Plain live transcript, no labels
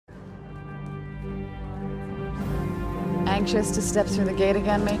Anxious to step through the gate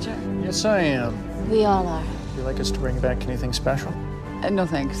again, Major? Yes, I am. We all are. Would you like us to bring back anything special? No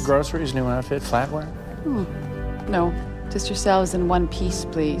thanks. Groceries, new outfit, flatware? No, just yourselves in one piece,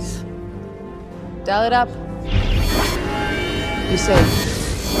 please. Dial it up. Be safe.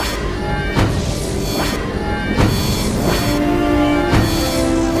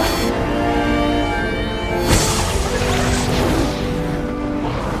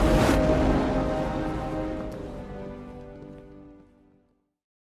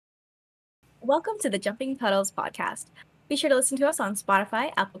 Welcome to the Jumping Puddles podcast. Be sure to listen to us on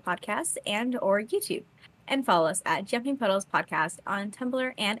Spotify, Apple Podcasts, and or YouTube. And follow us at Jumping Puddles Podcast on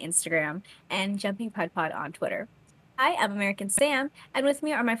Tumblr and Instagram, and Jumping Pud Pod on Twitter. Hi, I'm American Sam, and with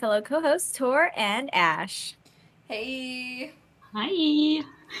me are my fellow co-hosts, Tor and Ash. Hey! Hi!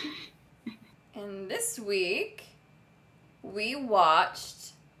 And this week, we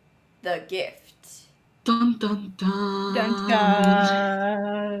watched The Gift. Dun dun dun! Dun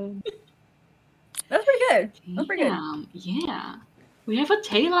dun! That's pretty good. That's pretty good. Yeah. We have a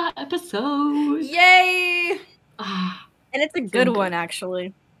Taylor episode. Yay! Ah, And it's a good one,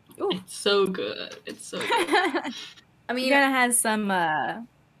 actually. Ooh. it's so good. It's so good. I You're mean, gonna have some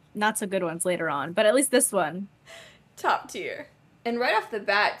not so good ones later on, but at least this one. top tier. And right off the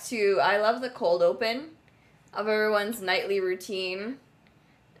bat, too, I love the cold open of everyone's nightly routine.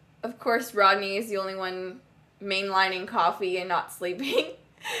 Of course, Rodney is the only one mainlining coffee and not sleeping.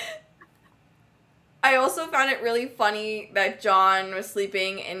 I also found it really funny that John was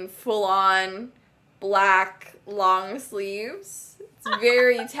sleeping in full-on black long sleeves. It's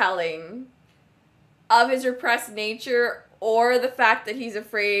very telling of his repressed nature, or the fact that he's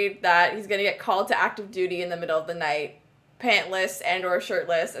afraid that he's going to get called to active duty in the middle of the night, pantless and or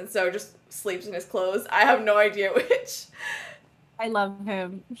shirtless, and so just sleeps in his clothes. I have no idea which. I love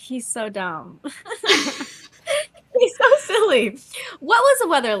him. He's so dumb. He's so silly. What was the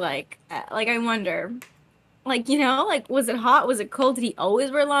weather like? Like, I wonder. Like, you know, like, was it hot? Was it cold? Did he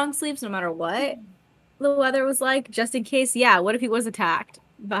always wear long sleeves no matter what the weather was like? Just in case, yeah, what if he was attacked?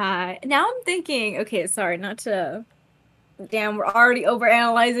 But now I'm thinking, okay, sorry, not to... Damn, we're already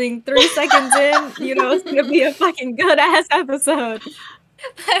overanalyzing 3 seconds in. You know, it's gonna be a fucking good-ass episode.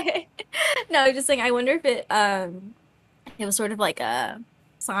 But, no, just saying, I wonder if it was sort of like a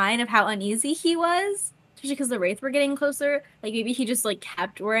sign of how uneasy he was, especially because the Wraith were getting closer. Like, maybe he just, like,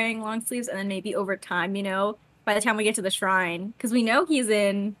 kept wearing long sleeves, and then maybe over time, you know, by the time we get to the shrine, because we know he's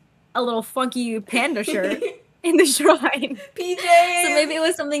in a little funky panda shirt in the shrine. PJ! So maybe it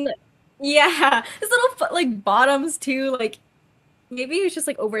was something that, yeah, his little, like, bottoms, too, like, maybe it was just,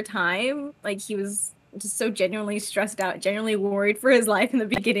 like, over time, like, he was just so genuinely stressed out, genuinely worried for his life in the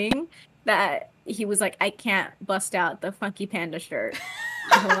beginning, that he was like, I can't bust out the funky panda shirt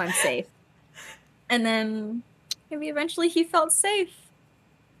until I'm safe. And then maybe eventually he felt safe.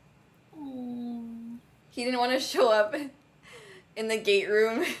 He didn't want to show up in the gate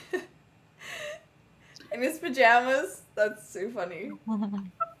room in his pajamas. That's so funny.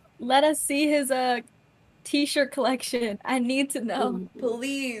 Let us see his t-shirt collection. I need to know.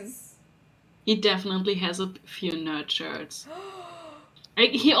 Please. He definitely has a few nerd shirts.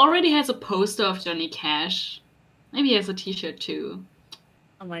 Like, he already has a poster of Johnny Cash. Maybe he has a t-shirt too.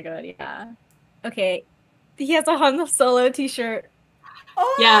 Oh my god, yeah. Okay. He has a Han Solo t-shirt.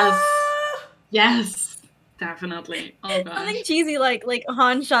 Oh! Yes, definitely. Oh gosh. Something cheesy like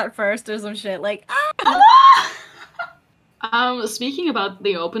Han shot first or some shit. Like, Speaking about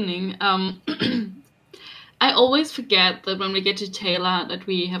the opening, I always forget that when we get to Taylor that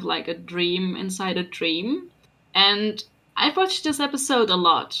we have like a dream inside a dream. And I've watched this episode a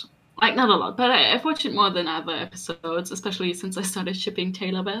lot. Like, not a lot, but I've watched it more than other episodes, especially since I started shipping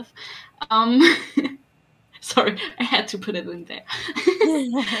Taylor Beth. Sorry, I had to put it in there.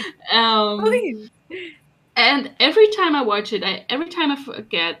 please. And every time I watch it, every time I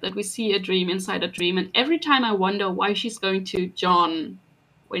forget that we see a dream inside a dream, and every time I wonder why she's going to John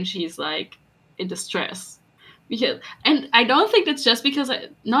when she's like in distress. And I don't think that's just because I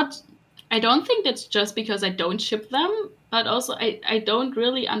don't think that's just because I don't ship them, but also I don't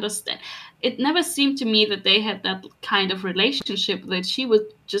really understand. It never seemed to me that they had that kind of relationship that she would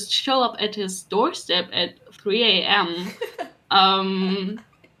just show up at his doorstep at 3 a.m.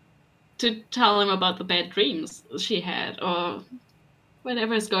 To tell him about the bad dreams she had or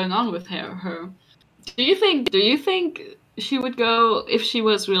whatever is going on with her. Do you think she would go if she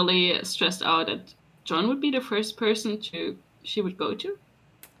was really stressed out that John would be the first person she would go to?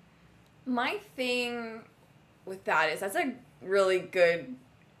 My thing with that is that's a really good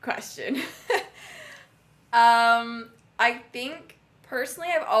question. I think personally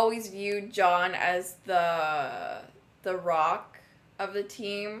I've always viewed John as the the rock of the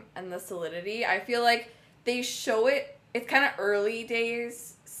team and the solidity. I feel like they show it. It's kind of early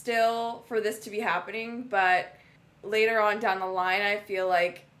days still for this to be happening, but later on down the line, I feel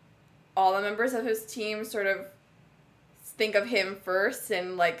like all the members of his team sort of think of him first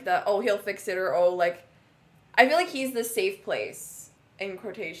and like he'll fix it, or like I feel like he's the safe place in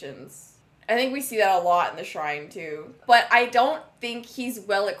quotations. I think we see that a lot in the Shrine too, but I don't think he's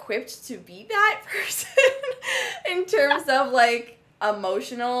well equipped to be that person in terms of like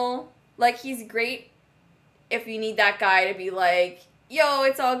emotional. Like, he's great if you need that guy to be like, yo,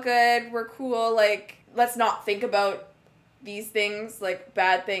 it's all good, we're cool, like, let's not think about these things, like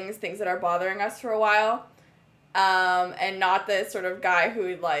bad things that are bothering us for a while, and not the sort of guy who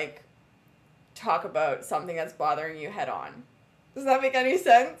would like talk about something that's bothering you head on. Does that make any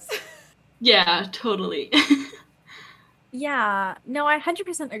sense? Yeah, totally. Yeah, no, I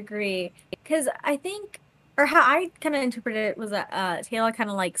 100% agree. Because I think, or how I kind of interpreted it was that Taylor kind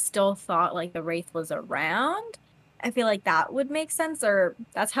of like still thought like the Wraith was around. I feel like that would make sense, or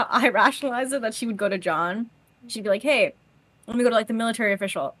that's how I rationalized it, that she would go to John. She'd be like, hey, let me go to like the military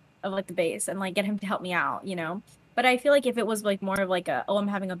official of like the base and like get him to help me out, you know? But I feel like if it was like more of like I'm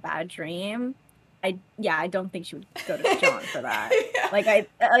having a bad dream, I don't think she would go to John for that. Yeah. Like, I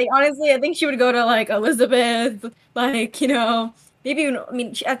honestly, I think she would go to like Elizabeth, like, you know, maybe even, I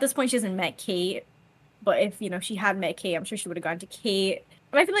mean, at this point she hasn't met Kate, but if, you know, she had met Kate, I'm sure she would have gone to Kate.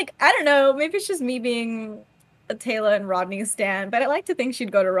 And I feel like, I don't know, maybe it's just me being a Taylor and Rodney stan, but I like to think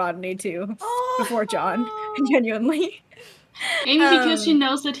she'd go to Rodney too before John, genuinely. Maybe because she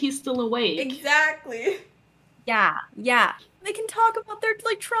knows that he's still awake. Exactly. Yeah. They can talk about their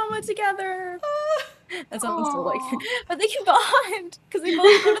like trauma together. That sounds so like, but they can bond because they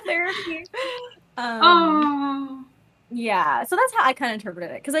both go to therapy. Oh. Yeah, so that's how I kind of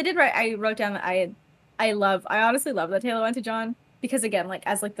interpreted it. Because I wrote down that I honestly love that Taylor went to John. Because again, like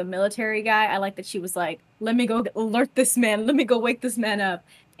as like the military guy, I like that she was like, let me go alert this man, let me go wake this man up.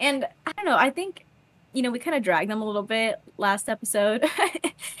 And I don't know, I think, you know, we kind of dragged them a little bit last episode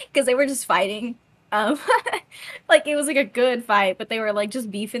because they were just fighting. Like it was like a good fight, but they were like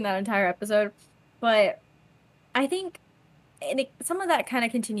just beefing that entire episode. But I think some of that kind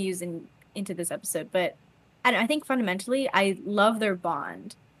of continues into this episode. But I don't know, I think fundamentally, I love their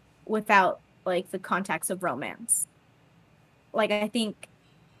bond without like the context of romance. Like, I think,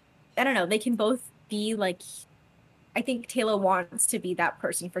 I don't know, they can both be like, I think Taylor wants to be that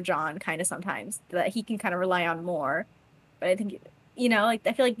person for John kind of sometimes that he can kind of rely on more. But I think, you know, like,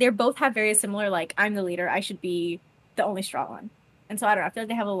 I feel like they both have very similar, like, I'm the leader, I should be the only strong one. And so I don't know, I feel like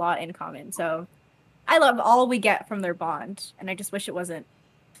they have a lot in common. So I love all we get from their bond. And I just wish it wasn't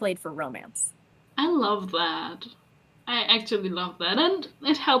played for romance. I love that. I actually love that. And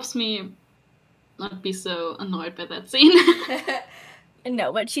it helps me not be so annoyed by that scene.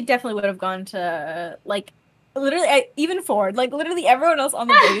 No, but she definitely would have gone to, like, literally, even Ford, like, literally everyone else on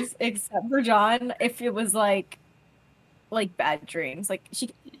the base except for John, if it was, like bad dreams. Like,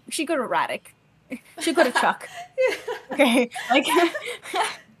 she'd go to Radek. She'd go to Chuck. Okay, like...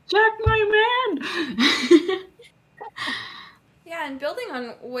 Chuck, my man! Yeah, and building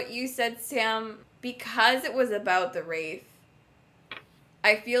on what you said, Sam, because it was about the Wraith,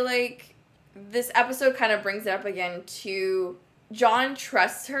 I feel like this episode kind of brings it up again to John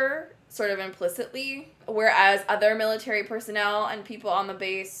trusts her sort of implicitly, whereas other military personnel and people on the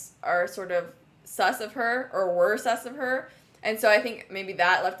base are sort of sus of her, or were sus of her. And so I think maybe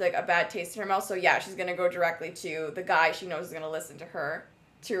that left like a bad taste in her mouth. So yeah, she's going to go directly to the guy she knows is going to listen to her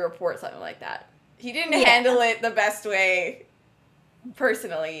to report something like that. He didn't handle it the best way,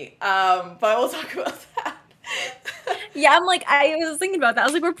 personally, but we'll talk about that. Yeah, I'm like, I was thinking about that. I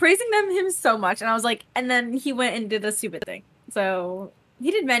was like, we're praising him so much. And I was like, and then he went and did a stupid thing. So he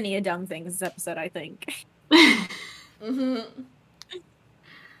did many a dumb thing this episode, I think. Mm-hmm.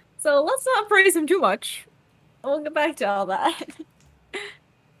 So let's not praise him too much. We'll get back to all that.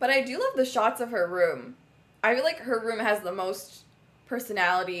 But I do love the shots of her room. I feel like her room has the most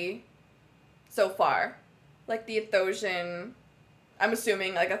personality so far. Like the Athosian, I'm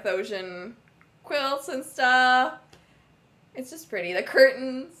assuming like Athosian quilts and stuff. It's just pretty. The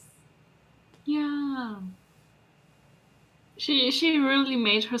curtains. Yeah. She really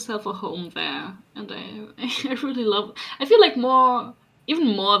made herself a home there. And I really love... I feel like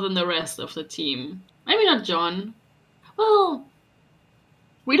even more than the rest of the team. Maybe not John. Well,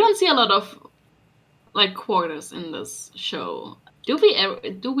 we don't see a lot of like quarters in this show. Do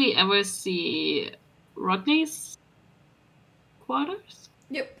we ever see Rodney's quarters?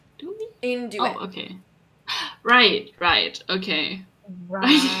 Yep. Do we? In Duet. Oh, okay. Right, okay.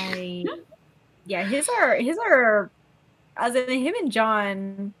 Right. Yeah, his are As in him and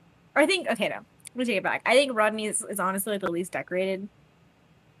John, or I think, okay, no, let me take it back. I think Rodney is honestly the least decorated.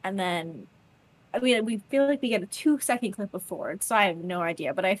 And then, I mean, we feel like we get a 2-second clip of Ford, so I have no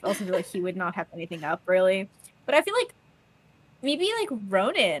idea. But I also feel like he would not have anything up, really. But I feel like maybe, like,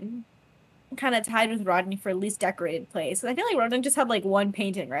 Ronan kind of tied with Rodney for least decorated place. I feel like Ronan just had, like, one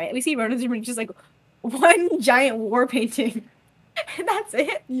painting, right? We see Ronan's room just, like, one giant war painting. And that's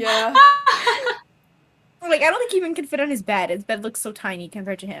it. Yeah. Like, I don't think he even could fit on his bed. His bed looks so tiny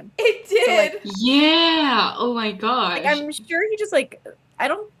compared to him. It did. like- Yeah. Oh my gosh. Like, I'm sure he just, like, I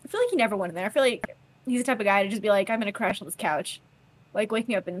feel like he never went in there. I feel like he's the type of guy to just be like, I'm gonna crash on this couch. Like,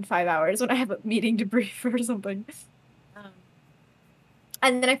 waking up in 5 hours when I have a meeting to brief or something.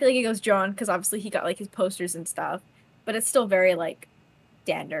 And then I feel like it goes John, because obviously he got, like, his posters and stuff. But it's still very, like,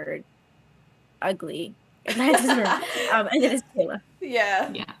 standard, ugly. And then it's Taylor. Yeah.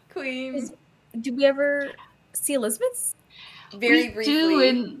 Yeah. Queen. Did we ever see Elizabeth's? Very we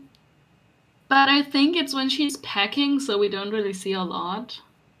briefly. do, but I think it's when she's packing, so we don't really see a lot.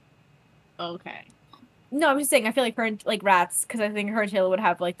 Okay. No, I'm just saying, I feel like her and, like, Rats, because I think her and Taylor would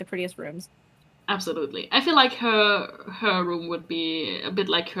have, like, the prettiest rooms. Absolutely. I feel like her room would be a bit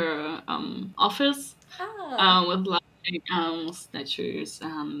like her office, Ah. with like statues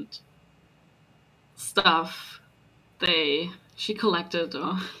and stuff she collected.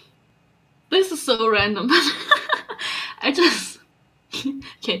 Or this is so random, but I just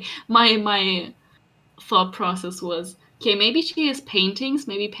okay. My thought process was, okay, maybe she has paintings,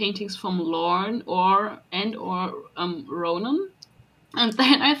 maybe paintings from Lorne or Ronan, and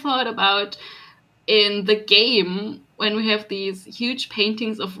then I thought about in the game when we have these huge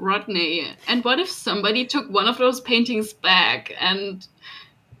paintings of Rodney, and what if somebody took one of those paintings back and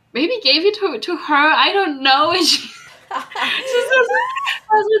maybe gave it to her? I don't know. And she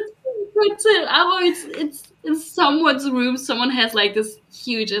puts it. Oh, it's in someone's room. Someone has like this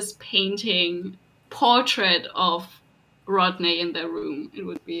hugest painting portrait of Rodney in their room. It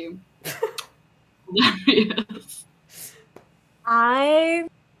would be hilarious.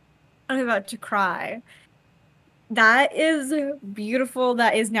 I'm about to cry. That is beautiful.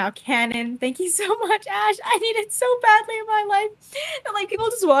 That is now canon. Thank you so much, Ash. I need it so badly in my life. And like people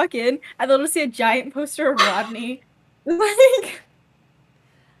just walk in and they'll just see a giant poster of Rodney. Like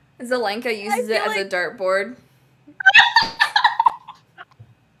Zelenka uses it as a dartboard.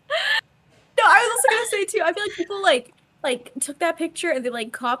 No, I was also gonna say too, I feel like people like took that picture and they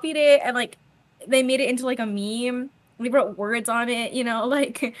like copied it and like they made it into like a meme. They wrote words on it, you know,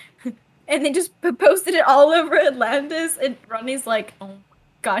 like and they just posted it all over Atlantis. And Rodney's like, oh my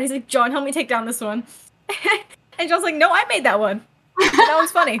god, he's like, John, help me take down this one. And John's like, no, I made that one. That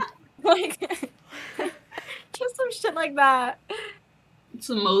one's funny. Like just some shit like that. It's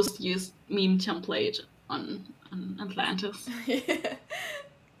the most used meme template on Atlantis. Yeah.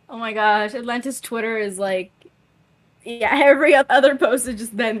 Oh my gosh, Atlantis Twitter is like, yeah, every other post is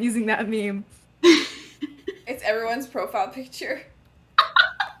just them using that meme. It's everyone's profile picture.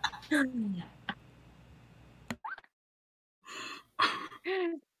 Oh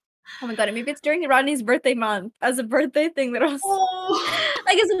my god, maybe it's during Rodney's birthday month as a birthday thing that also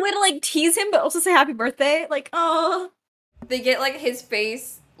like as a way to like tease him but also say happy birthday. Like, oh. They get like his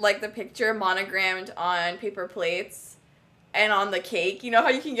face, like the picture monogrammed on paper plates and on the cake. You know how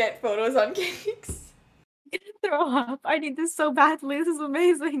you can get photos on cakes? I'm gonna throw up. I need this so badly. This is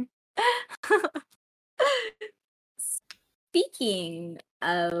amazing. Speaking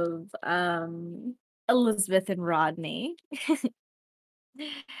of Elizabeth and Rodney.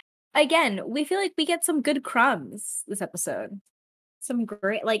 Again, we feel like we get some good crumbs this episode. Some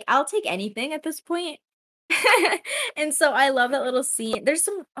great, like, I'll take anything at this point. And so I love that little scene. There's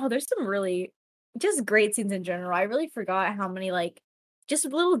some really just great scenes in general. I really forgot how many, like, just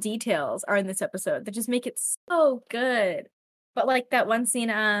little details are in this episode that just make it so good. But, like, that one scene,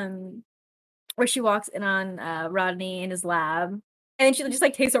 where she walks in on Rodney in his lab, and then she just,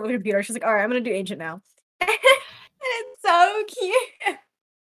 like, takes over the computer. She's like, all right, I'm gonna do Ancient now. And it's so cute.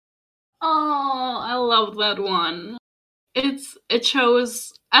 Oh, I love that one. It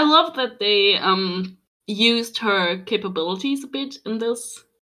shows. I love that they used her capabilities a bit in this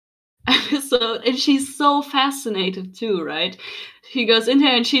episode, and she's so fascinated too, right? She goes in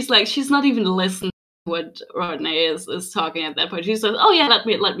here and she's not even listening to what Rodney is talking at that point. She says, "Oh yeah, let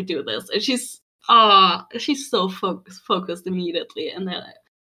me do this," and she's so focused immediately, and then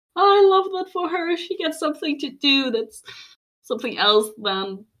I love that for her. She gets something to do that's something else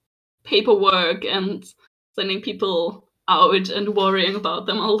than paperwork and sending people out and worrying about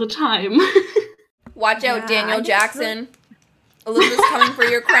them all the time. Watch out, Yeah, Daniel I just Jackson. Elizabeth's coming for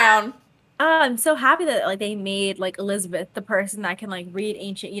your crown. I'm so happy that like they made like Elizabeth the person that can like read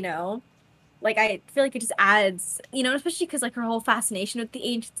ancient, like I feel like it just adds, especially because like her whole fascination with the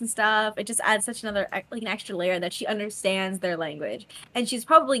ancients and stuff, it just adds such another like an extra layer that she understands their language, and she's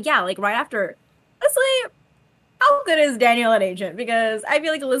probably like right after. Honestly, how good is Daniel at ancient? Because I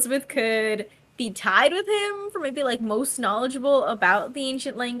feel like Elizabeth could be tied with him for maybe like most knowledgeable about the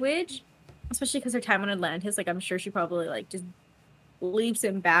ancient language, especially because her time on Atlantis. Like I'm sure she probably like just leaps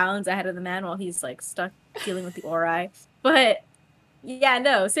and bounds ahead of the man while he's like stuck dealing with the Ori. But yeah,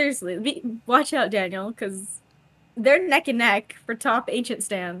 no, seriously, watch out, Daniel, because they're neck and neck for top ancient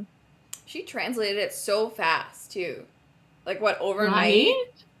stan. She translated it so fast too, like what overnight, Right?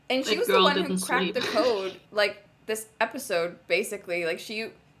 and she That was the girl one who didn't cracked sleep. the code. Like this episode, basically, like she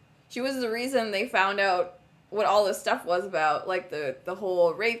was the reason they found out what all this stuff was about, like the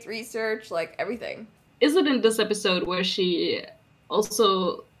whole Wraith research, like everything. Is it in this episode where she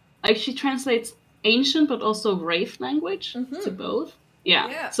also like she translates ancient but also Wraith language Mhm. to both? Yeah.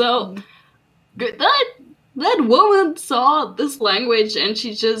 Yeah. So good that woman saw this language and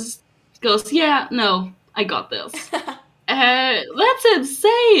she just goes, yeah, no, I got this. That's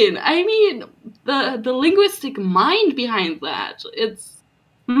insane. I mean, the linguistic mind behind that. It's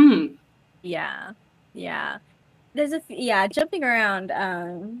Yeah, yeah. There's jumping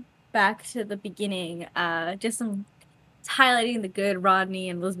around back to the beginning, just some highlighting the good Rodney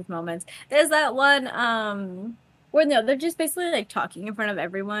and Elizabeth moments. There's that one where no, they're just basically like talking in front of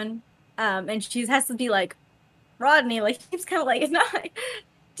everyone. And she has to be like, Rodney, like he's kind of like it's not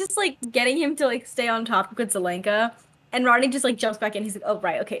just like getting him to like stay on topic with Zelenka. And Rodney just like jumps back in. He's like, oh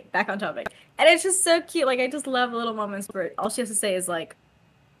right, okay, back on topic. And it's just so cute. Like I just love little moments where all she has to say is like,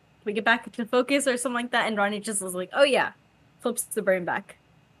 we get back to focus or something like that, and Rodney just was like, oh yeah, flips the brain back.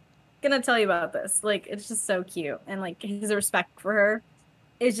 Gonna tell you about this. Like, it's just so cute. And like his respect for her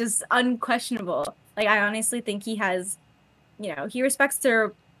is just unquestionable. Like I honestly think he has, he respects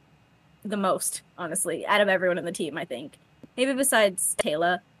her the most, honestly, out of everyone in the team, I think. Maybe besides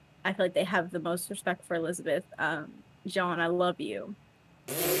Taylor, I feel like they have the most respect for Elizabeth. John, I love you.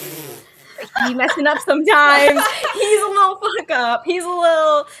 He's messing up sometimes. He's a little fuck up. He's a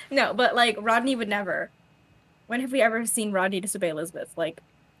little no, but like Rodney would never. When have we ever seen Rodney disobey Elizabeth? Like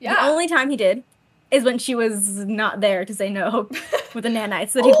the only time he did is when she was not there to say no with the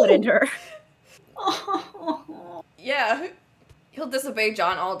nanites that he put into her. Yeah, he'll disobey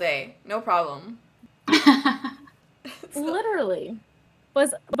John all day, no problem. Literally.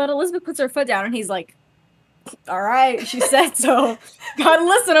 But Elizabeth puts her foot down and he's like, all right, she said so. Gotta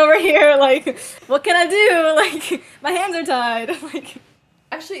listen over here. Like, what can I do? Like, my hands are tied. Like,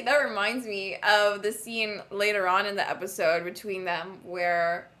 actually, that reminds me of the scene later on in the episode between them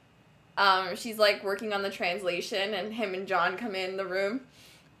where she's like working on the translation and him and John come in the room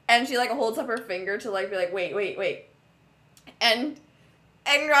and she like holds up her finger to like be like, wait. And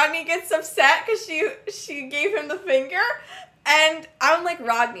Rodney gets upset because she gave him the finger, and I'm like,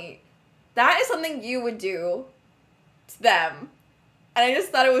 Rodney, that is something you would do to them. And I just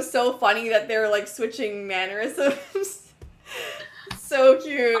thought it was so funny that they were like switching mannerisms. So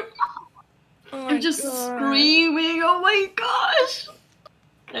cute. oh I'm just screaming, oh my gosh.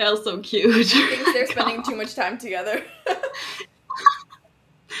 They're so cute. He thinks they're spending too much time together.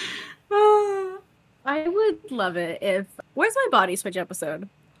 I would love it if. Where's my body switch episode?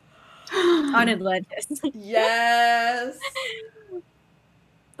 On Atlantis. Yes.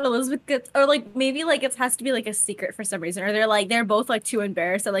 Elizabeth gets, or like maybe like it has to be like a secret for some reason, or they're both like too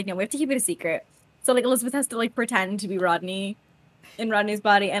embarrassed. So like no, we have to keep it a secret. So like Elizabeth has to like pretend to be Rodney in Rodney's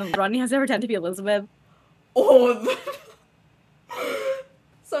body, and Rodney has to pretend to be Elizabeth. Oh,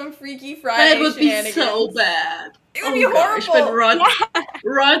 some Freaky Friday That would be shenanigans. so bad. It would be horrible. But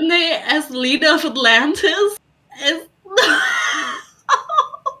Rodney as leader of Atlantis is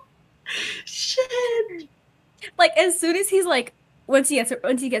shit. Like as soon as he's like, once he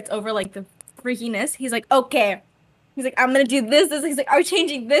gets over like the freakiness, he's like, okay. He's like, I'm gonna do this. He's like, are we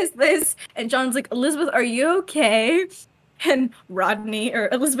changing this? And John's like, Elizabeth, are you okay? And Rodney, or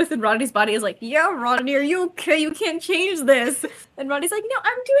Elizabeth in Rodney's body is like, yeah, Rodney, are you okay? You can't change this. And Rodney's like, no,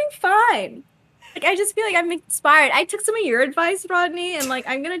 I'm doing fine. Like, I just feel like I'm inspired. I took some of your advice, Rodney, and like,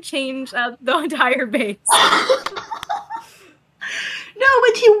 I'm gonna change the entire base. No,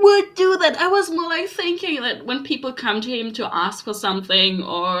 but he would do that. I was more like thinking that when people come to him to ask for something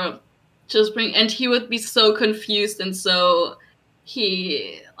or just bring, and he would be so confused, and so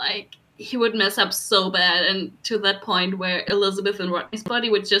he would mess up so bad, and to that point where Elizabeth and Rodney's body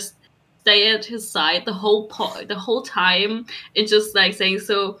would just stay at his side the whole time, and just like saying,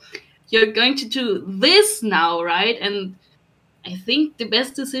 so you're going to do this now, right? And I think the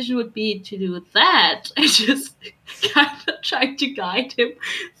best decision would be to do that and just kind of try to guide him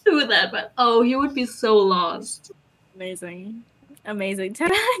through that. But oh, he would be so lost. Amazing. 10 out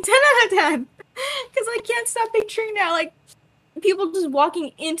of 10. Because I can't stop picturing now, like, people just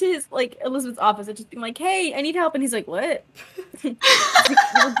walking into his, like, Elizabeth's office and just being like, hey, I need help. And he's like, what? He's like,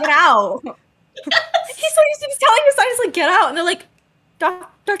 well, get out. He's so used to just telling his son, he's like, get out. And they're like,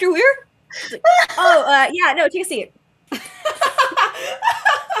 Dr. Weir? He's like, oh, yeah, no, take a seat.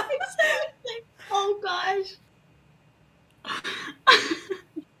 Oh, gosh.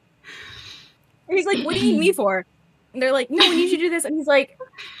 And he's like, what do you need me for? And they're like, no, we need you to do this. And he's like,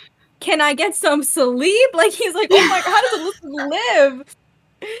 can I get some sleep? Like, he's like, oh my God, how does Elizabeth live?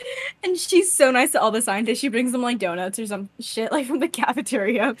 And she's so nice to all the scientists. She brings them, like, donuts or some shit, like, from the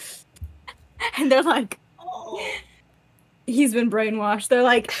cafeteria. And they're like, he's been brainwashed. They're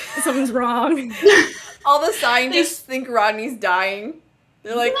like, something's wrong. All the scientists think Rodney's dying.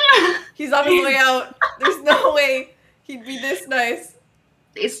 They're like, he's on his way out. There's no way he'd be this nice.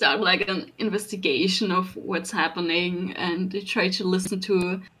 They start like an investigation of what's happening, and they try to listen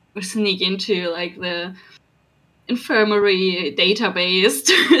to or sneak into like the infirmary database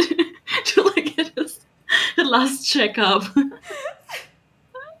to like get his last checkup.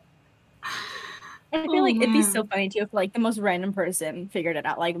 I feel like it'd be so funny too if like the most random person figured it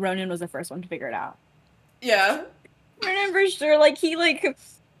out. Like Ronan was the first one to figure it out. Yeah. Ronan for sure. Like he like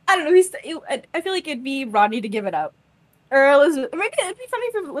I don't know. I feel like it'd be Rodney to give it up, or Elizabeth. Maybe it'd be funny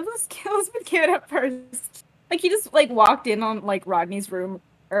if Elizabeth gave it up first. Like he just like walked in on like Rodney's room,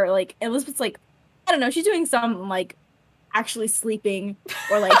 or like Elizabeth's like I don't know. She's doing some like actually sleeping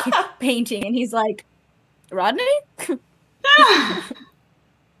or like painting, and he's like Rodney. Some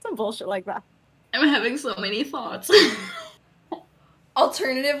bullshit like that. I'm having so many thoughts.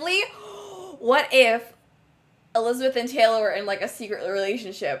 Alternatively, what if Elizabeth and Taylor were in like a secret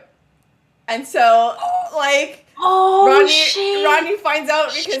relationship, and so like Rodney finds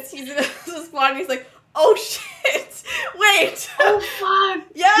out because he's in the squad, and he's like, oh shit, wait, oh fuck,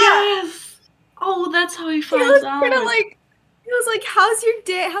 yeah, yes, oh that's how he finds out. He was like, how's your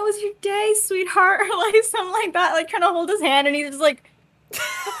day? How was your day, sweetheart? Or like something like that. Like trying to hold his hand, and he's just like,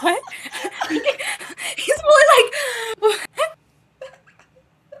 what? He's really like, what?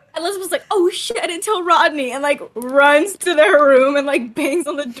 Elizabeth's like, oh shit, I didn't tell Rodney, and like runs to their room and like bangs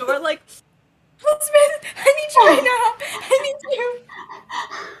on the door like, Elizabeth, I need you right now. I need you.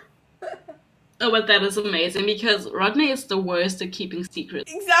 Oh, but that is amazing because Rodney is the worst at keeping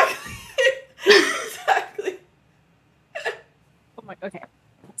secrets. Exactly. Exactly. Oh my, okay.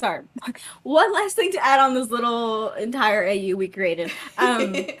 Sorry. One last thing to add on this little entire AU we created. I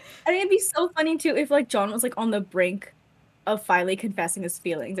think it'd be so funny too if like John was like on the brink of finally confessing his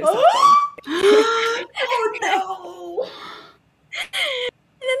feelings or something. Oh no! And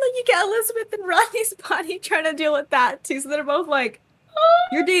then like you get Elizabeth and Rodney's body trying to deal with that too. So they're both like,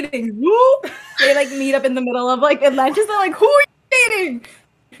 you're dating who? They like meet up in the middle of like Atlantis. They're like, who are you dating?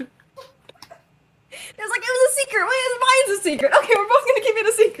 It was like, it was a secret. Wait, mine's a secret. Okay, we're both gonna keep it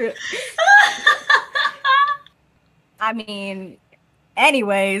a secret. I mean,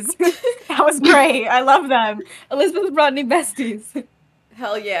 anyways, that was great. I love them. Elizabeth and Rodney besties.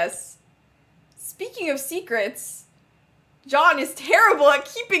 Hell yes. Speaking of secrets, John is terrible at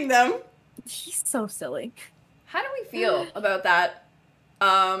keeping them. He's so silly. How do we feel about that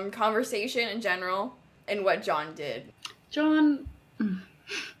conversation in general and what John did? John,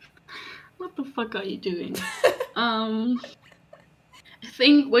 what the fuck are you doing? I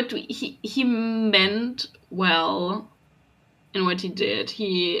think what he meant well in what he did.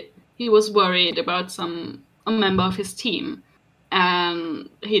 He was worried about a member of his team, and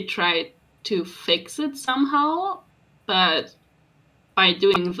he tried to fix it somehow, but by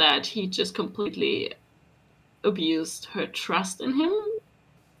doing that, he just completely abused her trust in him.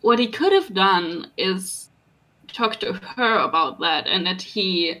 What he could have done is talk to her about that, and that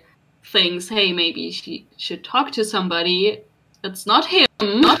he thinks, hey, maybe she should talk to somebody that's not him,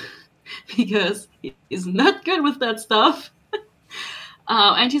 because he's not good with that stuff.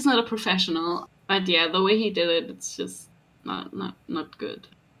 And he's not a professional. But yeah, the way he did it, it's just not good.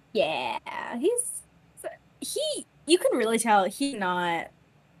 Yeah, you can really tell he did not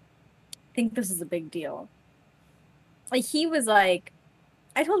think this is a big deal. Like, he was like,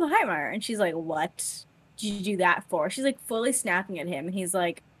 I told Heimer, and she's like, what did you do that for? She's like fully snapping at him, and he's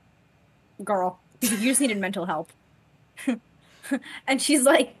like, girl, you just needed mental help. And she's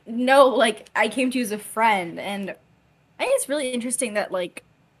like, no, like, I came to you as a friend. And I think it's really interesting that, like,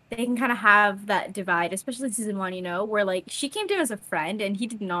 they can kind of have that divide, especially in season 1, you know, where, like, she came to him as a friend, and he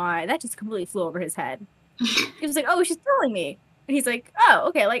did not. That just completely flew over his head. He was like, oh, she's telling me. And he's like, oh,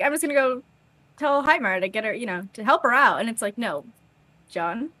 okay, like I'm just gonna go tell Heimar to get her, to help her out. And it's like, no,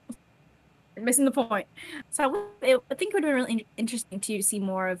 John, you're missing the point. So I think it would have been really interesting to see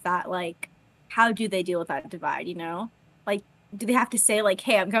more of that, like, how do they deal with that divide, Like, do they have to say, like,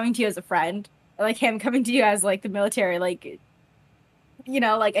 hey, I'm coming to you as a friend? Or, like, hey, I'm coming to you as, like, the military, like,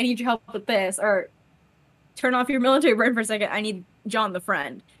 like, I need your help with this. Or turn off your military brain for a second. I need John the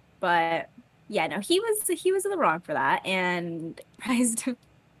friend. But yeah, no, he was in the wrong for that. And surprised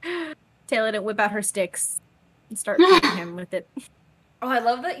Taylor didn't whip out her sticks and start beating him with it. Oh, I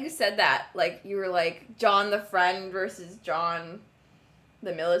love that you said that. Like, you were like, John the friend versus John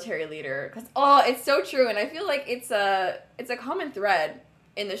the military leader. Because, it's so true. And I feel like it's a common thread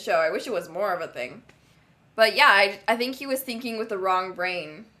in the show. I wish it was more of a thing. But yeah, I think he was thinking with the wrong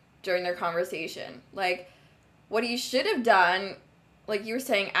brain during their conversation. Like, what he should have done, like you were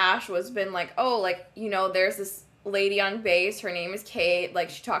saying, Ash was been like, oh, like, there's this lady on base. Her name is Kate. Like,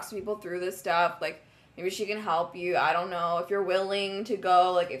 she talks to people through this stuff. Like, maybe she can help you. I don't know if you're willing to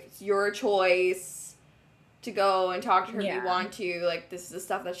go. Like, if it's your choice to go and talk to her if you want to. Like, this is the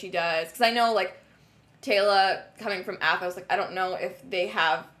stuff that she does. Because I know, like, Taylor, coming from Athos, like, I don't know if they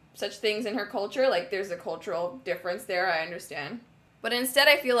have such things in her culture. Like, there's a cultural difference there, I understand. But instead,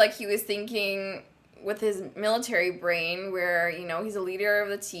 I feel like he was thinking with his military brain where, he's a leader of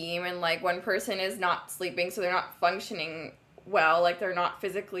the team and, like, one person is not sleeping, so they're not functioning well. Like, they're not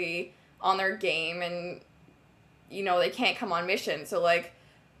physically on their game and, they can't come on mission. So, like,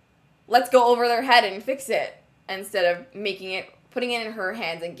 let's go over their head and fix it instead of putting it in her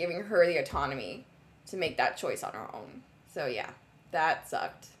hands and giving her the autonomy to make that choice on her own. So, yeah, that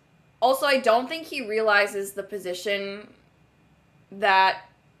sucked. Also, I don't think he realizes the position that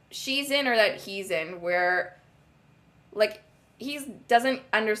she's in or that he's in where, like, he doesn't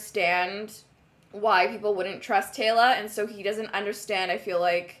understand why people wouldn't trust Taylor, and so he doesn't understand, I feel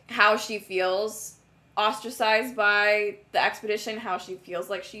like, how she feels ostracized by the expedition, how she feels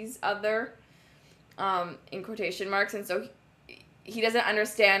like she's other, in quotation marks, and so he doesn't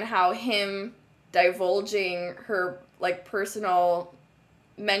understand how him divulging her, like, personal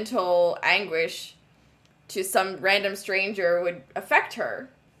mental anguish to some random stranger would affect her,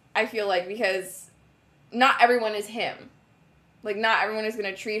 I feel like, because not everyone is him. Like, not everyone is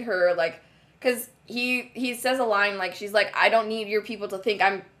going to treat her, like, because he says a line, like, she's like, I don't need your people to think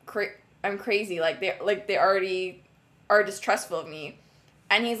I'm crazy, like, they already are distrustful of me.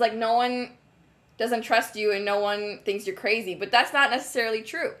 And he's like, no one doesn't trust you and no one thinks you're crazy, but that's not necessarily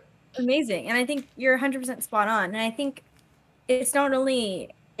true. Amazing. And I think you're 100% spot on. And I think it's not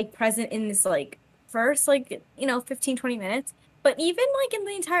only, like, present in this, like, first, like, 15, 20 minutes, but even, like, in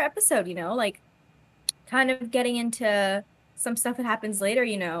the entire episode, like, kind of getting into some stuff that happens later,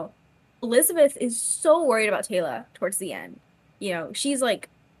 Elizabeth is so worried about Taylor towards the end. She's, like,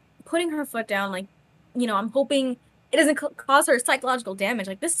 putting her foot down, like, I'm hoping it doesn't cause her psychological damage.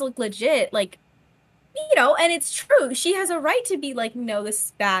 Like, this is, like, legit, like, and it's true. She has a right to be like, no, this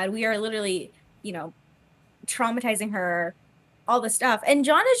is bad. We are literally, traumatizing her, all this stuff. And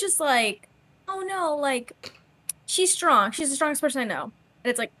John is just like, oh no, like, she's strong. She's the strongest person I know. And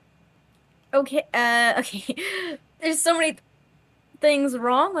it's like, okay, okay. There's so many things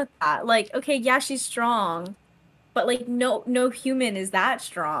wrong with that. Like, okay, yeah, she's strong, but, like, no human is that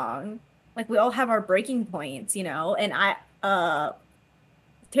strong. Like, we all have our breaking points, and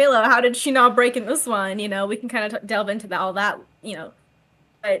Taylor, how did she not break in this one? We can kind of delve into all that,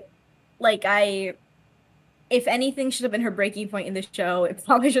 but, like, if anything should have been her breaking point in this show, it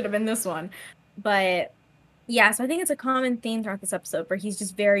probably should have been this one. But yeah, so I think it's a common theme throughout this episode where he's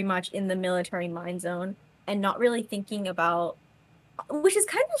just very much in the military mind zone and not really thinking about, which is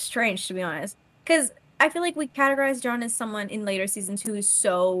kind of strange, to be honest, because I feel like we categorize John as someone in later seasons who is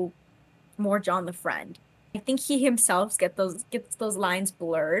so more John the friend. I think he himself gets those lines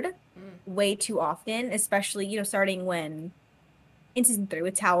blurred way too often, especially, starting when in season 3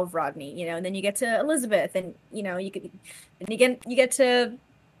 with Tao of Rodney, and then you get to Elizabeth, and you get to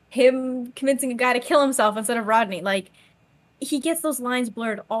him convincing a guy to kill himself instead of Rodney. Like, he gets those lines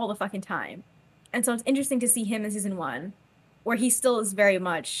blurred all the fucking time. And so it's interesting to see him in season 1, where he still is very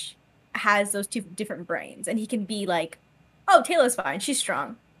much has those two different brains, and he can be like, oh, Taylor's fine, she's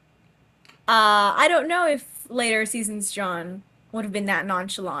strong. I don't know if later seasons John would have been that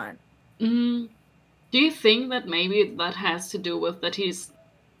nonchalant. Do you think that maybe that has to do with that he's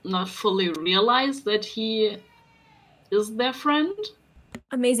not fully realized that he is their friend?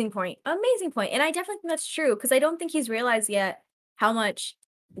 Amazing point. And I definitely think that's true, because I don't think he's realized yet how much,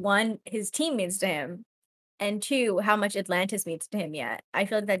 1, his team means to him, and 2, how much Atlantis means to him yet. I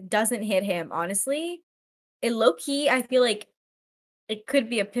feel like that doesn't hit him, honestly. In low-key, I feel like it could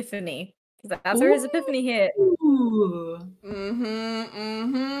be Epiphany. Because that's where his epiphany hit. Ooh.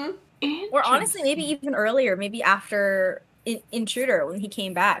 Or honestly, maybe Interesting. even earlier, maybe after Intruder, when he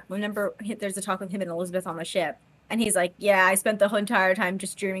came back. Remember, there's a talk with him and Elizabeth on the ship. And he's like, yeah, I spent the whole entire time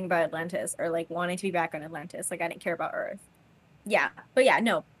just dreaming about Atlantis, or like wanting to be back on Atlantis. Like, I didn't care about Earth. Yeah. But yeah,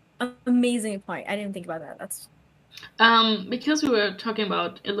 no. Amazing point. I didn't think about that. That's Because we were talking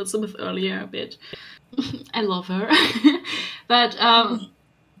about Elizabeth earlier a bit, I love her. But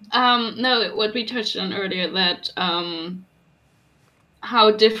no, what we touched on earlier, that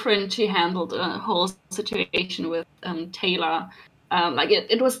how different she handled the whole situation with Taylor. Like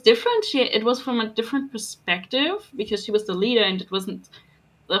it was different. It was from a different perspective because she was the leader, and it wasn't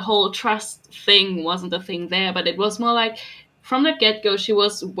the whole trust thing wasn't a thing there. But it was more like from the get-go, she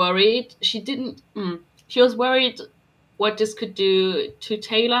was worried. She was worried what this could do to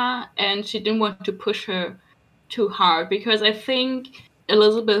Taylor, and she didn't want to push her too hard because I think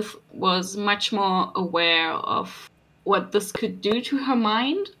Elizabeth was much more aware of what this could do to her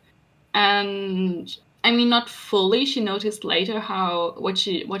mind. And I mean, not fully. She noticed later what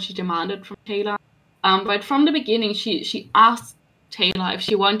she demanded from Taylor. But from the beginning, she asked Taylor if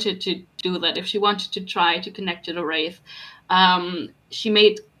she wanted to do that, if she wanted to try to connect to the Wraith. She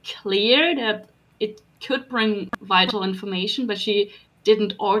made clear that it could bring vital information, but she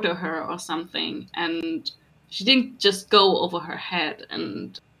didn't order her or something, and she didn't just go over her head.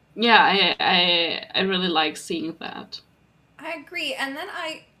 And yeah, I really like seeing that. I agree. And then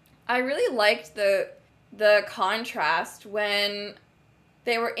I really liked the contrast when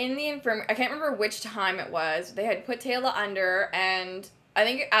they were in the infirmary. I can't remember which time it was. They had put Taylor under, and I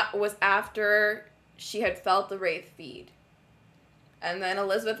think it was after she had felt the Wraith feed. And then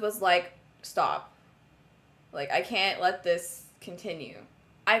Elizabeth was like, stop. Like, I can't let this continue.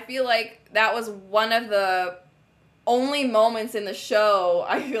 I feel like that was one of the only moments in the show,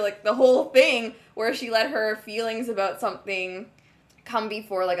 I feel like the whole thing, where she let her feelings about something come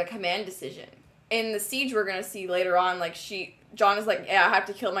before, like, a command decision. In the Siege, we're gonna see later on, like, John is like, yeah, I have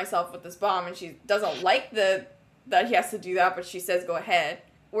to kill myself with this bomb, and she doesn't like that he has to do that, but she says go ahead.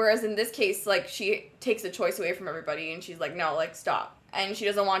 Whereas in this case, like, she takes the choice away from everybody, and she's like, no, like, stop. And she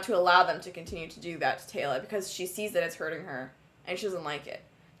doesn't want to allow them to continue to do that to Taylor because she sees that it's hurting her, and she doesn't like it.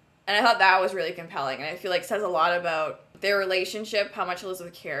 And I thought that was really compelling, and I feel like says a lot about their relationship, how much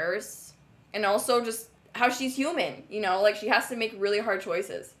Elizabeth cares, and also just how she's human, you know? Like, she has to make really hard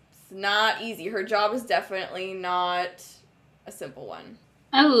choices. It's not easy. Her job is definitely not a simple one.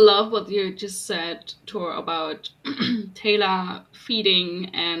 I love what you just said, Tor, about Taylor feeding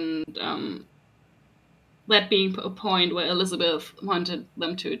and that being a point where Elizabeth wanted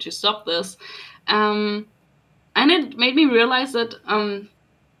them to stop this. And it made me realize that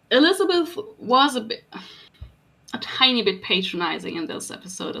Elizabeth was a tiny bit patronizing in this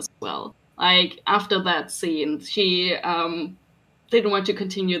episode as well. Like, after that scene, she didn't want to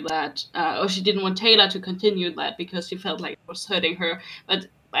continue that, or she didn't want Taylor to continue that because she felt like it was hurting her. But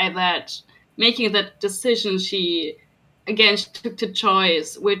by that, making that decision, she took the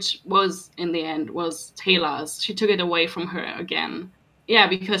choice, which was, in the end, was Taylor's. She took it away from her again. Yeah,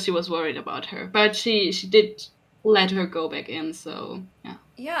 because she was worried about her. But she did let her go back in, so, yeah.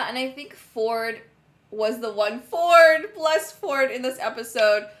 Yeah, and I think Ford was the one, bless Ford in this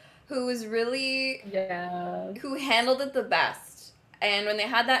episode, who was really, who handled it the best. And when they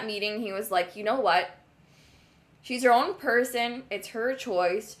had that meeting, he was like, you know what? She's her own person. It's her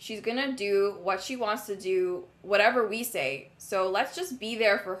choice. She's gonna do what she wants to do, whatever we say. So let's just be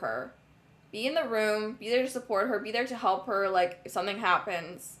there for her. Be in the room, be there to support her, be there to help her, like, if something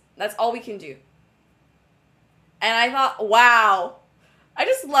happens. That's all we can do. And I thought, wow. I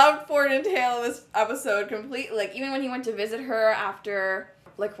just loved Ford and Taylor this episode completely. Like, even when he went to visit her after,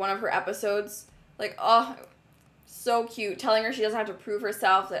 like, one of her episodes, like, oh, so cute. Telling her she doesn't have to prove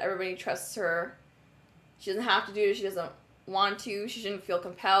herself, that everybody trusts her. She doesn't have to do it. She doesn't want to. She shouldn't feel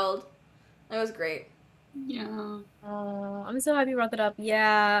compelled. It was great. Yeah. Oh, I'm so happy you brought that up.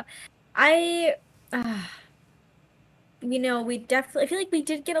 Yeah. We definitely, I feel like we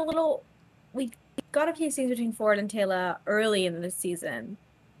did get we got a few scenes between Ford and Taylor early in this season.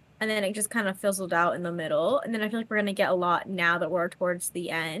 And then it just kind of fizzled out in the middle. And then I feel like we're going to get a lot now that we're towards the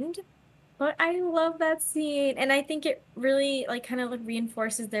end. But I love that scene. And I think it really, like, kind of, like,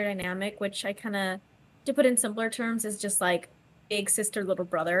 reinforces their dynamic, which I kind of, to put in simpler terms, is just, like, big sister, little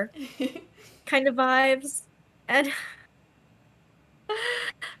brother kind of vibes. And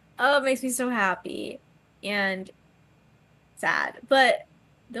oh, it makes me so happy and sad. But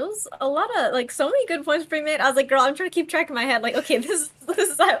Those a lot of like so many good points being made. I was like, girl, I'm trying to keep track in my head. Like, okay, this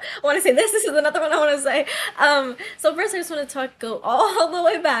is I want to say this. This is another one I want to say. So first I just want to go all the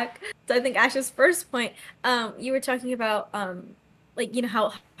way back. So I think Ash's first point. You were talking about like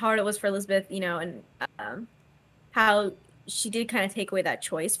how hard it was for Elizabeth, and how she did kind of take away that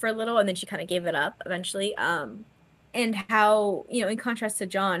choice for a little, and then she kind of gave it up eventually. And how, in contrast to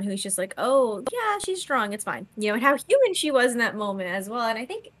John, who's just like, oh, yeah, she's strong, it's fine. And how human she was in that moment as well. And I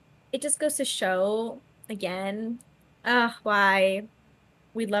think it just goes to show, again, why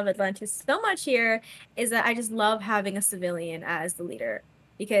we love Atlantis so much here, is that I just love having a civilian as the leader.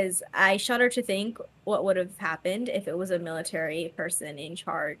 Because I shudder to think what would have happened if it was a military person in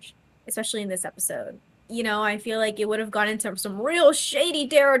charge, especially in this episode. I feel like it would have gone into some real shady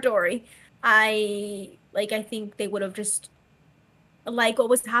territory. I think they would have just, like what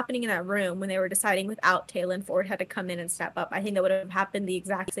was happening in that room when they were deciding without Taylor and Ford had to come in and step up. I think that would have happened the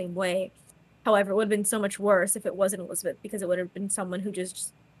exact same way. However, it would have been so much worse if it wasn't Elizabeth, because it would have been someone who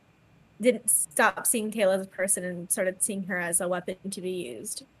just didn't stop seeing Taylor as a person and started seeing her as a weapon to be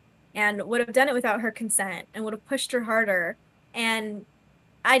used, and would have done it without her consent and would have pushed her harder. And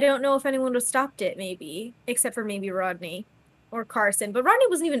I don't know if anyone would have stopped it, maybe, except for maybe Rodney or Carson. But Rodney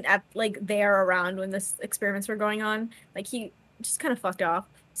wasn't even there around when this experiments were going on. Like, he just kind of fucked off.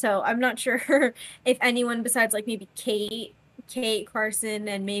 So I'm not sure if anyone besides like maybe Kate, Carson,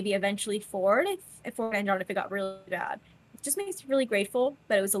 and maybe eventually Ford, if Ford and John, if it got really bad. It just makes me really grateful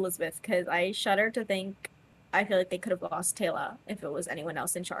that it was Elizabeth, because I shudder to think I feel like they could have lost Taylor if it was anyone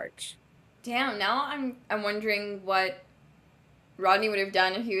else in charge. Damn, now I'm wondering what Rodney would have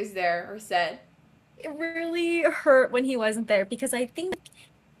done if he was there or said. It really hurt when he wasn't there, because I think,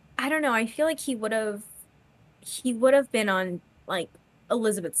 I don't know, I feel like he would have been on like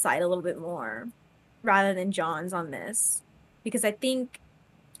Elizabeth's side a little bit more rather than John's on this, because I think,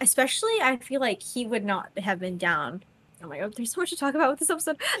 especially, I feel like he would not have been down. Oh my god, there's so much to talk about with this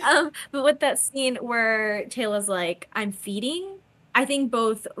episode. But with that scene where Taylor's like, I'm feeding, I think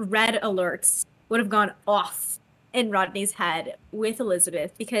both red alerts would have gone off in Rodney's head with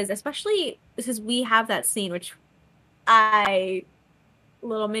Elizabeth, because especially because we have that scene, which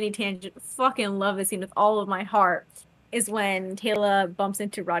little mini tangent, fucking love this scene with all of my heart, is when Taylor bumps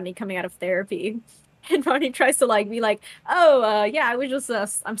into Rodney coming out of therapy, and Rodney tries to like be like, oh, yeah, I was just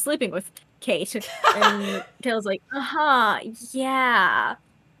I'm sleeping with Kate, and Taylor's like, yeah,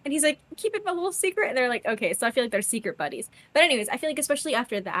 and he's like, keep it a little secret, and they're like, okay. So I feel like they're secret buddies. But anyways, I feel like especially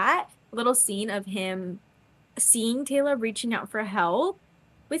after that little scene of him seeing Taylor reaching out for help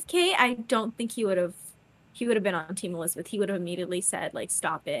with Kate, I don't think he would have been on Team Elizabeth. He would have immediately said, like,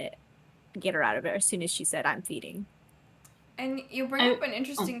 stop it, get her out of there, as soon as she said, I'm feeding. And you bring up an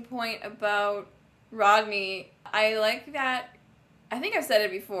interesting point about Rodney. I like that. I think I've said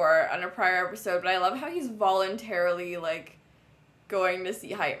it before on a prior episode, but I love how he's voluntarily, like, going to see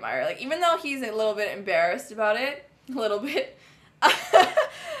Heitmeyer. Like, even though he's a little bit embarrassed about it, a little bit,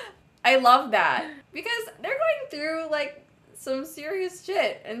 I love that. Because they're going through, like, some serious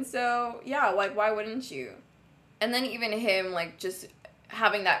shit. And so, yeah, like, why wouldn't you? And then even him, like, just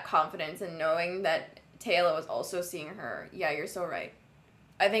having that confidence and knowing that Taylor was also seeing her. Yeah, you're so right.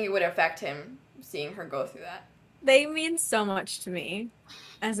 I think it would affect him seeing her go through that. They mean so much to me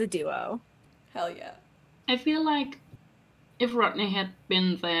as a duo. Hell yeah. I feel like if Rodney had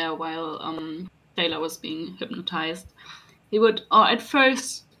been there while Taylor was being hypnotized, he would, or at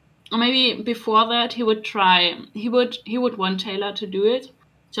first, or maybe before that, he would want Taylor to do it,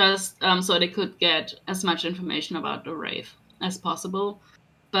 just so they could get as much information about the Wraith as possible.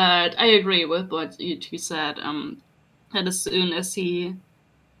 But I agree with what you two said, that as soon as he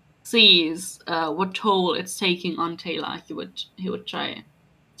sees what toll it's taking on Taylor, he would try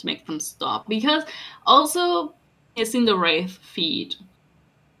to make them stop. Because also, he has seen the Wraith feed,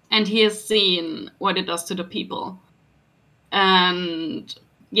 and he has seen what it does to the people. And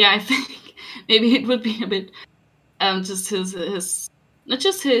yeah, I think maybe it would be a bit just his not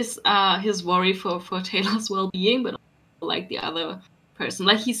just his worry for Taylor's well-being, but like the other person.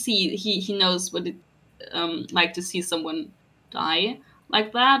 Like he knows what it like to see someone die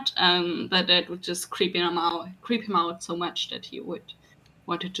like that. That would just creep him out so much that he would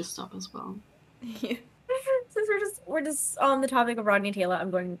want it to stop as well. Yeah. Since we're just on the topic of Rodney Taylor,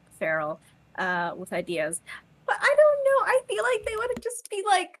 I'm going feral with ideas. But I don't know. I feel like they would just be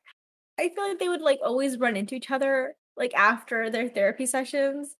like, I feel like they would like always run into each other like after their therapy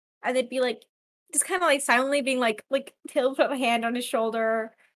sessions, and they'd be like just kind of like silently being like Taylor would put a hand on his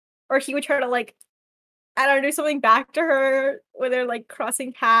shoulder, or he would try to like I don't know, do something back to her when they're like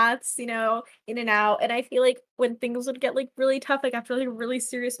crossing paths, you know, in and out. And I feel like when things would get like really tough, like after like a really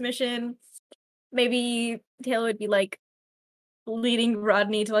serious mission, maybe Taylor would be like leading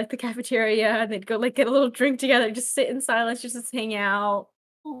Rodney to like the cafeteria and they'd go like get a little drink together, just sit in silence, just hang out.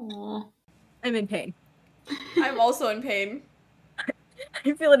 Aw. I'm in pain. I'm also in pain.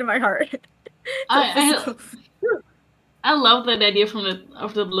 I feel it in my heart. I I love that idea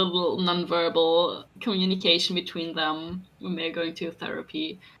of the little nonverbal communication between them when they're going to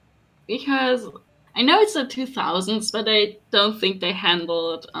therapy, because I know it's the 2000s, but I don't think they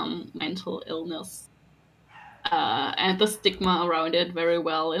handled mental illness and the stigma around it very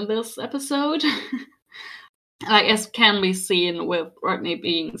well in this episode. Like, as can be seen with Rodney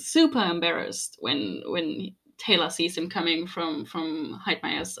being super embarrassed when Taylor sees him coming from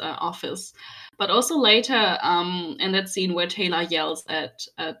Heidmeyer's office, but also later in that scene where Taylor yells at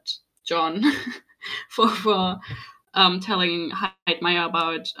John for telling Heidmeyer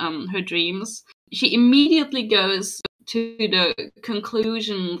about her dreams, she immediately goes to the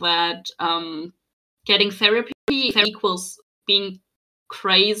conclusion that getting therapy equals being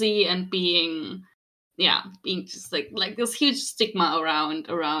crazy and being just like this huge stigma around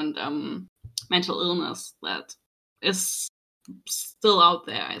mental illness that is still out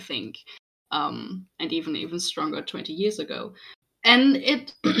there, I think, and even stronger 20 years ago. And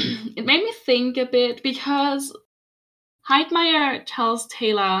it it made me think a bit, because Heidmeyer tells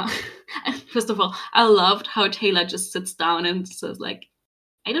Taylor, first of all, I loved how Taylor just sits down and says like,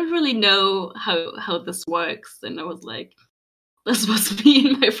 I don't really know how this works. And I was like, this was me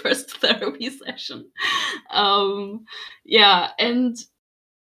in my first therapy session. Yeah, and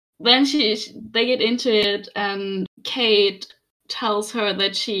then they get into it, and Kate tells her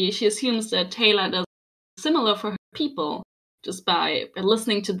that she assumes that Taylor does similar for her people, just by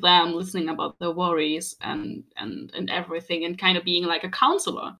listening to them, listening about their worries and everything, and kind of being like a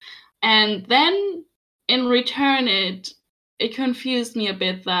counselor. And then in return, it confused me a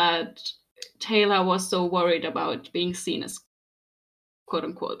bit that Taylor was so worried about being seen as quote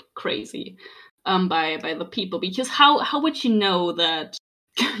unquote crazy by the people, because how would you know that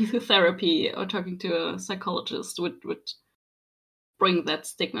going to therapy or talking to a psychologist would bring that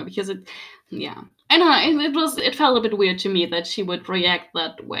stigma? Because I don't know, it felt a bit weird to me that she would react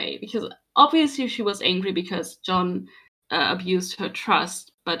that way, because obviously she was angry because John abused her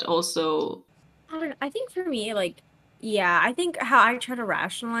trust, but also I don't know, I think for me, like, yeah, I think how I try to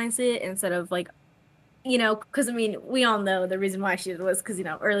rationalize it instead of like, you know, because I mean, we all know the reason why she did it was because, you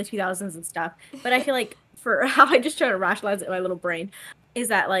know, early 2000s and stuff. But I feel like for how I just try to rationalize it in my little brain is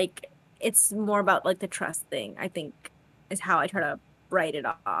that like it's more about like the trust thing, I think, is how I try to write it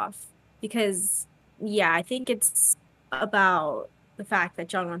off. Because yeah, I think it's about the fact that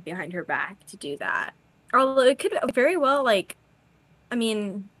John went behind her back to do that. Although it could very well, like, I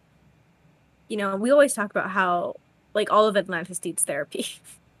mean, you know, we always talk about how like all of Atlantis needs therapy.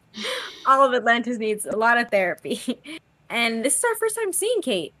 All of Atlantis needs a lot of therapy. And this is our first time seeing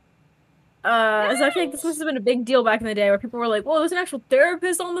Kate. So I feel like this must have been a big deal back in the day where people were like, whoa, there's an actual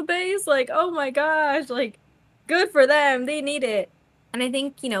therapist on the base? Like, oh my gosh, like, good for them. They need it. And I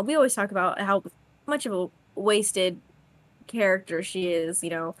think, you know, we always talk about how much of a wasted character she is, you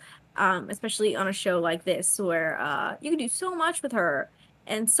know, especially on a show like this where you can do so much with her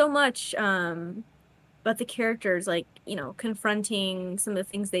and so much but the characters, like, you know, confronting some of the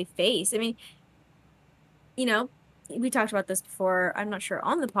things they face. I mean, you know, we talked about this before, I'm not sure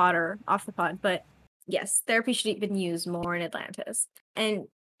on the pod or off the pod, but yes, therapy should have been used more in Atlantis and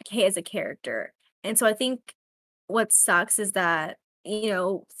Kay as a character. And so I think what sucks is that, you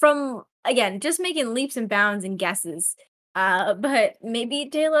know, from, again, just making leaps and bounds and guesses, but maybe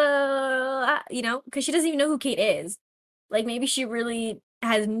Taylor, you know, because she doesn't even know who Kate is. Like, maybe she really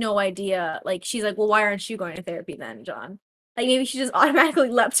has no idea. Like, she's like, well, why aren't you going to therapy then, John? Like, maybe she just automatically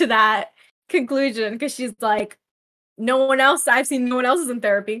leapt to that conclusion because she's like, no one else, I've seen no one else is in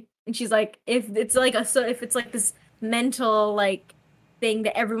therapy. And she's like, if it's like this mental like thing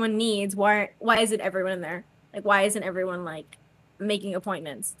that everyone needs, why isn't everyone in there? Like, why isn't everyone like making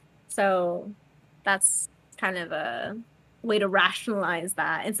appointments? So that's kind of a way to rationalize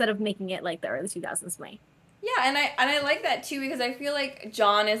that instead of making it like the early 2000s way. Yeah, and I like that too, because I feel like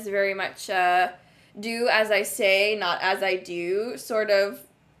John is very much do as I say, not as I do sort of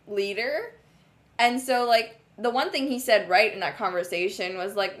leader. And so like the one thing he said right in that conversation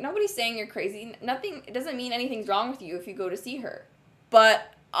was like, nobody's saying you're crazy. Nothing, it doesn't mean anything's wrong with you if you go to see her.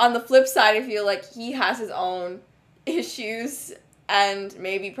 But on the flip side, I feel like he has his own issues and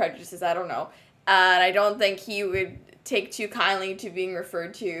maybe prejudices, I don't know. And I don't think he would take too kindly to being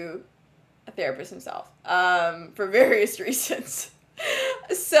referred to a therapist himself, for various reasons.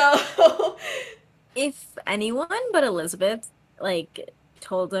 So, If anyone but Elizabeth, like,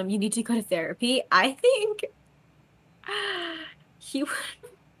 told him, you need to go to therapy, I think he would,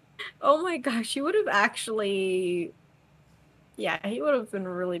 oh my gosh, he would have actually, yeah, he would have been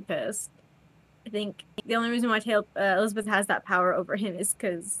really pissed. I think the only reason why Elizabeth has that power over him is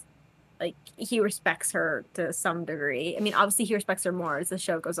because, like, he respects her to some degree. I mean, obviously he respects her more as the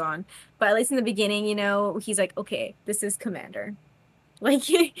show goes on, but at least in the beginning, you know, he's like, okay, this is Commander. Like,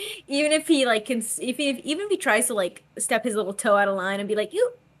 even if he like can, even if he tries to like step his little toe out of line and be like,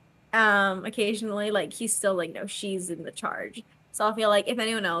 you, occasionally, like he's still like, no, she's in the charge. So I feel like if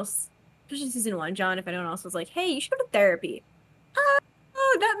anyone else, especially season 1, John, if anyone else was like, hey, you should go to therapy.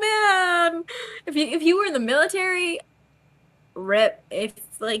 Oh, that man. If you were in the military, rip. If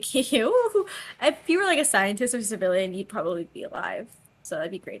like if you were like a scientist or a civilian, you'd probably be alive. So I'd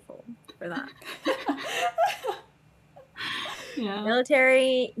be grateful for that. Yeah.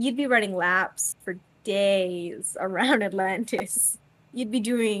 Military, you'd be running laps for days around Atlantis. You'd be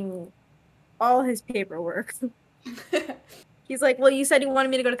doing all his paperwork. He's like, well, you said you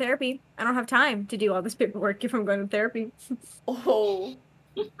wanted me to go to therapy. I don't have time to do all this paperwork if I'm going to therapy. Oh,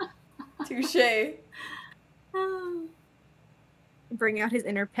 touche. Bring out his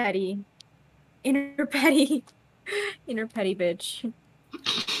inner petty bitch.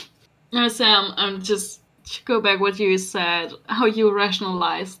 No, Sam, just to go back what you said, how you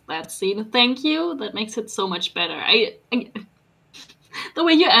rationalized that scene. Thank you. That makes it so much better. I the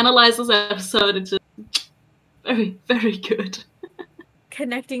way you analyze this episode, it's just very, very good.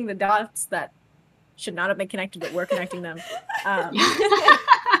 Connecting the dots that should not have been connected, but we're connecting them. And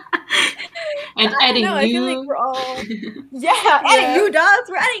adding new. I feel like we're all adding new dots.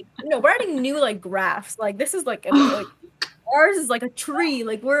 We're adding new like graphs. Like this is like ours is like a tree.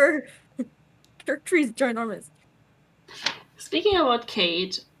 Like our tree's ginormous. Speaking about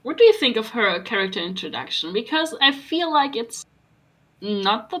Kate, what do you think of her character introduction? Because I feel like it's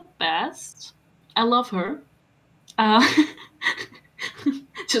not the best. I love her.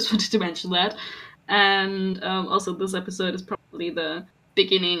 Just wanted to mention that. And also this episode is probably the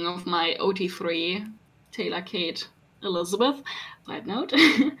beginning of my OT3 Taylor, Kate, Elizabeth side note.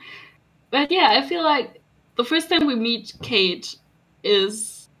 But yeah, I feel like the first time we meet Kate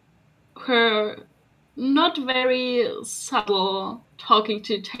is her not very subtle talking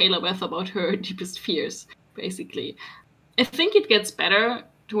to Taylor Beth about her deepest fears, basically. I think it gets better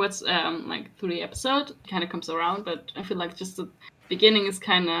towards like through the episode. It kind of comes around, but I feel like just the beginning is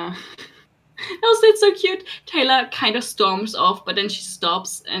kind of also it's so cute. Taylor kind of storms off, but then she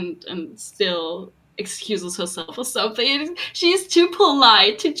stops and still excuses herself or something. She's too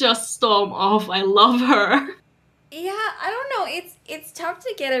polite to just storm off. I love her. Yeah, I don't know. It's tough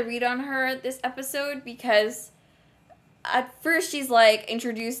to get a read on her this episode because at first she's like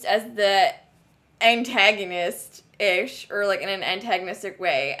introduced as the antagonist-ish or like in an antagonistic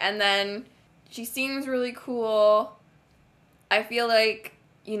way, and then she seems really cool. I feel like,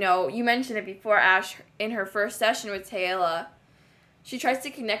 you know, you mentioned it before, Ash, in her first session with Taylor, she tries to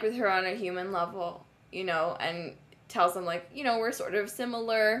connect with her on a human level, you know, and tells them, like, you know, we're sort of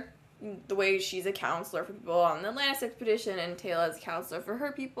similar, the way she's a counselor for people on the Atlantis expedition and Taylor is a counselor for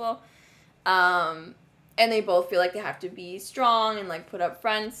her people. And they both feel like they have to be strong and, like, put up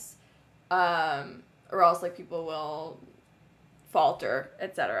fronts, or else, like, people will falter,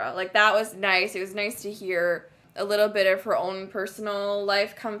 etc. Like, that was nice. It was nice to hear a little bit of her own personal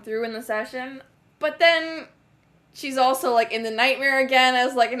life come through in the session. But then she's also, like, in the nightmare again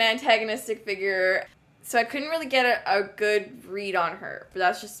as, like, an antagonistic figure. So I couldn't really get a good read on her. But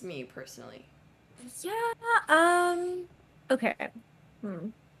that's just me, personally. Yeah, okay.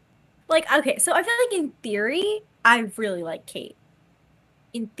 Like, okay, so I feel like in theory, I really like Kate.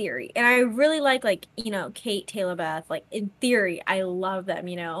 In theory. And I really like, you know, Kate, Taylor Beth. Like, in theory, I love them,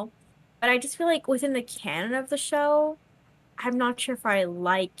 you know? But I just feel like within the canon of the show, I'm not sure if I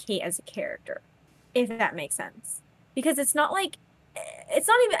like Kate as a character, if that makes sense. Because it's not like, it's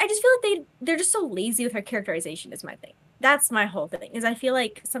not even, I just feel like they're just so lazy with her characterization is my thing. That's my whole thing, is I feel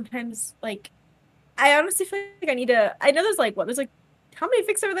like sometimes, like, I honestly feel like I know there's like, there's like, how many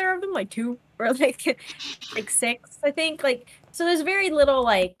fics are there of them? Like 2? Or like 6, I think. Like, so there's very little,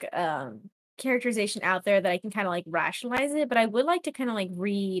 like, characterization out there that I can kind of, like, rationalize it. But I would like to kind of, like,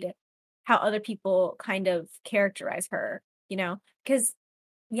 read how other people kind of characterize her, you know? Because,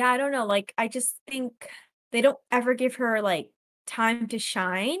 yeah, I don't know. Like, I just think they don't ever give her, like, time to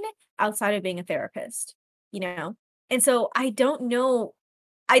shine outside of being a therapist, you know? And so I don't know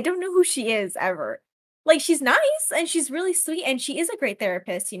who she is ever. Like, she's nice and she's really sweet and she is a great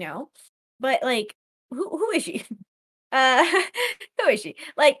therapist, you know? But like, who is she? Uh, who is she?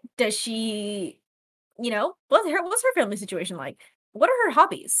 Like, does she, what's her family situation like? What are her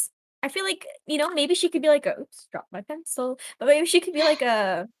hobbies? I feel like, maybe she could be like a, oops, drop my pencil. But maybe she could be like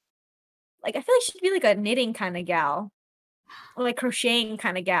I feel like she could be like a knitting kind of gal, or like crocheting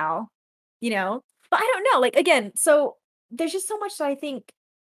kind of gal, you know? But I don't know. Like, again, so there's just so much that I think,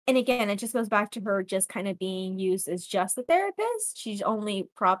 and again, it just goes back to her just kind of being used as just a therapist. She's only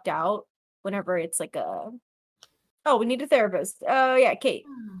propped out whenever it's like oh, we need a therapist. Oh yeah, Kate.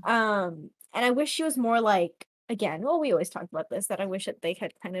 And I wish she was more like, again, well, we always talk about this, that I wish that they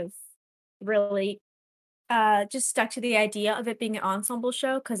had kind of really just stuck to the idea of it being an ensemble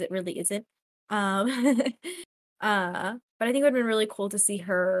show, because it really isn't. Um but I think it would have been really cool to see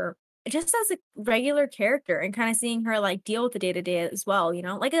her just as a regular character and kind of seeing her like deal with the day-to-day as well,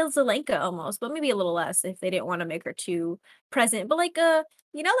 like a Zelenka almost, but maybe a little less if they didn't want to make her too present. But like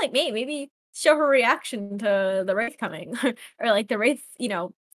like maybe show her reaction to the Wraith coming or like the Wraith,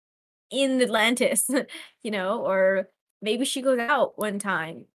 in Atlantis, or maybe she goes out one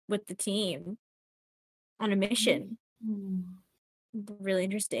time with the team on a mission. Really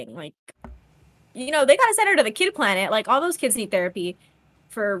interesting. Like, they gotta send her to the kid planet. Like, all those kids need therapy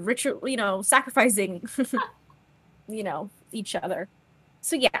for ritual, sacrificing, each other.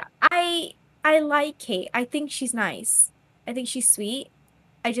 So yeah, I like Kate. I think she's nice. I think she's sweet.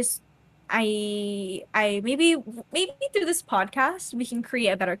 I maybe through this podcast we can create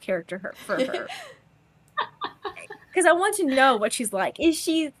a better character for her. Because I want to know what she's like. Is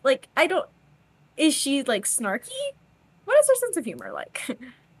she like is she like snarky? What is her sense of humor like?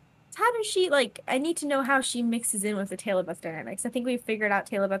 How does she like? I need to know how she mixes in with the Taylor Beth dynamics. I think we figured out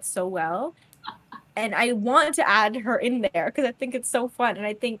Taylor Beth so well, and I want to add her in there because I think it's so fun, and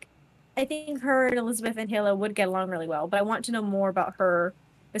I think her and Elizabeth and Halo would get along really well. But I want to know more about her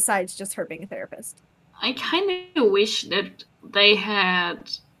besides just her being a therapist. I kind of wish that they had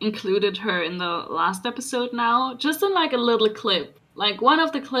included her in the last episode now, just in like a little clip, like one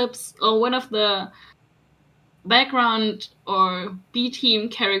of the clips or one of the background or B-team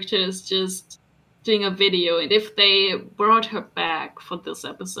characters just doing a video, and if they brought her back for this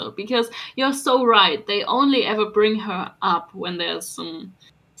episode, because you're so right, they only ever bring her up when there's some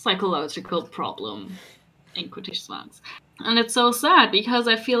psychological problem, in quotation marks. And it's so sad because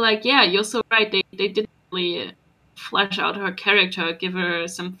I feel like, yeah, you're so right, they didn't really flesh out her character, give her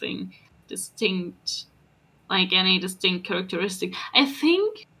something distinct, like any distinct characteristic. I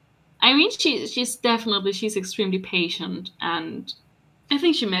mean, she's extremely patient, and I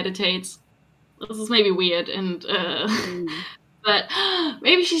think she meditates. This is maybe weird, and but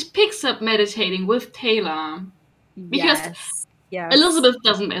maybe she picks up meditating with Taylor, because yes. Elizabeth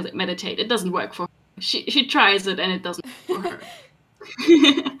doesn't meditate. It doesn't work for her. She tries it and it doesn't work for her.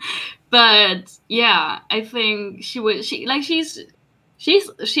 But yeah, I think she to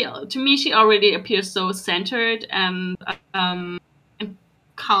me she already appears so centered and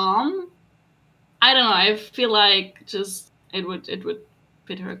calm. I don't know. I feel like just it would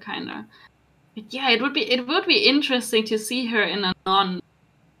fit her kind of. But yeah, it would be interesting to see her in a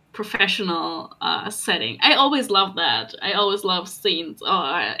non-professional setting. I always love that. I always love scenes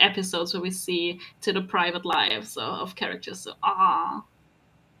or episodes where we see to the private lives of characters. So damn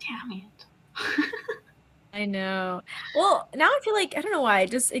it. I know. Well, now I feel like I don't know why.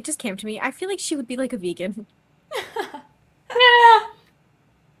 It just came to me. I feel like she would be like a vegan. Yeah.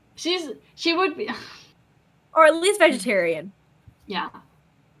 She would be, or at least vegetarian. Yeah.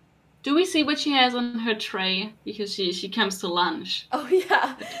 Do we see what she has on her tray? Because she comes to lunch. Oh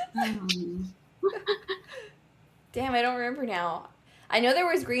yeah. Damn, I don't remember now. I know there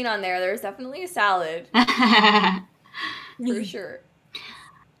was green on there. There was definitely a salad. For sure.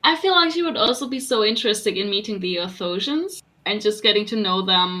 I feel like she would also be so interested in meeting the Athosians and just getting to know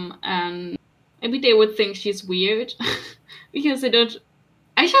them, and maybe they would think she's weird because they don't.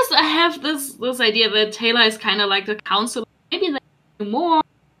 I have this idea that Taylor is kind of like the counselor. Maybe they do more,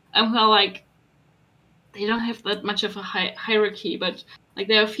 and we're like, they don't have that much of a hierarchy, but like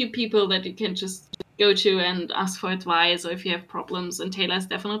there are a few people that you can just go to and ask for advice, or if you have problems, and Taylor is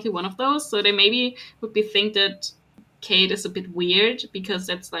definitely one of those. So they maybe would think that Kate is a bit weird because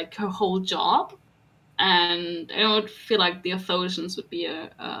that's like her whole job, and I would feel like the Athosians would be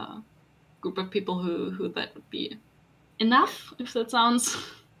a group of people who that would be enough, if that sounds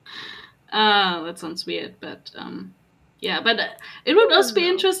weird, but yeah, but it would also be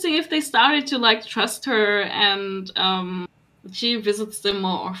interesting if they started to like trust her, and she visits them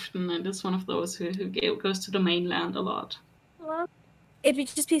more often, and is one of those who goes to the mainland a lot. Well, it'd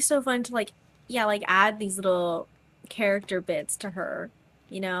just be so fun to like add these little character bits to her,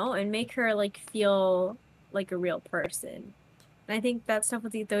 and make her like feel like a real person. And I think that stuff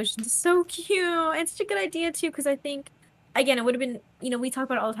with the Ethosians is so cute. And such a good idea too, because I think, again, it would have been, we talk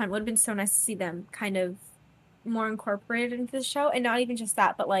about it all the time. It would have been so nice to see them kind of more incorporated into the show, and not even just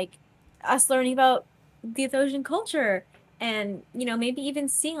that, but like us learning about the Ethosian culture, and maybe even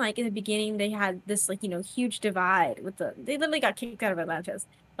seeing like in the beginning they had this like huge divide with they literally got kicked out of Atlantis.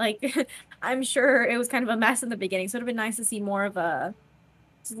 Like I'm sure it was kind of a mess in the beginning, so it'd have been nice to see more of a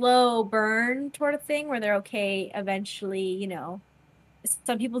slow burn sort of thing where they're okay eventually.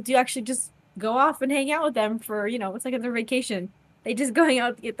 Some people do actually just go off and hang out with them for it's like their vacation. They just go hang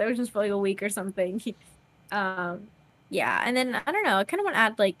out with the Ethosians for like a week or something. Yeah, and then I don't know, I kind of want to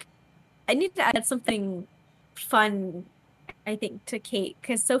add like I need to add something fun, I think, to Kate,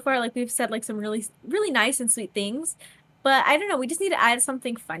 because so far like we've said like some really really nice and sweet things, but I don't know, we just need to add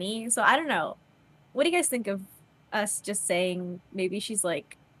something funny. So I don't know, what do you guys think of us just saying maybe she's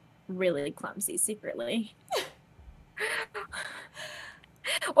like really clumsy secretly?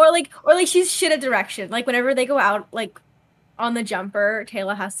 or like she's shit at direction, like whenever they go out like on the jumper,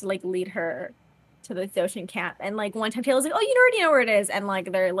 Taylor has to like lead her to the Ethosian camp, and like one time Taylor's like, oh, you already know where it is, and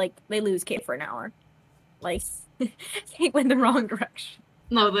like they're like they lose Kate for an hour, like Kate went the wrong direction.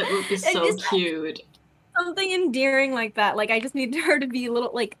 No, that would be so cute. Something endearing like that. Like I just need her to be a little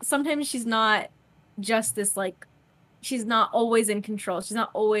like, sometimes she's not just this like, she's not always in control, she's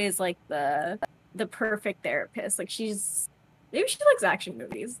not always like the perfect therapist. Like maybe she likes action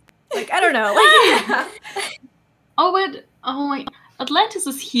movies, like I don't know. Like oh my, Atlantis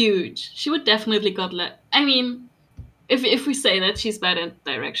is huge. She would definitely I mean, if we say that she's bad at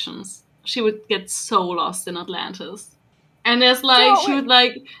directions, she would get so lost in Atlantis. And there's like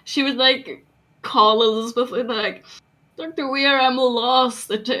she would call Elizabeth and like, Dr. Weir, I'm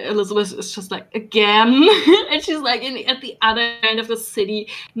lost. And Elizabeth is just like, again? And she's like at the other end of the city.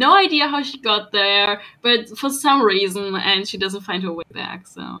 No idea how she got there, but for some reason, and she doesn't find her way back,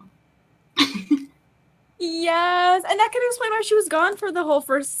 so. Yes, and that could explain why she was gone for the whole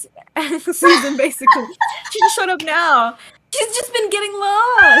first season, basically. She just showed up now. She's just been getting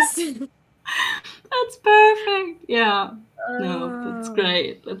lost. That's perfect. Yeah. No, that's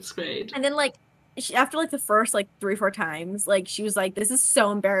great. That's great. And then, like, after, like, the first, like, 3 or 4 times, like, she was like, this is so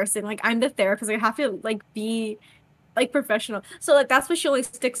embarrassing. Like, I'm the therapist. I have to, like, be, like, professional. So, like, that's why she only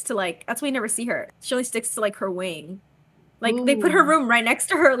sticks to, like, that's why we never see her. She only sticks to, like, her wing. Like, They put her room right next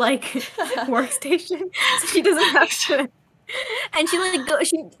to her, like, workstation, so she doesn't have to. And she, like,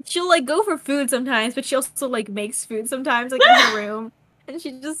 she'll, like, go for food sometimes, but she also, like, makes food sometimes, like, in her room. And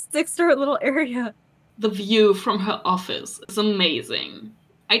she just sticks to her little area. The view from her office is amazing.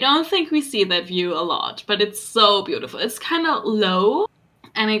 I don't think we see that view a lot, but it's so beautiful. It's kind of low,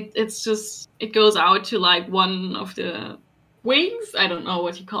 and it goes out to, like, one of the wings, I don't know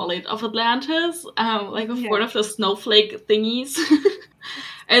what you call it, of Atlantis, like one of the snowflake thingies.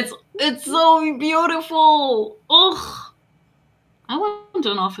 It's so beautiful. Ugh, I want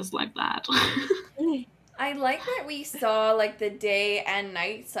an office like that. I like that we saw like the day and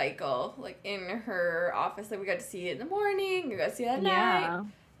night cycle, like in her office. Like we got to see it in the morning, we got to see it at night.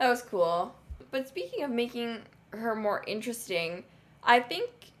 That was cool. But speaking of making her more interesting, I think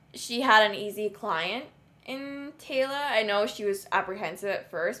she had an easy client in Taylor. I know she was apprehensive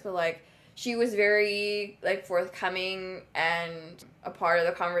at first, but like she was very like forthcoming and a part of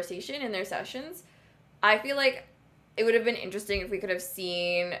the conversation in their sessions. I feel like it would have been interesting if we could have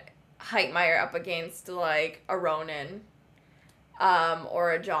seen Heitmeyer up against like a Ronan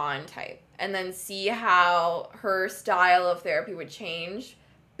or a John type, and then see how her style of therapy would change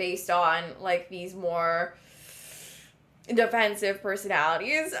based on like these more defensive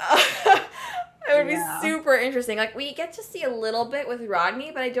personalities. It would be super interesting. Like, we get to see a little bit with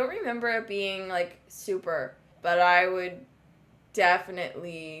Rodney, but I don't remember it being, like, super. But I would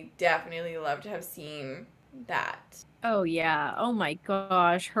definitely love to have seen that. Oh, yeah. Oh, my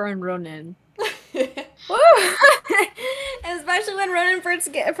gosh. Her and Ronan. Especially when Ronan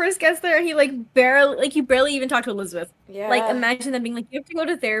first gets there, he, like, barely even talked to Elizabeth. Yeah. Like, imagine them being like, you have to go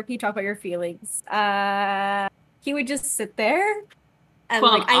to therapy, talk about your feelings. He would just sit there. And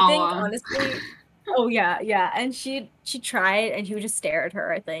like I think honestly, oh yeah, and she tried, and he would just stare at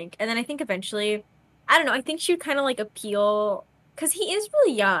her, I think. And then I think eventually, I don't know, I think she would kind of like appeal, because he is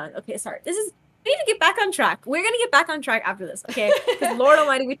really young. Okay, sorry, we need to get back on track. We're gonna get back on track after this, okay? Because Lord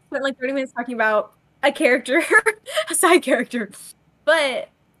Almighty, we spent like 30 minutes talking about a character, a side character. But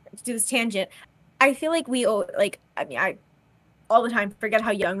to do this tangent, I feel like I all the time forget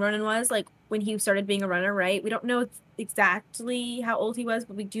how young Ronan was, like when he started being a runner, right? We don't know exactly how old he was,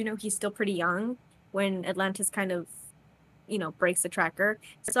 but we do know he's still pretty young when Atlantis kind of, breaks the tracker.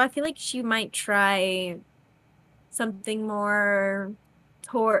 So I feel like she might try something more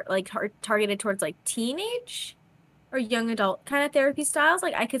targeted towards like teenage or young adult kind of therapy styles.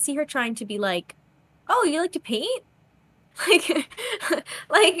 Like I could see her trying to be like, "Oh, you like to paint?" Like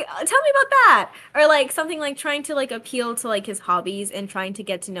like tell me about that. Or like something like trying to like appeal to like his hobbies and trying to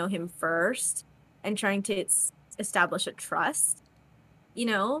get to know him first and trying to establish a trust,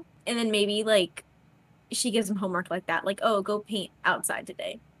 And then maybe like she gives him homework like that, like, "Oh, go paint outside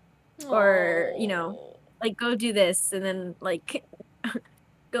today." Or, like go do this and then like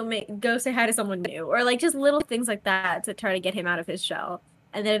go say hi to someone new, or like just little things like that to try to get him out of his shell.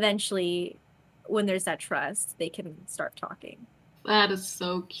 And then eventually when there's that trust, they can start talking. That is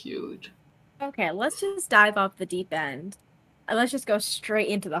so cute. Okay, let's just dive off the deep end. And let's just go straight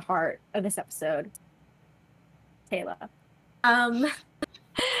into the heart of this episode. Taylor.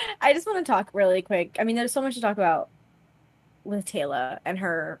 I just want to talk really quick. I mean, there's so much to talk about with Taylor and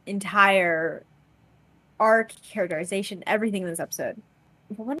her entire arc, characterization, everything in this episode.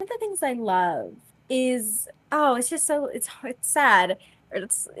 But one of the things I love is, it's just so, it's sad. Or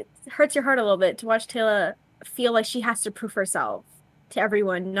it hurts your heart a little bit to watch Taylor feel like she has to prove herself to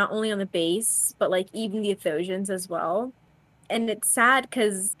everyone, not only on the base, but like even the Athosians as well. And it's sad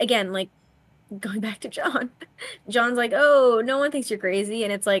because, again, like going back to John, John's like, "Oh, no one thinks you're crazy."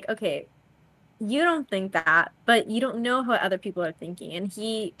 And it's like, okay, you don't think that, but you don't know how other people are thinking. And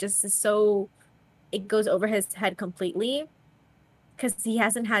he just is so, it goes over his head completely because he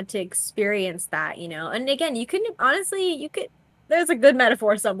hasn't had to experience that, And again, there's a good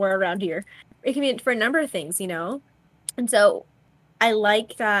metaphor somewhere around here. It can be for a number of things, And so I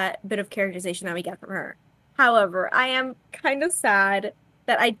like that bit of characterization that we get from her. However, I am kind of sad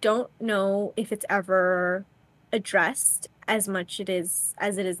that I don't know if it's ever addressed as much as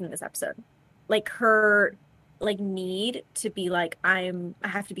it is in this episode. Like her need to be like, I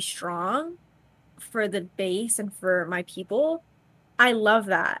have to be strong for the base and for my people. I love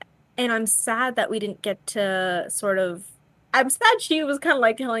that. And I'm sad that we didn't get to I'm sad she was kind of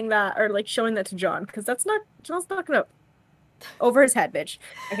like telling that or like showing that to John, because John's not gonna over his head, bitch.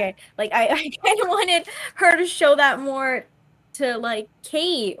 Okay. Like I kind of wanted her to show that more to like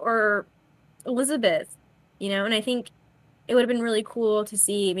Kate or Elizabeth, and I think it would have been really cool to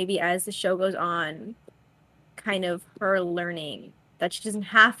see maybe as the show goes on, kind of her learning that she doesn't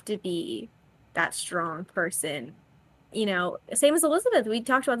have to be that strong person. Same as Elizabeth. We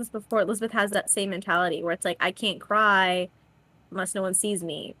talked about this before. Elizabeth has that same mentality where it's like, I can't cry unless no one sees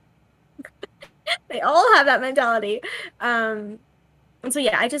me. They all have that mentality. And so,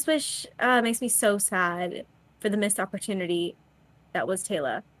 yeah, I just wish, it makes me so sad for the missed opportunity that was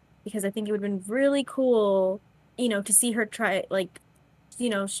Taylor, because I think it would have been really cool, to see her try,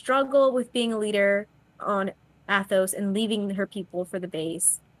 struggle with being a leader on Athos and leaving her people for the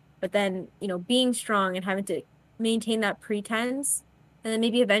base, but then, being strong and having to maintain that pretense. And then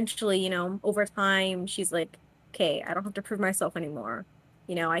maybe eventually, over time, she's like, okay, I don't have to prove myself anymore.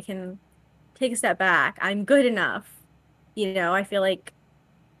 I can take a step back. I'm good enough. I feel like,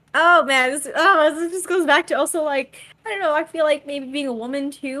 oh man, this just goes back to also like, I don't know, I feel like maybe being a woman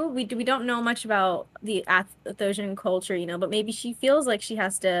too, we don't know much about the Athosian culture, but maybe she feels like she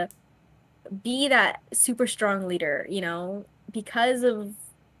has to be that super strong leader, because of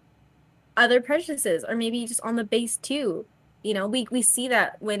other prejudices, or maybe just on the base too. We see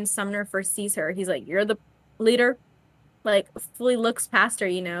that when Sumner first sees her, he's like, "You're the leader," like fully looks past her,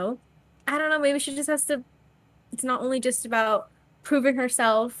 I don't know, maybe she just has to, it's not only just about proving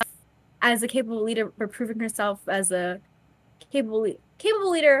herself as a capable leader, but proving herself as a capable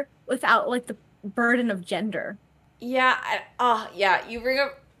leader without like the burden of gender. Yeah, you bring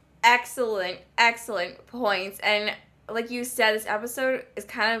up excellent points. And like you said, this episode is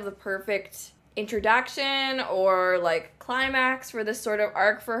kind of the perfect introduction or like climax for this sort of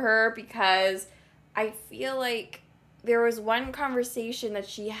arc for her, because I feel like there was one conversation that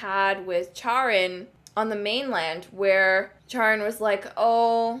she had with Charon on the mainland where Charon was like,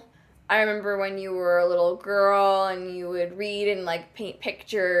 "Oh, I remember when you were a little girl and you would read and like paint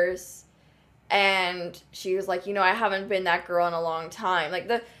pictures." And she was like, I haven't been that girl in a long time. Like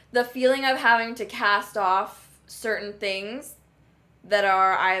the feeling of having to cast off certain things that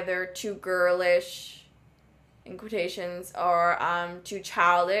are either too girlish, in quotations, or too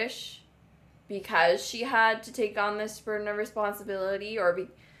childish, because she had to take on this burden of responsibility, or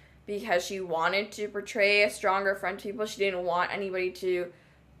because she wanted to portray a stronger front to people. She didn't want anybody to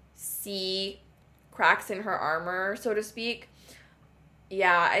see cracks in her armor, so to speak.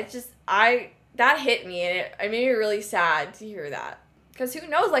 Yeah, it's just, that hit me, and it made me really sad to hear that. Because who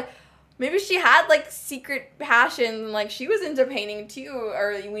knows, like, Maybe she had, like, secret passion, like, she was into painting, too,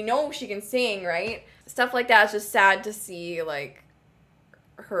 or we know she can sing, right? Stuff like that is just sad to see, like,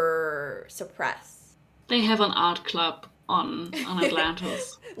 her suppress. They have an art club on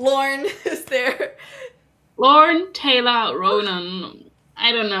Atlantis. Lorne is there. Lorne, Taylor, Ronan,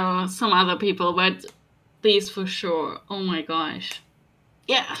 I don't know, some other people, but these for sure. Oh my gosh.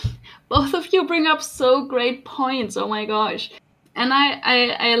 Yeah, both of you bring up so great points. Oh my gosh. And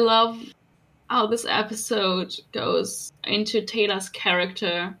I love how this episode goes into Taylor's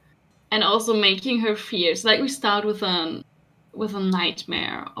character and also making her fierce. Like, we start with a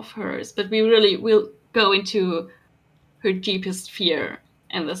nightmare of hers, but we really will go into her deepest fear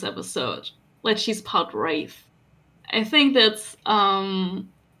in this episode. Like, she's part wraith. I think that's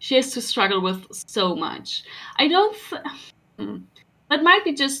she has to struggle with so much. I don't. That might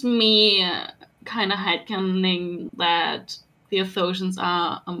be just me kind of headcanoning that the Athosians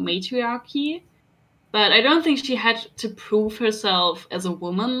are a matriarchy, but I don't think she had to prove herself as a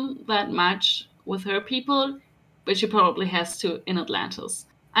woman that much with her people, but she probably has to in Atlantis.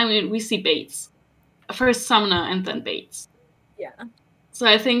 I mean, we see Bates. First Sumner and then Bates. Yeah. So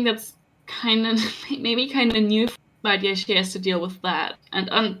I think that's maybe kind of new, but yeah, she has to deal with that. And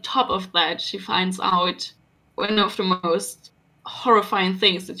on top of that, she finds out one of the most horrifying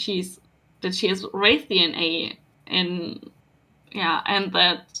things that she has Wraith DNA, and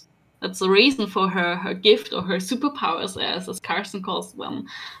that's the reason for her gift or her superpowers, as Carson calls them.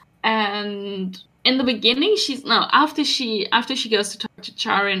 And in the beginning, after she goes to talk to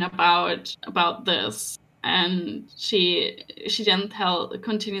Charin about this, and she then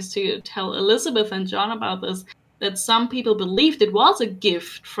continues to tell Elizabeth and John about this, that some people believed it was a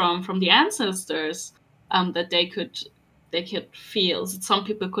gift from the ancestors, that they could feel. Some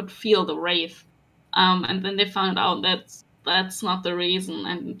people could feel the wraith, and then they found out that that's not the reason.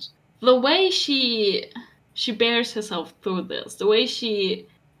 And the way she bears herself through this, the way she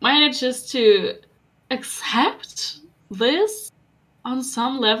manages to accept this on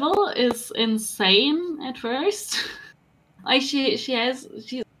some level is insane at first. Like, she's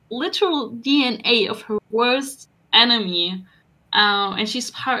literal DNA of her worst enemy, and she's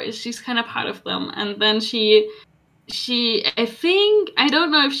kind of part of them. And then she I think, I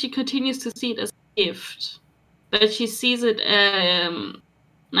don't know if she continues to see it as a gift, but she sees it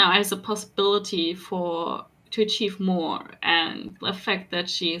now as a possibility to achieve more. And the fact that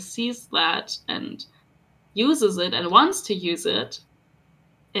she sees that and uses it and wants to use it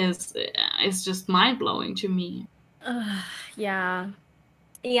is just mind-blowing to me. Yeah,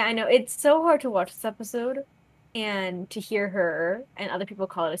 I know. It's so hard to watch this episode and to hear her and other people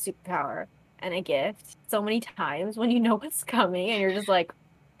call it a superpower and a gift so many times when you know what's coming and you're just like,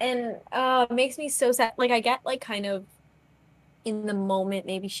 and it makes me so sad. Like, I get, like, kind of in the moment,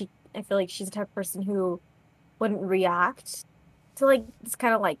 maybe I feel like she's the type of person who wouldn't react to, like, this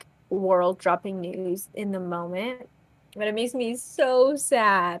kind of, like, world dropping news in the moment, but it makes me so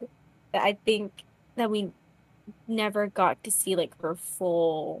sad that I think that we never got to see, like, her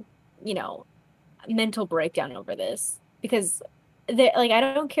full, mental breakdown over this, because I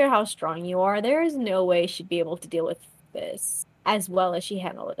don't care how strong you are, there is no way she'd be able to deal with this as well as she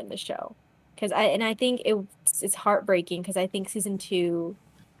handled it in the show. I think it's heartbreaking, because I think season 2,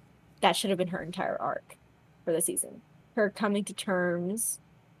 that should have been her entire arc for the season. Her coming to terms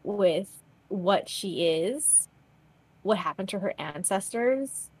with what she is, what happened to her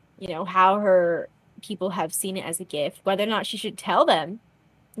ancestors, how her people have seen it as a gift, whether or not she should tell them.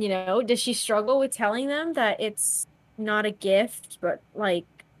 Does she struggle with telling them that it's not a gift, but, like,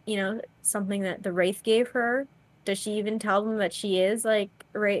 something that the Wraith gave her? Does she even tell them that she is, like,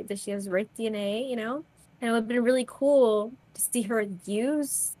 that she has Wraith DNA, And it would have been really cool to see her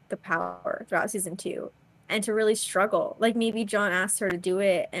use the power throughout season 2 and to really struggle. Like, maybe John asks her to do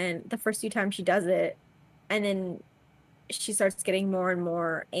it, and the first few times she does it, and then she starts getting more and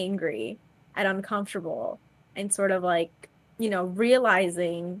more angry and uncomfortable and sort of, like,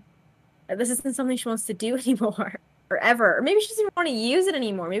 realizing that this isn't something she wants to do anymore or ever. Or maybe she doesn't even want to use it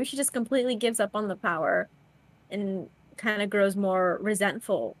anymore. Maybe she just completely gives up on the power and kind of grows more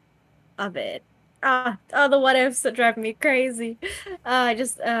resentful of it. The what ifs that drive me crazy. I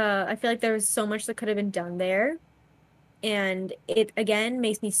feel like there was so much that could have been done there. And it, again,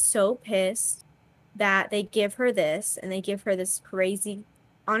 makes me so pissed that they give her this, and they give her this crazy,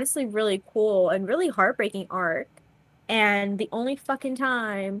 honestly really cool and really heartbreaking arc. And the only fucking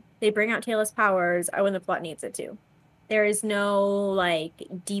time they bring out Taylor's powers are when the plot needs it to. There is no, like,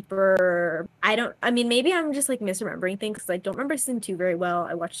 deeper... maybe I'm just, like, misremembering things, because I don't remember season 2 very well.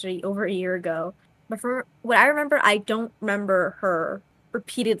 I watched it over a year ago. But from what I remember, I don't remember her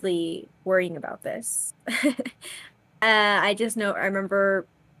repeatedly worrying about this. I just know, I remember,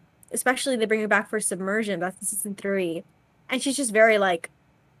 especially they bring it back for Submersion, that's in season 3. And she's just very like,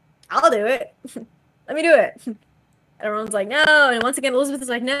 I'll do it. Let me do it. And everyone's like, no. And once again, Elizabeth is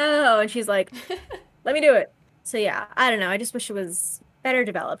like, no. And she's like, let me do it. So yeah, I don't know. I just wish it was better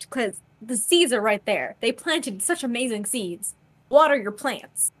developed because the seeds are right there. They planted such amazing seeds. Water your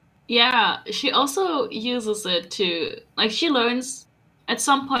plants. Yeah, she also uses it to, like, she learns at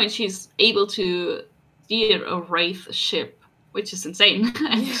some point she's able to steer a wraith ship, which is insane.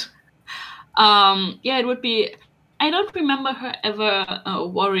 And yeah, it would be. I don't remember her ever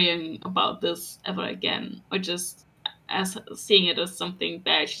worrying about this ever again, or just as seeing it as something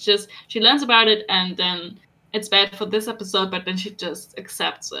bad. She learns about it, and then it's bad for this episode, but then she just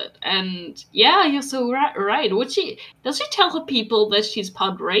accepts it. And yeah, you're so right. Does she tell her people that she's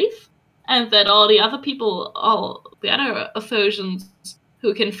part wraith, and that all the other people, all the other Athosians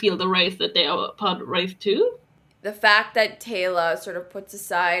who can feel the wraith, that they are part wraith too? The fact that Taylor sort of puts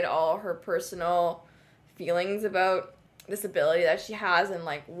aside all her personal feelings about this ability that she has and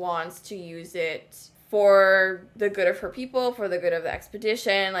like wants to use it for the good of her people, for the good of the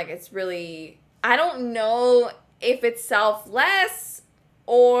expedition. Like, it's really, I don't know if it's selfless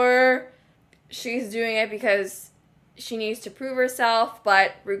or she's doing it because she needs to prove herself,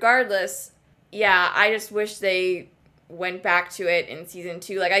 but regardless, yeah, I just wish they went back to it in season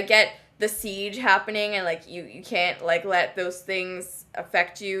 2. Like, I get the siege happening and like you can't like let those things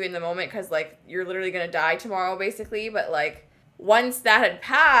affect you in the moment because like you're literally gonna die tomorrow basically, but like once that had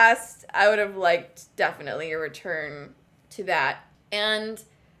passed, I would have liked definitely a return to that. And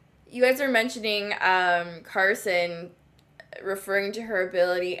you guys are mentioning Carson referring to her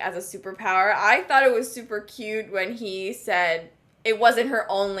ability as a superpower. I thought it was super cute when he said it wasn't her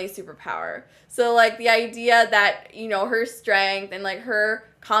only superpower. So like the idea that, you know, her strength and like her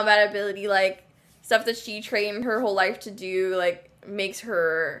combat ability, like stuff that she trained her whole life to do, like makes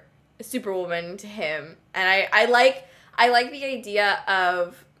her a superwoman to him. And I like the idea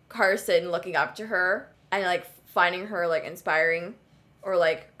of Carson looking up to her and like finding her like inspiring or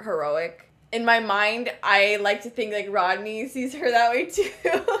like heroic. In my mind, I like to think like Rodney sees her that way too.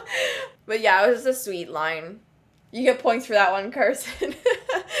 But yeah, it was just a sweet line. You get points for that one, Carson.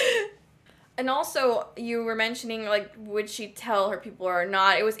 And also, you were mentioning, like, would she tell her people or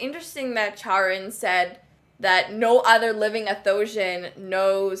not? It was interesting that Charon said that no other living Athosian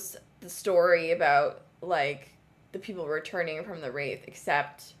knows the story about, like, the people returning from the Wraith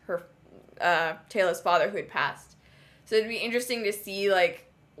except her, Taylor's father who had passed. So it'd be interesting to see,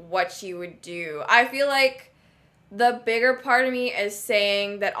 like, what she would do. I feel like the bigger part of me is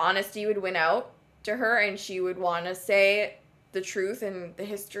saying that honesty would win out to her and she would want to say the truth and the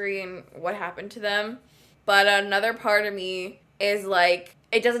history and what happened to them. But another part of me is like,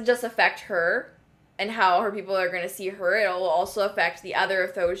 it doesn't just affect her and how her people are going to see her. It will also affect the other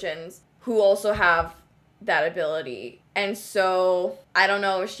Athosians who also have that ability. And so I don't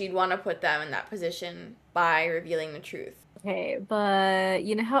know if she'd want to put them in that position by revealing the truth. Okay, but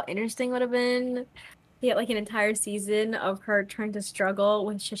you know how interesting would have been? Yeah, like an entire season of her trying to struggle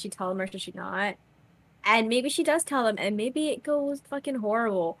with should she tell them or should she not? And maybe she does tell them, and maybe it goes fucking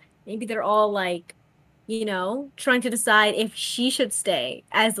horrible. Maybe they're all like, you know, trying to decide if she should stay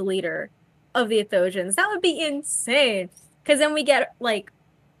as the leader of the Athosians. That would be insane. Because then we get, like,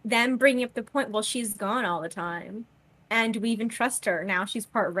 them bringing up the point, well, she's gone all the time. And do we even trust her? Now she's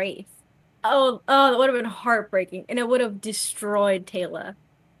part Wraith. Oh, that would have been heartbreaking. And it would have destroyed Taylor.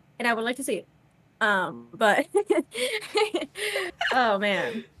 And I would like to see it. But, oh,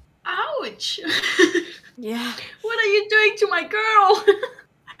 man. Ouch! Yeah. What are you doing to my girl?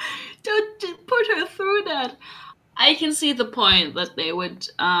 Don't put her through that. I can see the point that they would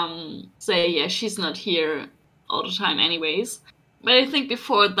say, yeah, she's not here all the time anyways. But I think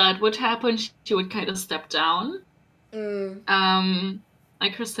before that would happen, she would kind of step down.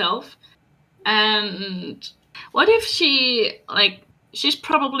 Like herself. And what if she, like, she's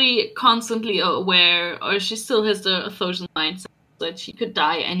probably constantly aware, or she still has the Athosian mindset that she could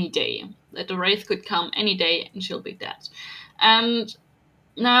die any day, that the Wraith could come any day and she'll be dead. And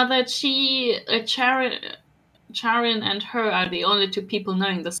now that Charon and her are the only two people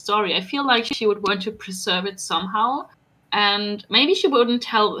knowing the story, I feel like she would want to preserve it somehow. And maybe she wouldn't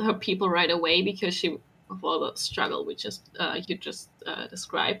tell her people right away because of all the struggle you just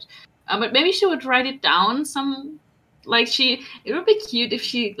described. But maybe she would write it down it would be cute if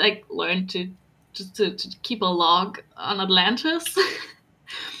she like learned to keep a log on Atlantis.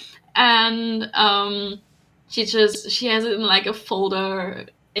 And she has it in like a folder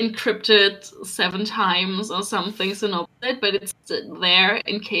encrypted 7 times or something, so no, but it's there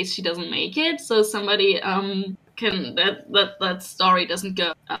in case she doesn't make it, so somebody can that story doesn't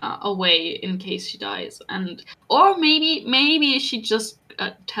go away in case she dies, and or maybe she just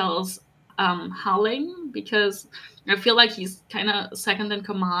tells Howling, because I feel like he's kind of second in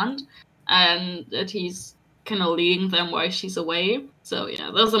command, and that he's kind of leading them while she's away. So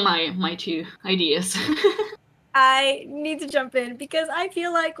yeah, those are my 2 ideas. I need to jump in because I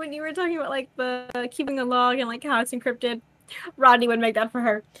feel like when you were talking about like the keeping the log and like how it's encrypted, Rodney would make that for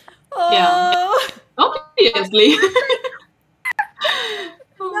her. Oh. Obviously.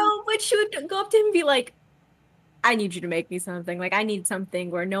 No, but she would go up to him and be like, I need you to make me something. Like, I need something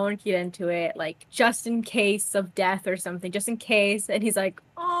where no one can get into it, like, just in case of death or something, just in case. And he's like,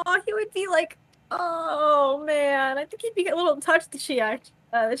 oh, he would be like, oh, man. I think he'd be a little touched that she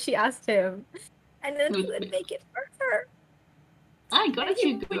asked him. And then he would make it for her. I got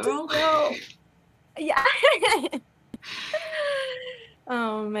you, girl. Yeah.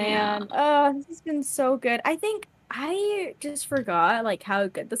 Oh, man. This has been so good. I think I just forgot, like, how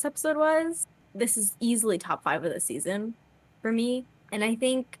good this episode was. This is easily top 5 of the season for me. And I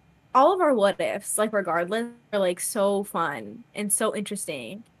think all of our what ifs, like, regardless, are, like, so fun and so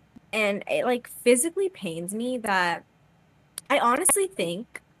interesting. And it, like, physically pains me that I honestly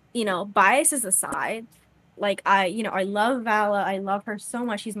think, you know, biases aside, like, I love Vala. I love her so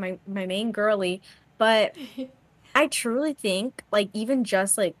much. She's my main girly. But I truly think, like, even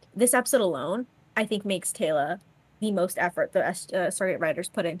just, like, this episode alone, I think makes Taylor the most effort the Stargate writers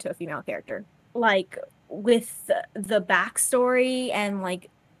put into a female character. Like, with the backstory and, like,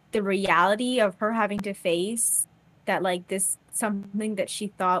 the reality of her having to face that, like, this something that she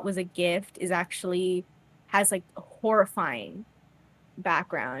thought was a gift is actually has, like, a horrifying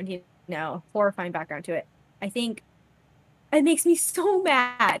background, horrifying background to it. I think it makes me so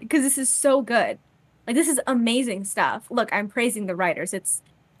mad because this is so good. Like, this is amazing stuff. Look, I'm praising the writers. It's,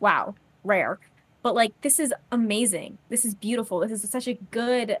 wow, rare. But, like, this is amazing. This is beautiful. This is such a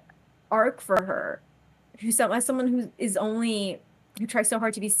good arc for her. As someone who tries so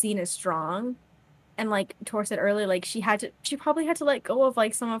hard to be seen as strong. And, like Tor said earlier, like, she probably had to let go of,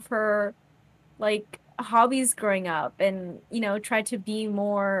 like, some of her, like, hobbies growing up and, try to be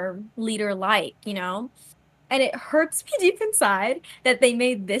more leader-like, And it hurts me deep inside that they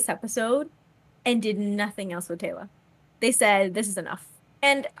made this episode and did nothing else with Taylor. They said, this is enough.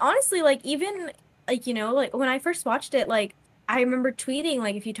 And honestly, like, even, like, like, when I first watched it, like, I remember tweeting,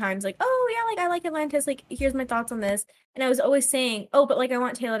 like, a few times, like, oh, yeah, like, I like Atlantis, like, here's my thoughts on this. And I was always saying, oh, but, like, I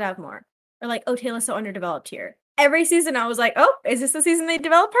want Taylor to have more. Or, like, oh, Taylor's so underdeveloped here. Every season, I was like, oh, is this the season they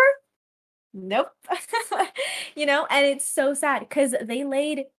develop her? Nope. And it's so sad because they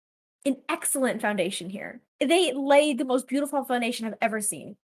laid an excellent foundation here. They laid the most beautiful foundation I've ever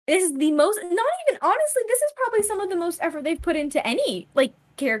seen. This is the most, not even, honestly, this is probably some of the most effort they've put into any, like,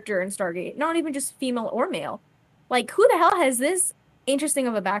 character in Stargate. Not even just female or male. Like, who the hell has this interesting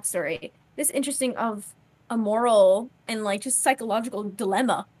of a backstory? This interesting of a moral and, like, just psychological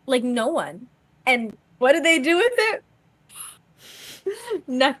dilemma? Like, no one. And what did they do with it?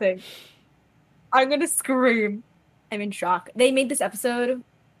 Nothing. I'm gonna scream. I'm in shock. They made this episode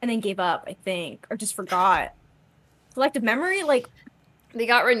and then gave up, I think. Or just forgot. Selective memory? Like, they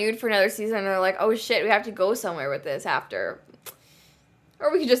got renewed for another season and they're like, oh shit, we have to go somewhere with this after.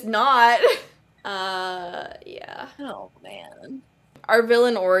 Or we could just not. Yeah. Oh, man. Our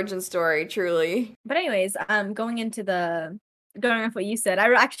villain origin story, truly. But anyways, going off what you said,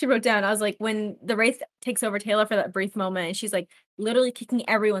 I actually wrote down, I was like, when the Wraith takes over Taylor for that brief moment and she's, like, literally kicking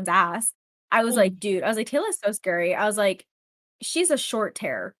everyone's ass, I was like, dude, Taylor's so scary. I was like, she's a short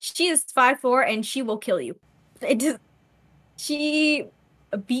terror. She is 5'4" and she will kill you. She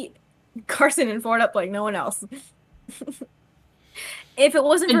beat Carson and Ford up like no one else. If it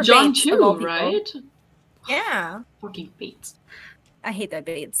wasn't for John Bates, too, right? Yeah. Fucking Bates. I hate that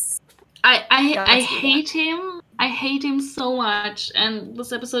Bates. I hate him. I hate him so much, and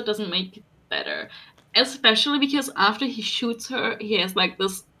this episode doesn't make it better. Especially because after he shoots her, he has like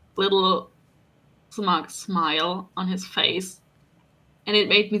this little smug smile on his face. And it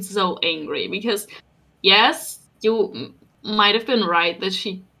made me so angry because, yes, you might have been right that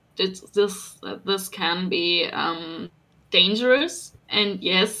she did this. This can be dangerous, and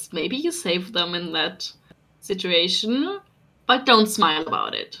yes, maybe you save them in that situation, but don't smile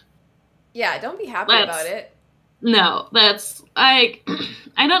about it. Yeah, don't be happy about it. No, that's like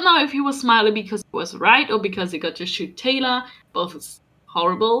I don't know if he was smiling because he was right or because he got to shoot Taylor. Both is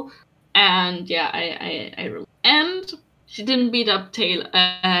horrible, and yeah, I and she didn't beat up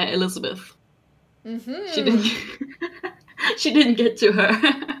Elizabeth. Mm-hmm. She didn't. she didn't get to her.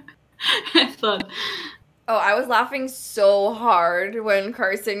 I thought, Oh, I was laughing so hard when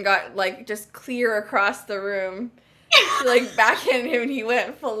Carson got like just clear across the room. She like backhanded him and he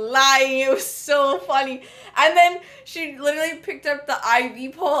went flying. It was so funny. And then she literally picked up the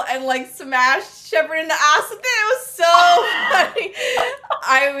IV pole and like smashed Shepard in the ass with it. It was so funny.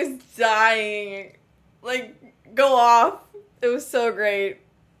 I was dying. Like, go off. It was so great.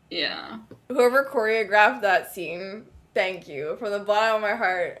 yeah. Whoever choreographed that scene, thank you. From the bottom of my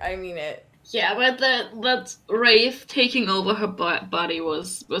heart, I mean it. Yeah, but that Wraith taking over her body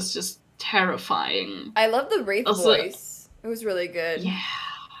was just terrifying. I love the Wraith Also- voice. It was really good. Yeah.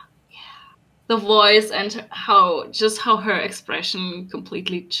 The voice and how her expression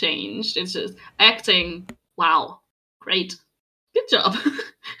completely changed. It's just acting. Wow, great, good job,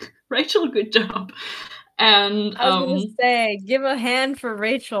 Rachel. Good job. And I was gonna say, give a hand for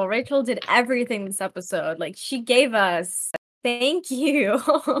Rachel. Rachel did everything this episode. Like, she gave us. Thank you.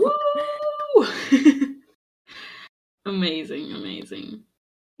 woo! amazing.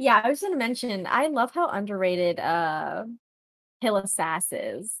 Yeah, I was gonna mention, I love how underrated Hilla Sass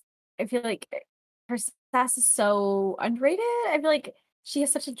is. I feel like her sass is so underrated. I feel like she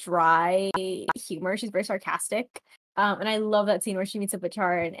has such a dry humor. She's very sarcastic. And I love that scene where she meets up with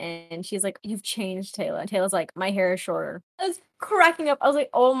Char and she's like, "You've changed, Taylor." And Taylor's like, "My hair is shorter." I was cracking up. I was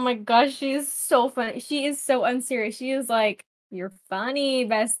like, oh my gosh, she is so funny. She is so unserious. She is like, "You're funny,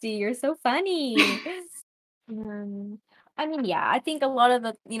 bestie. You're so funny." I mean, yeah, I think a lot of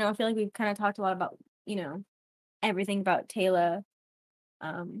the, I feel like we've kind of talked a lot about, everything about Taylor.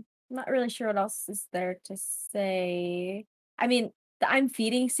 Not really sure what else is there to say. I mean, the I'm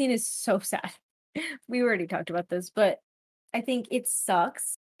feeding scene is so sad. We already talked about this, but I think it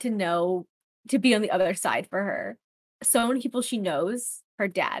sucks to be on the other side for her. So many people she knows, her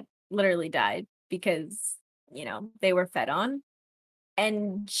dad literally died because, they were fed on.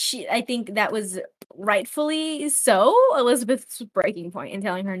 And I think that was rightfully so Elizabeth's breaking point and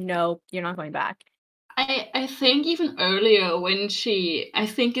telling her, "No, you're not going back." I think even earlier when I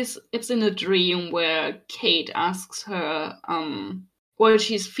think it's in a dream where Kate asks her what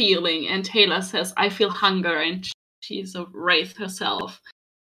she's feeling, and Taylor says, "I feel hunger," and she's a wraith herself.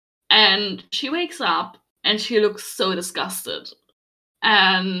 And she wakes up and she looks so disgusted.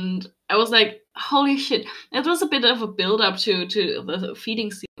 And I was like, holy shit. It was a bit of a build up to the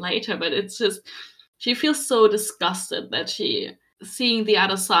feeding scene later, but it's just, she feels so disgusted that seeing the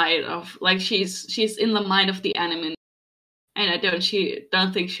other side of, like, she's in the mind of the enemy, and I don't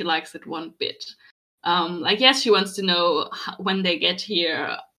think she likes it one bit. Like, yes, she wants to know when they get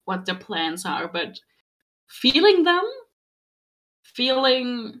here what their plans are, but feeling their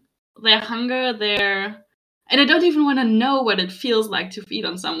hunger, and I don't even want to know what it feels like to feed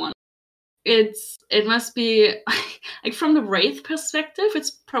on someone. It must be like, from the wraith perspective,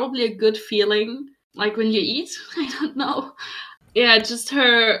 it's probably a good feeling, like when you eat. I don't know. Yeah, just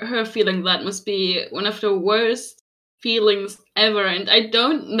her feeling that must be one of the worst feelings ever, and I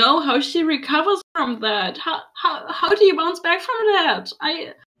don't know how she recovers from that. How do you bounce back from that?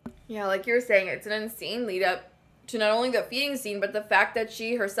 Yeah, like you were saying, it's an insane lead up to not only the feeding scene, but the fact that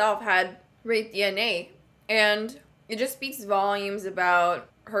she herself had wraith DNA. And it just speaks volumes about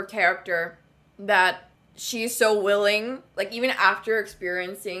her character, that she's so willing, like, even after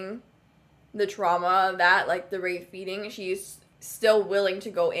experiencing the trauma of that, like the wraith feeding, she's still willing to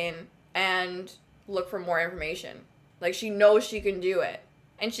go in and look for more information. Like, she knows she can do it.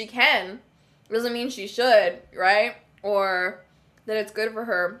 And she can. It doesn't mean she should, right? Or that it's good for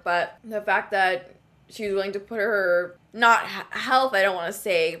her, but the fact that she's willing to put her, not health, I don't want to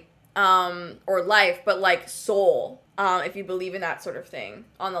say, or life, but like soul, if you believe in that sort of thing,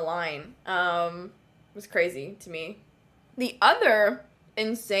 on the line, was crazy to me. The other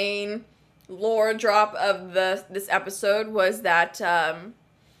insane lore drop of this episode was that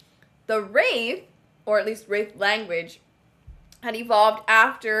the Wraith, or at least Wraith language, had evolved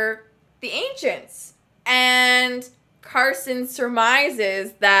after the Ancients. And Carson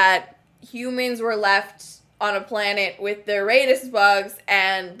surmises that humans were left on a planet with their Radis bugs,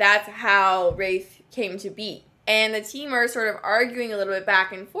 and that's how Wraith came to be. And the team are sort of arguing a little bit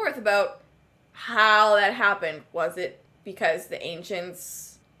back and forth about how that happened. Was it because the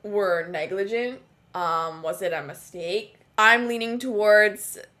Ancients were negligent? Was it a mistake? I'm leaning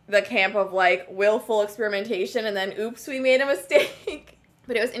towards the camp of, like, willful experimentation and then, oops, we made a mistake.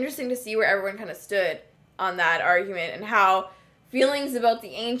 But it was interesting to see where everyone kind of stood on that argument, and how feelings about the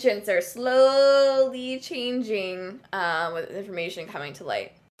Ancients are slowly changing with information coming to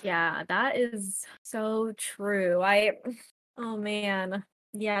light. Yeah, that is so true. Oh man.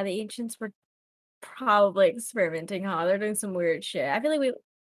 Yeah, the Ancients were probably experimenting, huh? They're doing some weird shit. I feel like we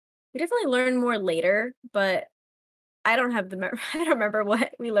definitely learn more later, but I don't have I don't remember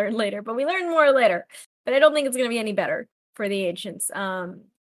what we learned later, but we learned more later. But I don't think it's gonna be any better for the ancients.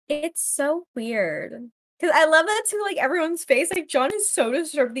 It's so weird. Cause I love that too, like everyone's face. Like John is so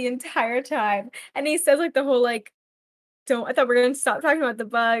disturbed the entire time. And he says like the whole like, don't I thought we are gonna stop talking about the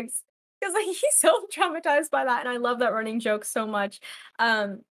bugs. Because like he's so traumatized by that. And I love that running joke so much.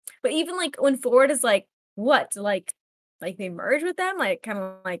 But even like when Ford is like, what? Like they merge with them? Like kind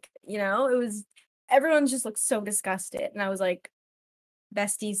of like, it was everyone just looked so disgusted. And I was like,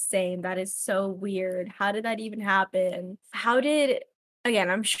 besties, same. That is so weird. How did that even happen? Again,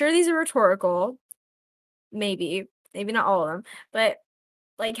 I'm sure these are rhetorical. Maybe not all of them, but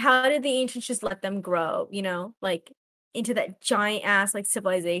like, how did the ancients just let them grow, like into that giant ass like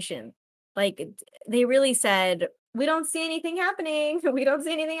civilization? Like, they really said, we don't see anything happening. We don't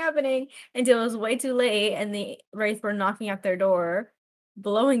see anything happening until it was way too late and the Wraith were knocking at their door,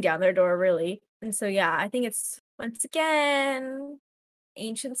 blowing down their door, really. And so, yeah, I think it's once again,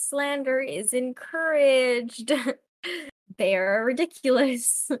 ancient slander is encouraged. They are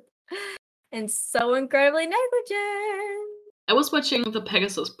ridiculous and so incredibly negligent. I was watching the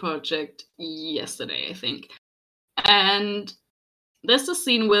Pegasus Project yesterday, I think. And there's the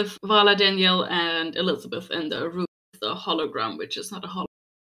scene with Vala, Daniel, and Elizabeth in the room with the hologram, which is not a hologram.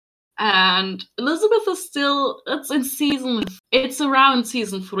 And Elizabeth is still, it's around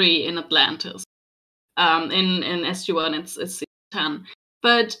season 3 in Atlantis. In SG1, it's season 10.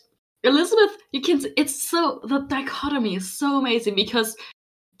 But Elizabeth, the dichotomy is so amazing because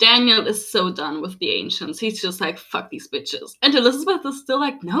Daniel is so done with the ancients. He's just like, fuck these bitches. And Elizabeth is still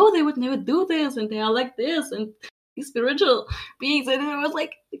like, no, they would never do this, and they are like this, and these spiritual beings. And it was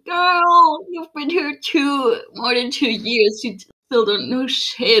like, girl, you've been here more than 2 years. You still don't know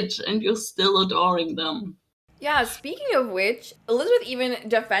shit, and you're still adoring them. Yeah, speaking of which, Elizabeth even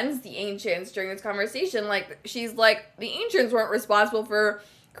defends the ancients during this conversation. Like, she's like, the ancients weren't responsible for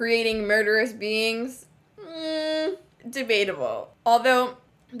creating murderous beings. Debatable. Although,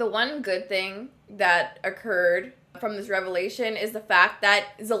 the one good thing that occurred from this revelation is the fact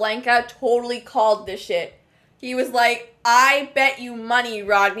that Zelenka totally called this shit. He was like, I bet you money,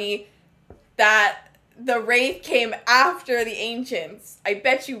 Rodney, that the Wraith came after the ancients. I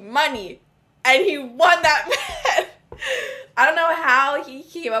bet you money. And he won that bet. I don't know how he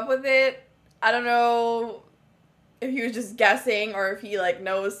came up with it. I don't know if he was just guessing or if he like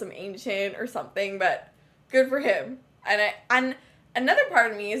knows some ancient or something, but good for him. And another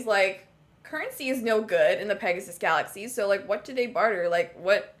part of me is like, currency is no good in the Pegasus Galaxy, so like what do they barter? Like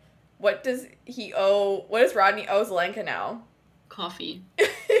what does he owe? What does Rodney owe Zelenka now? Coffee.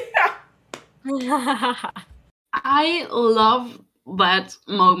 Yeah. I love that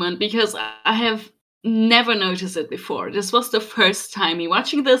moment because I have never noticed it before. This was the first time me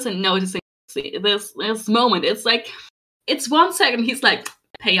watching this and noticing this moment. It's like, it's 1 second, he's like,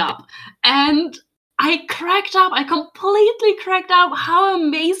 pay up. And I cracked up. I completely cracked up. How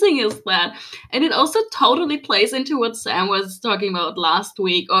amazing is that? And it also totally plays into what Sam was talking about last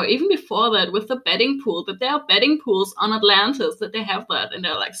week, or even before that, with the betting pool, that there are betting pools on Atlantis, that they have that. And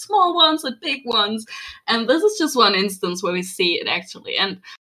there are like small ones and big ones. And this is just one instance where we see it actually. And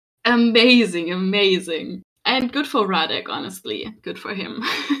amazing, amazing. And good for Radek, honestly. Good for him.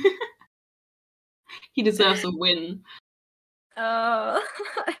 He deserves a win. Oh.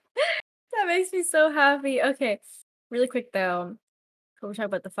 That makes me so happy. Okay, really quick though, before we talk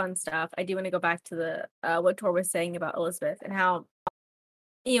about the fun stuff, I do want to go back to the what Tor was saying about Elizabeth and how,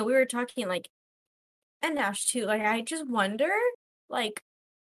 we were talking like, and Nash too. Like, I just wonder, like,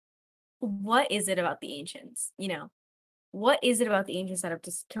 what is it about the ancients? What is it about the ancients that have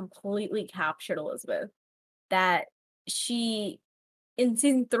just completely captured Elizabeth? That she, in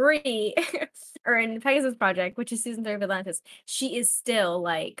season 3, or in Pegasus Project, which is season 3 of Atlantis, she is still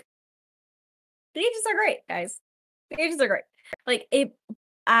like, the ages are great, guys. The ages are great. Like,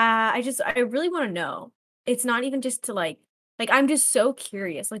 I really want to know. It's not even just to like, I'm just so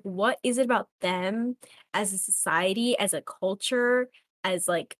curious. Like, what is it about them as a society, as a culture, as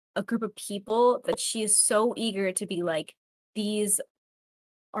like a group of people that she is so eager to be like, these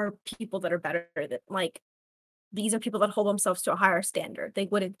are people that are better than, like, these are people that hold themselves to a higher standard. They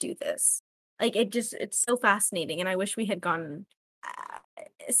wouldn't do this. Like, it's so fascinating. And I wish we had gotten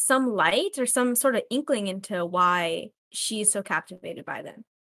some light or some sort of inkling into why she's so captivated by them.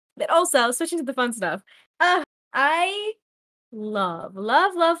 But also, switching to the fun stuff, I love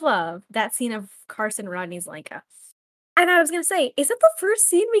that scene of Carson, Rodney, Zelenka. And I was gonna say, is it the first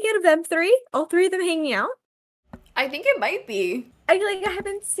scene we get of them three? All three of them hanging out? I think it might be. I feel like I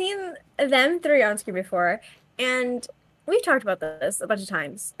haven't seen them three on screen before, and we've talked about this a bunch of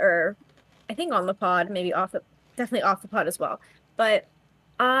times, or I think on the pod, maybe definitely off the pod as well. But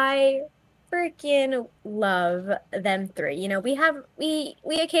I freaking love them three. You know, we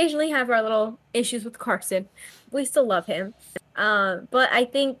occasionally have our little issues with Carson. We still love him, but I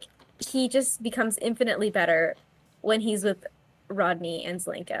think he just becomes infinitely better when he's with Rodney and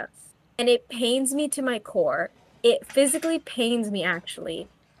Zelenka, and it pains me to my core. It physically pains me, actually,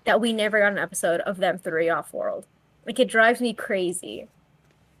 that we never got an episode of them three off-world. Like, it drives me crazy.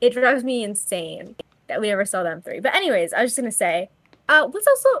 It drives me insane that we never saw them three. But anyways, I was just going to say,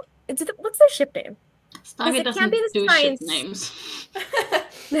 what's their ship name? Stargate doesn't be the do science- ship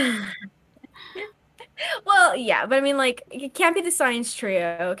names. Well, yeah, but I mean, like, it can't be the Science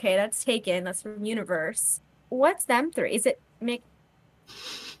Trio, okay? That's taken. That's from Universe. What's them three? Is it McLinkett?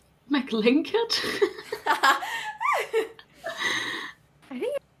 I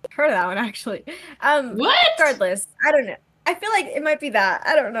think I've heard of that one, actually. What? Regardless, I don't know. I feel like it might be that.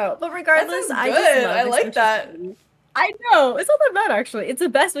 I don't know. But regardless, sounds I good. just love I like Expansion that. series. I know. It's not that bad, actually. It's the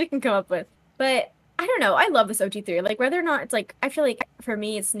best we can come up with. But I don't know. I love this OT3. Like, whether or not it's like, I feel like for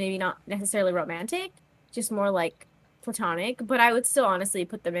me, it's maybe not necessarily romantic, just more like platonic. But I would still honestly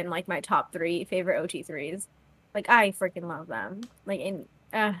put them in like my top 3 favorite OT3s. Like, I freaking love them. Like, in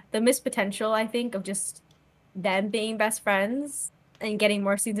the missed potential, I think, of just them being best friends and getting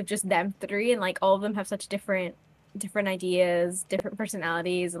more scenes of just them three, and like all of them have such different ideas, different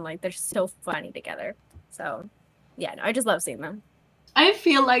personalities, and like they're so funny together. So yeah, no, I just love seeing them. I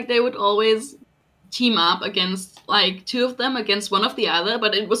feel like they would always team up against, like, 2 of them against one of the other,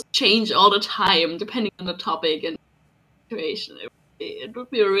 but it was change all the time depending on the topic and situation. It would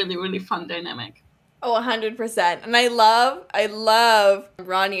be a really, really fun dynamic. Oh, 100%. And I love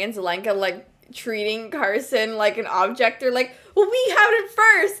Ronnie and Zelenka, like, treating Carson like an object. They're like, well, we had it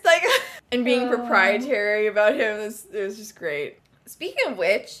first, like, and being proprietary about him. It was just great. Speaking of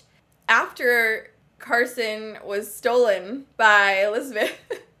which, after Carson was stolen by Elizabeth,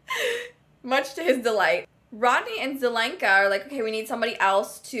 much to his delight, Rodney and Zelenka are like, okay, we need somebody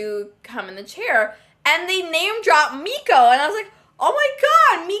else to come in the chair. And they name drop Miko. And I was like, oh my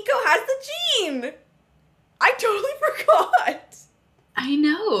god, Miko has the gene. I totally forgot. I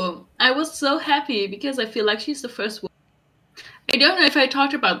know. I was so happy because I feel like she's the first one. I don't know if I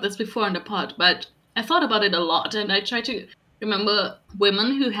talked about this before on the pod, but I thought about it a lot, and I try to remember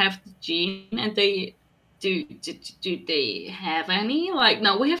women who have the gene, and they do they have any? Like,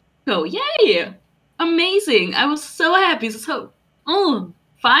 no, we have Miko. Yay! Amazing! I was so happy. So,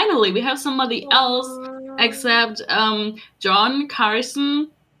 finally, we have somebody else except John,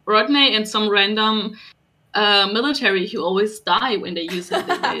 Carson, Rodney, and some random military who always die when they use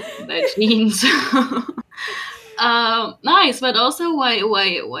their genes. Nice, but also why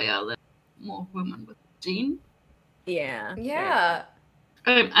are there more women with gene? Yeah. Yeah.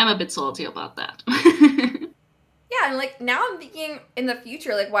 I'm a bit salty about that. Yeah, and like now I'm thinking in the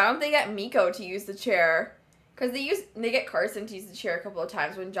future, like why don't they get Miko to use the chair? Because they get Carson to use the chair a couple of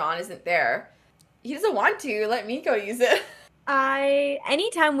times when John isn't there. He doesn't want to. Let Miko use it.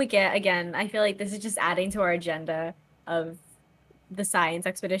 Anytime we get, again, I feel like this is just adding to our agenda of the science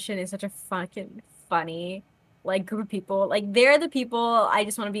expedition. Is such a fucking funny, like, group of people. Like, they're the people I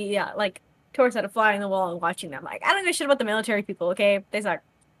just want to be, like, torso out of fly on the wall and watching them. Like, I don't give a shit about the military people, okay? They suck.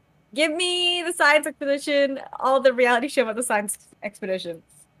 Give me the science expedition, all the reality show about the science expedition.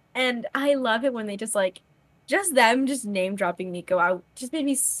 And I love it when they just, like, just them just name dropping Miko out just made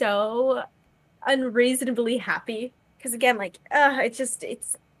me so unreasonably happy. Because again, like,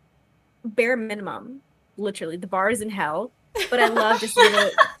 it's bare minimum. Literally, the bar is in hell. But I love just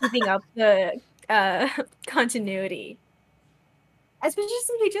keeping up the continuity. Especially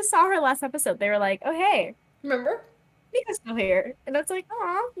since we just saw her last episode. They were like, oh, hey, Remember? Miko's still here. And that's like,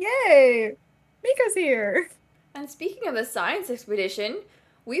 aw, yay, Miko's here. And speaking of the science expedition,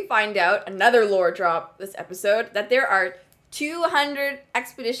 we find out another lore drop this episode that there are 200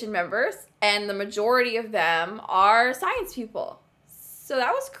 expedition members, and the majority of them are science people. So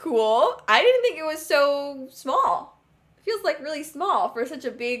that was cool. I didn't think it was so small. It feels like really small for such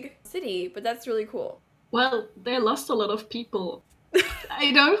a big city, but that's really cool. Well, they lost a lot of people.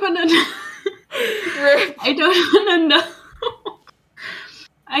 I don't want to know. I don't want to know.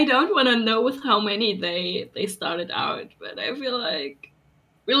 I don't want to know with how many they started out, but I feel like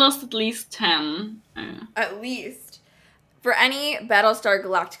we lost at least 10. At least. For any Battlestar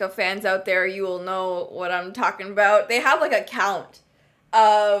Galactica fans out there, you will know what I'm talking about. They have like a count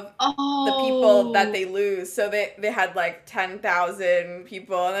of Oh, the people that they lose. So they had like 10,000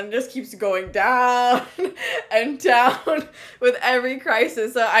 people, and then it just keeps going down and down with every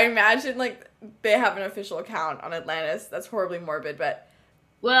crisis. So I imagine like they have an official count on Atlantis. That's horribly morbid, but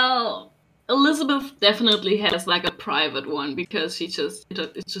Well, Elizabeth definitely has like a private one because it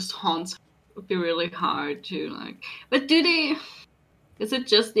just haunts her. It would be really hard to like. But is it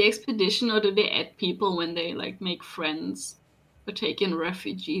just the expedition, or do they add people when they like make friends or take in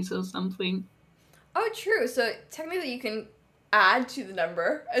refugees or something? oh, true. So technically you can add to the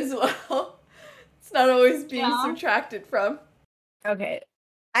number as well. It's not always being Yeah. subtracted from. Okay.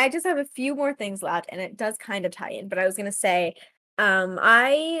 I just have a few more things left, and it does kind of tie in, but I was gonna say,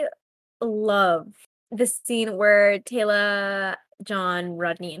 I love the scene where Taylor, John,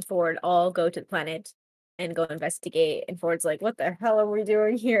 Rodney, and Ford all go to the planet and go investigate, and Ford's like, what the hell are we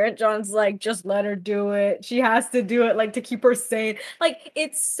doing here? And John's like, just let her do it. She has to do it, like, to keep her sane. Like,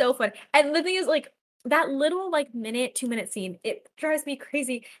 it's so fun. And the thing is, like, that little, like, 2-minute scene, it drives me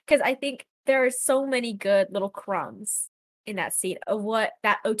crazy because I think there are so many good little crumbs in that scene of what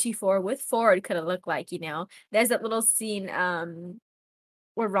that OT4 with Ford could have looked like, you know? There's that little scene,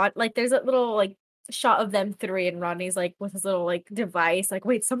 where there's that little, like, shot of them three, and Rodney's, like, with his little, like, device, like,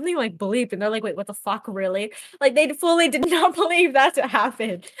 wait, something, like, bleeped, and they're like, wait, what the fuck, really? Like, they fully did not believe that to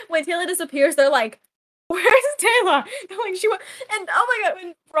happen. When Taylor disappears, they're like, where's Taylor? They're like, she went, and oh my god,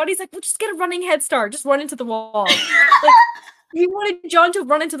 when Rodney's like, well, just get a running head start, just run into the wall. Like, he wanted John to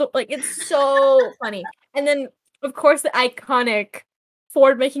run into the, like, it's so funny. And then, of course, the iconic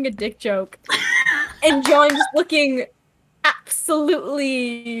Ford making a dick joke, and John just looking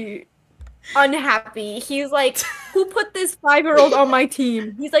absolutely unhappy. He's like, who put this 5-year-old on my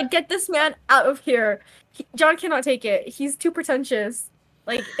team? He's like, get this man out of here. John cannot take it. He's too pretentious.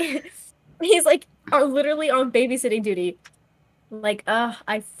 Like, he's like literally on babysitting duty. Like,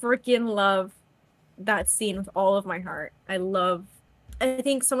 I freaking love that scene with all of my heart. I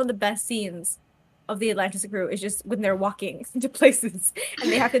think some of the best scenes of the Atlantis crew is just when they're walking into places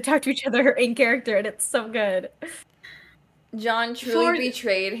and they have to talk to each other in character, and it's so good. John truly Ford-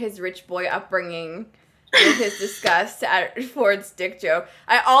 betrayed his rich boy upbringing with his disgust at Ford's dick joke.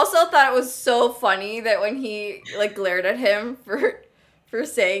 I also thought it was so funny that when he like glared at him for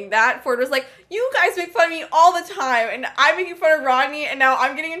saying that, Ford was like, "You guys make fun of me all the time, and I'm making fun of Rodney, and now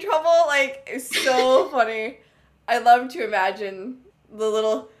I'm getting in trouble." Like, it's so funny. I love to imagine the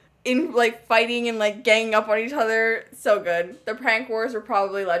little fighting and like ganging up on each other. So good. The prank wars were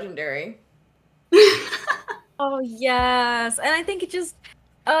probably legendary. Oh yes, and I think it just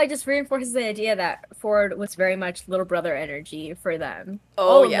reinforces the idea that Ford was very much little brother energy for them. Oh,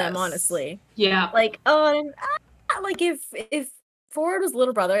 All of yes. them, honestly. Yeah. Like, like if Ford was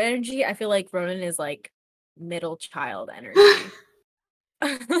little brother energy, I feel like Ronan is like middle child energy.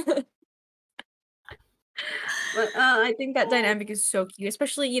 But I think that dynamic is so cute,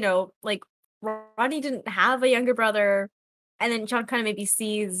 especially, you know, like Rodney didn't have a younger brother, and then John kind of maybe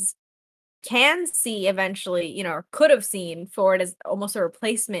can see eventually, you know, or could have seen Ford as almost a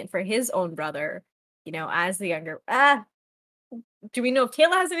replacement for his own brother, you know, as the younger. Do we know if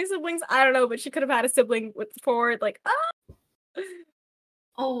Taylor has any siblings? I don't know, but she could have had a sibling with Ford. Like,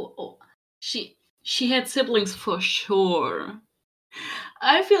 Oh, she had siblings for sure.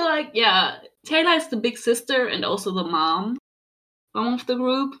 I feel like, yeah, Taylor is the big sister and also the mom of the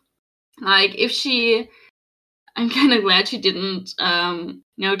group. Like, I'm kind of glad she didn't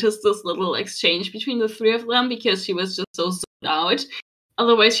notice this little exchange between the three of them, because she was just so zoned out.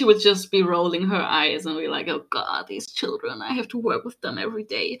 Otherwise, she would just be rolling her eyes and be like, "Oh God, these children! I have to work with them every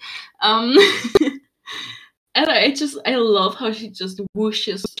day." And I love how she just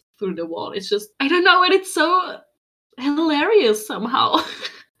whooshes through the wall. It's just, I don't know, and it's so hilarious somehow.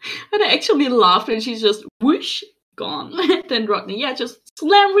 And I actually laughed when she's just whoosh gone. Then Rodney, yeah, just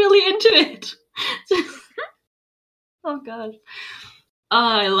slam really into it. Oh god.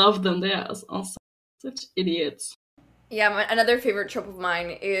 I love them. They are also such idiots. Yeah, another favorite trope of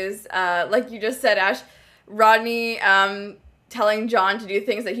mine is, like you just said, Ash, Rodney telling John to do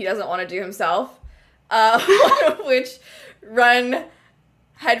things that he doesn't want to do himself, one of which run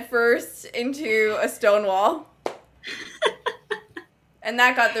headfirst into a stone wall. And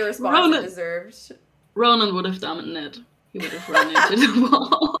that got the response it deserved. Ronan would have done it. He would have run into the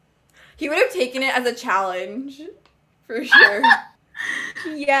wall. He would have taken it as a challenge, for sure.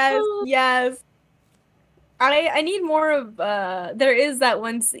 Yes. I need more of there is that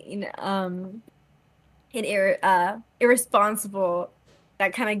one scene in Irresponsible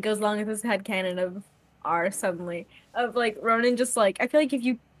that kind of goes along with this headcanon of R of like Ronan just like, I feel like if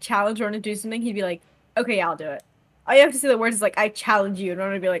you challenge Ronan to do something, he'd be like, okay, I'll do it. all you have to say the words is like, I challenge you, and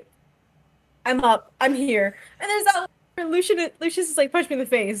Ronan would be like, I'm up, I'm here. And there's that where Lucius is like, punch me in the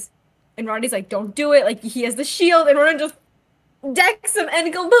face. And Rodney's like, don't do it. Like, he has the shield, and Ronan just decks him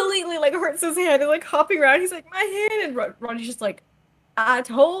and completely like hurts his hand and like hopping around. He's like, my hand, and Rodney's just like, I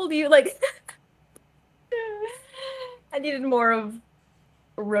told you. Like, I needed more of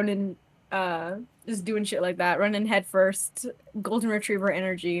Ronan just doing shit like that. Ronan head first, golden retriever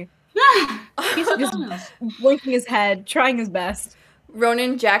energy. He's just blinking his head, trying his best.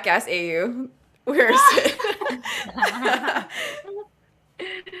 Ronan Jackass AU. Where is it?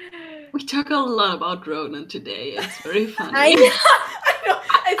 We talk a lot about Ronan today. It's very funny. I know. I know.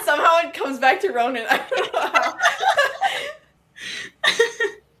 And somehow it comes back to Ronan. I don't know how.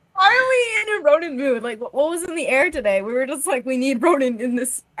 Why are we in a Ronan mood? Like, what was in the air today? We were just like, we need Ronan in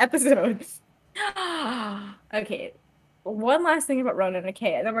this episode. Okay, one last thing about Ronan,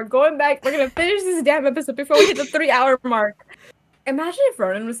 okay? And then we're going back. We're gonna finish this damn episode before we hit the 3-hour mark. Imagine if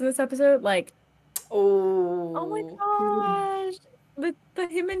Ronan was in this episode. Like, oh my gosh, the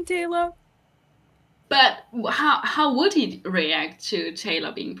him and Taylor. But how would he react to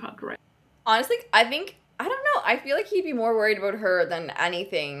Taylor being part Wraith? Honestly, I don't know. I feel like he'd be more worried about her than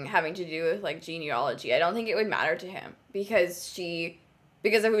anything having to do with like genealogy. I don't think it would matter to him because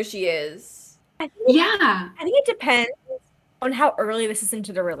of who she is. Yeah. I think it depends on how early this is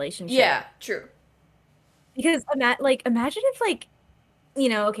into the relationship. Yeah, true. Because imagine if like, you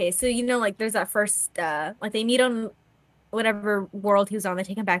know, okay, so you know, like there's that first like they meet on whatever world he was on, they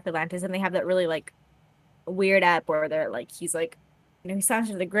take him back to Atlantis, and they have that really like weird app where they're like, he's like, you know, he slammed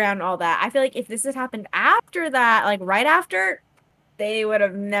to the ground, all that. I feel like if this had happened after that, like right after, they would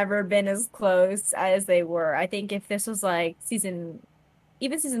have never been as close as they were. I think if this was like season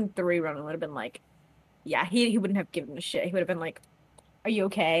 3, Ronan would have been like, yeah, he wouldn't have given a shit. He would have been like, are you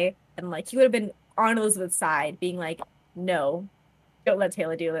okay? And like he would have been on Elizabeth's side, being like, no, don't let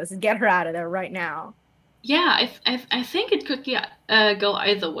Taylor do this. Get her out of there right now. Yeah, I think it could go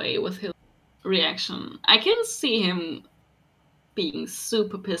either way with his reaction. I can see him being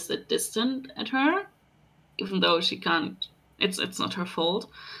super pissed and distant at her, even though she can't. It's not her fault.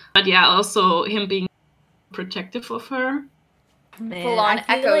 But yeah, also him being protective of her. Man, Full on I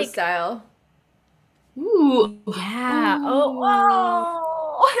feel Echo like, style. Ooh, yeah. Oh.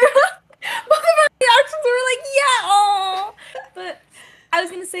 Both of our reactions were like, yeah. Oh. But I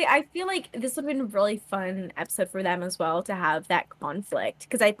was gonna say, I feel like this would have been a really fun episode for them as well to have that conflict,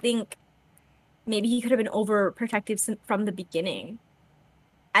 because I think maybe he could have been overprotective from the beginning,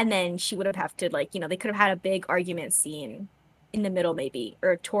 and then she would have to, like, you know, they could have had a big argument scene in the middle, maybe,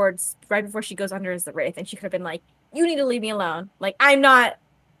 or towards right before she goes under as the Wraith, and she could have been like, you need to leave me alone. Like,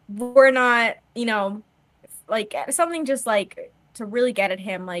 we're not, you know, like something just like to really get at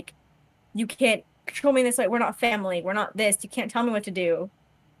him. Like, you can't control me this way. We're not family. We're not this. You can't tell me what to do.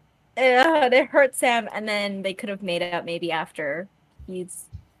 It hurts him. And then they could have made it up maybe after he's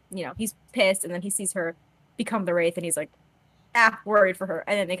pissed, and then he sees her become the Wraith, and he's like, worried for her.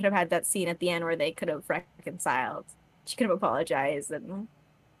 And then they could have had that scene at the end where they could have reconciled. She could have apologized,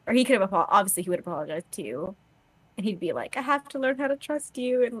 or he could have obviously he would have apologized too. And he'd be like, I have to learn how to trust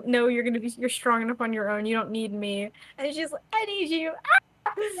you, and no, you're strong enough on your own. You don't need me. And she's like, I need you.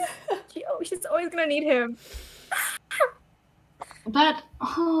 She's always gonna need him. But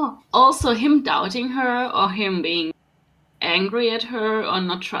also him doubting her, or him being angry at her, or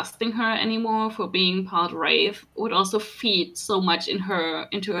not trusting her anymore for being part Wraith, would also feed so much into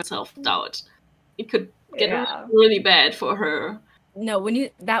her self-doubt. It could get really bad for her. No,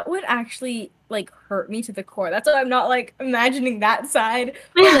 that would actually like hurt me to the core. That's why I'm not like imagining that side.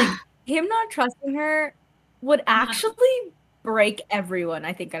 But, like, him not trusting her would actually break everyone,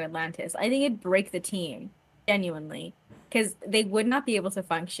 I think, on Atlantis. I think it'd break the team, genuinely, because they would not be able to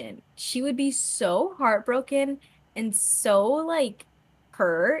function. She would be so heartbroken and so like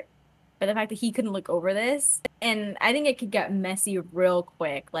hurt by the fact that he couldn't look over this. And I think it could get messy real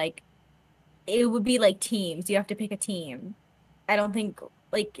quick. Like, it would be like teams. You have to pick a team. I don't think,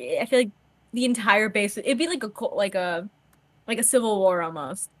 like, I feel like the entire base, it'd be like a civil war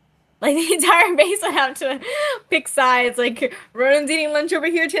almost. Like, the entire base would have to pick sides. Like, Ronan's eating lunch over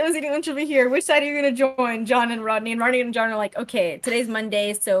here, Taylor's eating lunch over here. Which side are you going to join? John and Rodney. And Rodney and John are like, okay, today's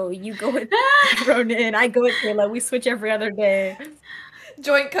Monday, so you go with Ronan, I go with Taylor. We switch every other day.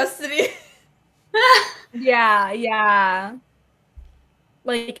 Joint custody. Yeah.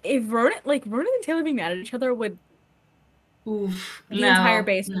 Like, if Ronan and Taylor being mad at each other would... Oof, the entire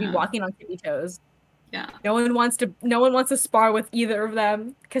base would be walking on tippy toes. Yeah. No one wants to spar with either of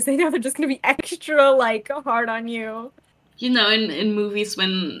them because they know they're just gonna be extra like hard on you. You know, in movies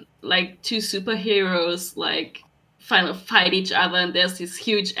when like two superheroes like finally fight each other, and there's this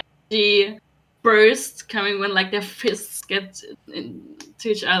huge energy burst coming when like their fists get into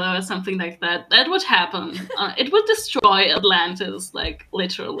each other or something like that. That would happen. It would destroy Atlantis, like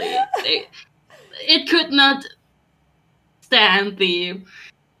literally. It could not stand the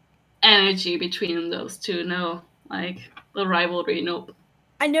energy between those two. No, like the rivalry. Nope.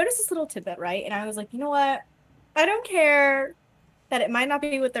 I noticed this little tidbit, right? And I was like, you know what? I don't care that it might not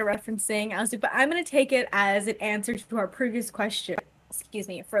be what they're referencing. I was like, but I'm going to take it as an answer to our previous question,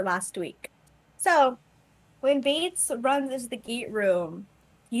 for last week. So, when Bates runs into the gate room,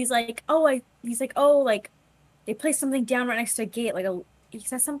 he's like, they placed something down right next to a gate. He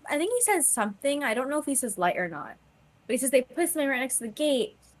says something. I think he says something. I don't know if he says light or not. But he says they placed something right next to the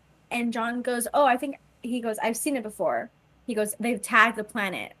gate. And John goes, I've seen it before. He goes, they've tagged the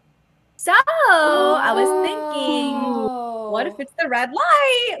planet. So, I was thinking, what if it's the red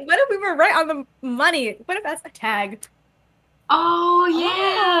light? What if we were right on the money? What if that's a tag? Oh,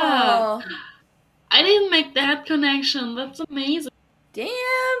 yeah. Oh. I didn't make that connection. That's amazing. Damn.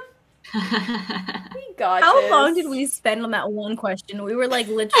 We got How this. long did we spend on that one question? We were like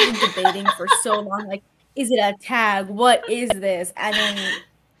literally debating for so long. Like, is it a tag? What is this? And then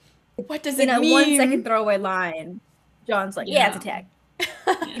What does it in a mean? 1 second throwaway line, John's like, yeah, it's a tag.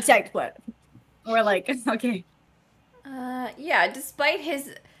 It's tagged what? We're like, okay. Yeah, despite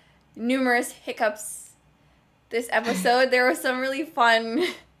his numerous hiccups this episode, there were some really fun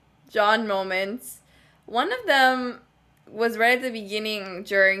John moments. One of them was right at the beginning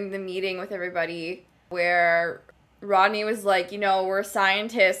during the meeting with everybody where Rodney was like, we're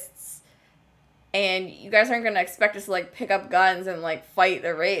scientists and you guys aren't going to expect us to like pick up guns and like fight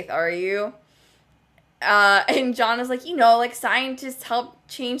the Wraith, are you? And John is like, scientists help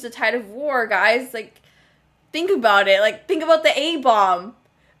change the tide of war, guys. Like, think about it. Like, think about the A-bomb.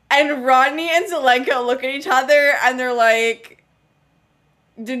 And Rodney and Zelenka look at each other and they're like,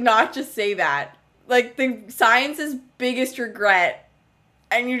 did not just say that. Like, the science's biggest regret.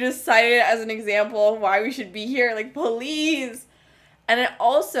 And you just cited it as an example of why we should be here. Like, please. And it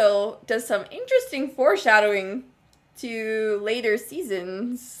also does some interesting foreshadowing to later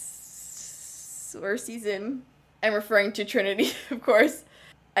seasons. Or season. I'm referring to Trinity, of course.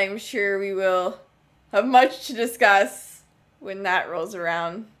 I'm sure we will have much to discuss when that rolls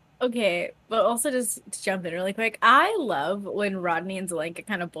around. Okay, but also just to jump in really quick, I love when Rodney and Zelenka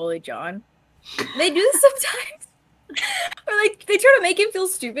kind of bully John. They do this sometimes. Or like they try to make him feel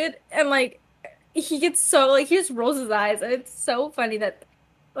stupid and like he gets so like he just rolls his eyes and it's so funny that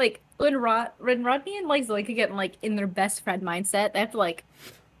like when Rodney and like Zelenka get like in their best friend mindset,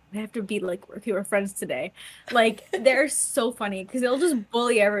 they have to be like, okay, we're friends today. Like, they're so funny because they'll just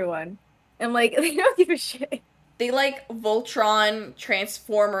bully everyone. And, like, they don't give a shit. They, like, Voltron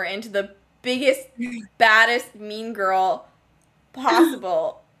Transformer into the biggest, baddest mean girl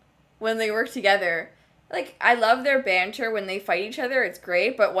possible when they work together. Like, I love their banter when they fight each other. It's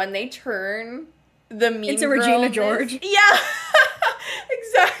great. But when they turn the mean It's a girl... Regina George. Yeah!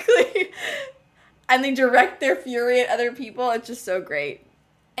 Exactly. And they direct their fury at other people. It's just so great.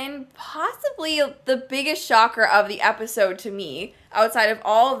 And possibly the biggest shocker of the episode to me, outside of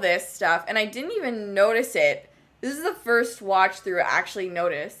all this stuff, and I didn't even notice it. This is the first watch through I actually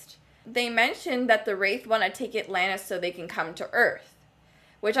noticed. They mentioned that the Wraith want to take Atlantis so they can come to Earth,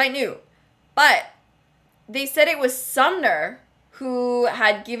 which I knew. But they said it was Sumner who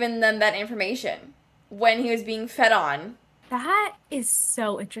had given them that information when he was being fed on. That is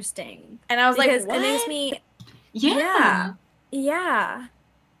so interesting. And I was Because like, what? it makes me... Yeah. Yeah.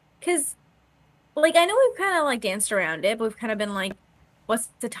 Because, like, I know we've kind of, like, danced around it, but we've kind of been like, what's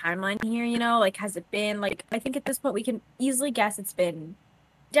the timeline here, Like, has it been, like, I think at this point we can easily guess it's been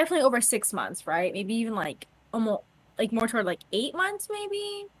definitely over 6 months, right? Maybe even, like, almost, like, more toward, like, 8 months,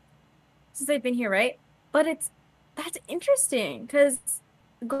 maybe? Since they've been here, right? But that's interesting, because,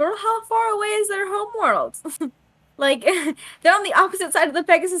 girl, how far away is their homeworld? Like, they're on the opposite side of the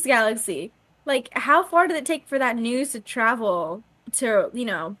Pegasus Galaxy. Like, how far did it take for that news to travel to,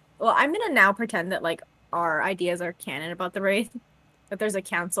 well, I'm gonna now pretend that, like, our ideas are canon about the Wraith. That there's a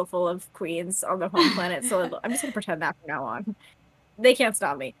council full of queens on the home planet, so I'm just gonna pretend that from now on. They can't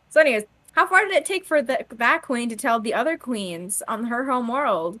stop me. So anyways, how far did it take for that queen to tell the other queens on her home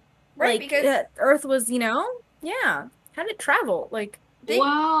world? Right, like, because... Earth was, yeah. How did it travel? Like, They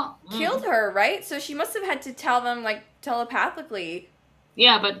Well, killed her, right? So she must have had to tell them, like, telepathically.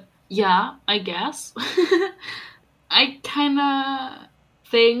 Yeah, but yeah, I guess. I kind of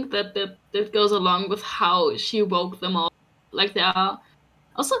think that goes along with how she woke them all. Like, they are...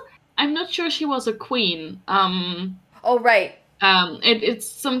 Also, I'm not sure she was a queen. Oh, right. It's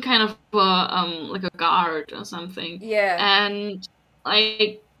some kind of like a guard or something. Yeah. And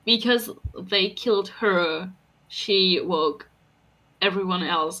like because they killed her, she woke everyone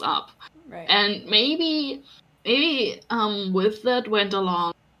else up. Right. And maybe with that went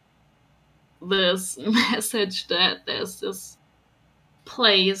along this message that there's this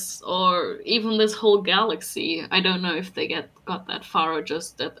place or even this whole galaxy. I don't know if they got that far or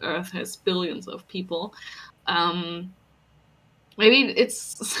just that Earth has billions of people. Maybe it's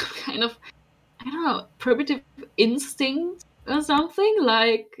some kind of, I don't know, primitive instinct or something,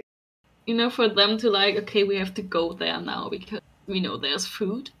 like, you know, for them to like, okay, we have to go there now because we know there's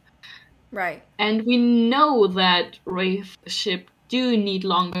food. Right. And we know that Wraith ship do need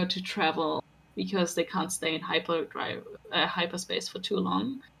longer to travel because they can't stay in hyperspace for too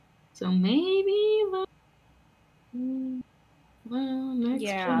long. So maybe the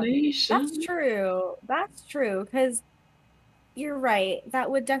explanation. That's true. That's true. Because you're right. That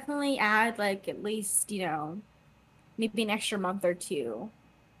would definitely add, like, at least, you know, maybe an extra month or two.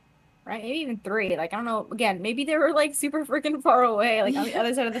 Right? Maybe even 3. Like, I don't know. Again, maybe they were, like, super freaking far away, like, on the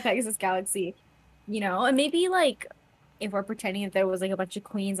other side of the Pegasus Galaxy. You know? And maybe, like, if we're pretending that there was, like, a bunch of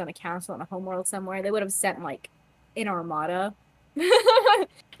queens on a council on a homeworld somewhere, they would have sent, like, an armada.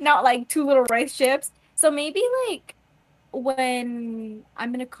 Not, like, 2 little Wraith ships. So maybe, like, when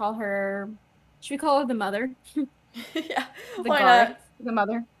I'm gonna call her, should we call her the mother? Yeah. The Why guard, not? the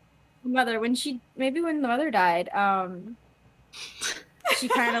mother. When the mother died, she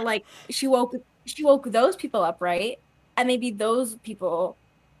kind of like she woke those people up, right? And maybe those people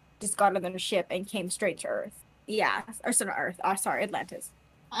just got on their ship and came straight to Earth. Yeah, or so not Earth. Oh, sorry, Atlantis.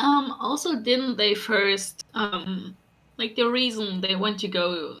 Also, didn't they first like the reason they want to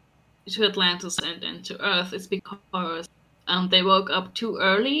go to Atlantis and to Earth is because they woke up too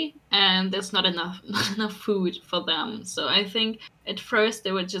early and there's not enough food for them. So I think at first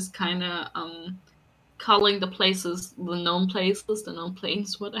they were just kind of calling the places the known places, the known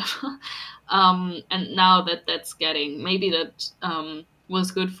planes, whatever. And now that's getting, maybe that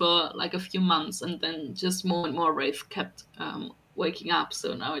was good for like a few months, and then just more and more Wraith kept waking up.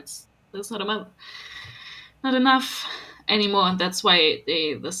 So now there's not enough anymore, and that's why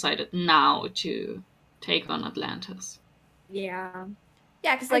they decided now to take on Atlantis. Yeah.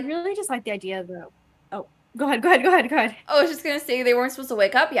 Yeah, because I like really just like the idea of the. Oh, go ahead. I was just gonna say they weren't supposed to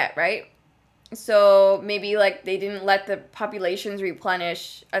wake up yet, right? So maybe like they didn't let the populations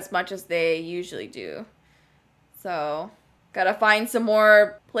replenish as much as they usually do. So gotta find some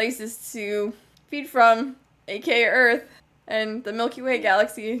more places to feed from, aka Earth and the Milky Way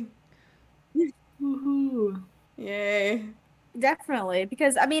galaxy. Woohoo! Yay! Definitely,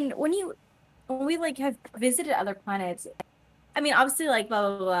 because I mean, when we like have visited other planets, I mean, obviously, like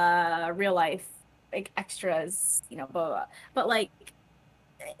blah blah blah, real life, like extras, you know, blah blah. But like,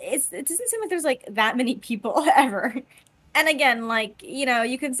 it doesn't seem like there's like that many people ever. And again, like, you know,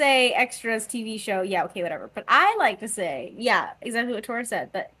 you can say extras, TV show, yeah, okay, whatever. But I like to say, yeah, exactly what Tora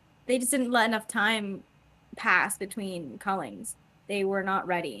said, that they just didn't let enough time pass between callings. They were not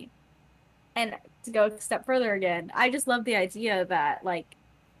ready. And to go a step further again, I just love the idea that, like,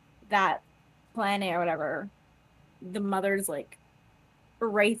 that planet or whatever, the mother's, like,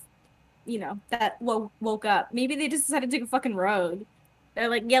 wraith, you know, that woke up. Maybe they just decided to take a fucking road. They're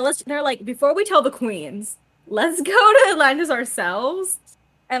like, yeah, they're like, before we tell the queens, let's go to Atlantis ourselves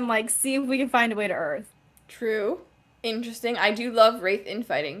and, like, see if we can find a way to Earth. True. Interesting. I do love Wraith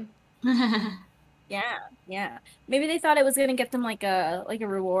infighting. Yeah. Maybe they thought it was gonna get them like a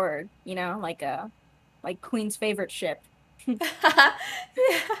reward, you know, like Queen's favorite ship. Yeah.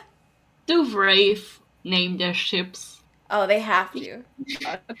 Do Wraith name their ships? Oh, they have to.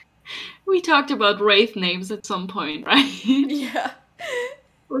 We talked about Wraith names at some point, right? Yeah.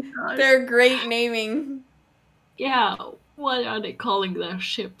 They're great naming. Yeah, what are they calling their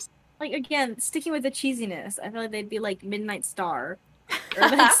ships? Like, again, sticking with the cheesiness, I feel like they'd be like Midnight Star. Or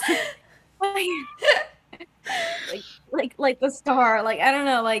like the star. Like, I don't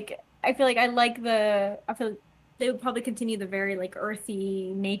know, like, I feel like they would probably continue the very, like,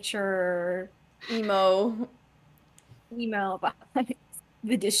 earthy nature Emo. vibes.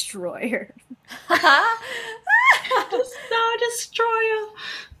 The Destroyer. The Star Destroyer!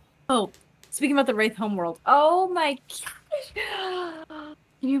 Oh, speaking about the Wraith homeworld. Oh my gosh.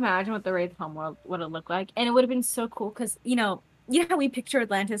 Can you imagine what the Wraith homeworld would have looked like? And it would have been so cool because, you know how we picture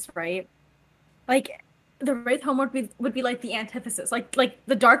Atlantis, right? Like, the Wraith homeworld would be like the antithesis, like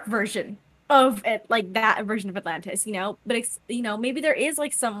the dark version of it, like that version of Atlantis, you know? But it's, you know, maybe there is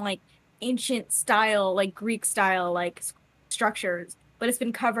like some like ancient style, like Greek style, like structures, but it's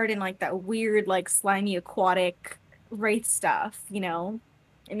been covered in like that weird, like slimy aquatic Wraith stuff, you know?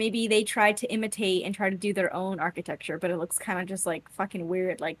 And maybe they tried to imitate and try to do their own architecture, but it looks kind of just like fucking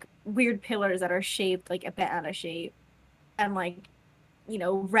weird, like weird pillars that are shaped like a bit out of shape. And like, you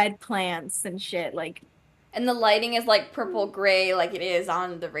know, red plants and shit. Like, And the lighting is like purple gray, like it is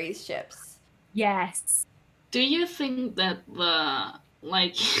on the Wraith ships. yes. Do you think that the,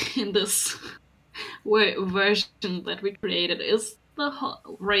 like, in this version that we created, is the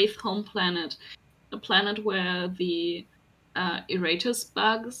Wraith home planet the planet where the Eratus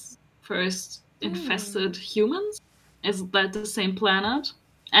bugs first infested humans? Is that the same planet?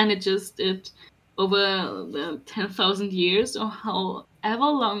 And it over the 10,000 years, or however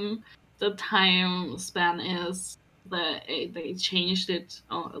long the time span is, they changed it,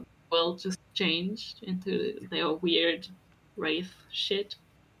 or the world just changed into their weird wraith shit.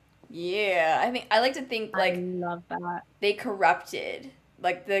 Yeah, I like to think I like love that. they corrupted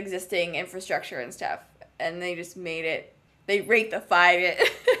like the existing infrastructure and stuff, and they just made it. They wraithified it,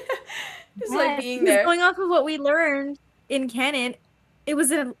 just like being because there. going off of what we learned in canon, it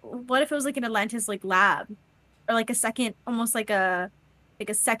was what if it was like an Atlantis like lab, or like a second, almost like a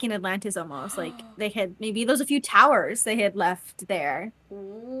second Atlantis almost. Like they had maybe those a few towers they had left there,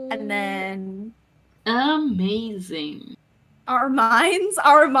 and then Amazing. our minds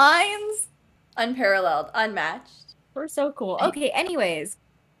Unparalleled, unmatched. were so cool. Okay, anyways,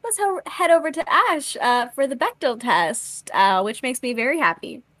 let's head over to Ash for the Bechdel test, which makes me very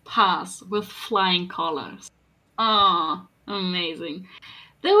happy. Pass with flying colors. Oh, amazing.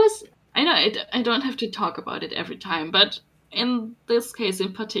 There was, I know I don't have to talk about it every time, but in this case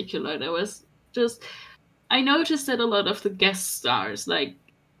in particular, there was just, I noticed that a lot of the guest stars, like,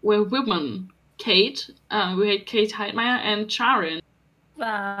 were women. Kate, we had Kate Heidmeyer and Charon.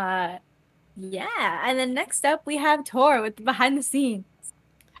 Yeah, and then next up we have Tor with the behind the scenes.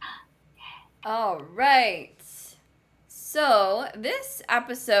 All right. So this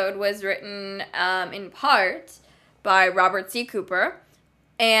episode was written in part by Robert C. Cooper,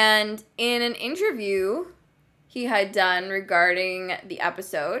 and in an interview he had done regarding the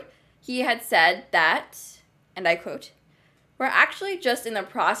episode, he had said that, and I quote, "We're actually just in the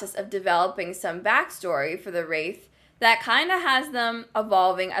process of developing some backstory for the Wraith that kind of has them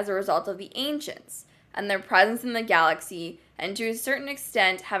evolving as a result of the Ancients and their presence in the galaxy, and to a certain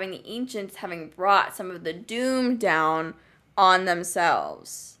extent having the Ancients having brought some of the doom down on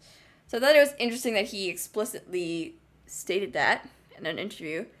themselves." So I thought it was interesting that he explicitly stated that in an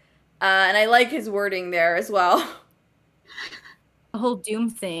interview. And I like his wording there as well. The whole doom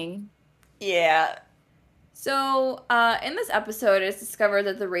thing. Yeah. So, in this episode, it's discovered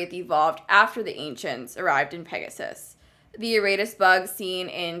that the Wraith evolved after the Ancients arrived in Pegasus. The Eratus bugs seen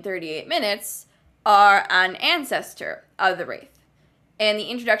in 38 Minutes are an ancestor of the Wraith. And the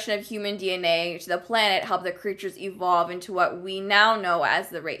introduction of human DNA to the planet helped the creatures evolve into what we now know as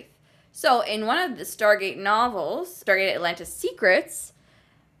the Wraith. So, in one of the Stargate novels, Stargate Atlantis Secrets,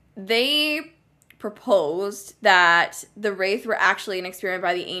 they proposed that the Wraith were actually an experiment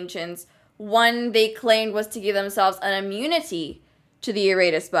by the Ancients. One they claimed was to give themselves an immunity to the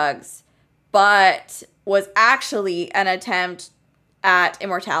Eratus bugs, but was actually an attempt at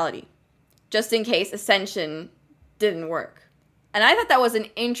immortality, just in case Ascension didn't work. And I thought that was an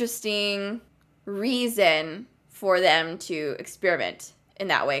interesting reason for them to experiment in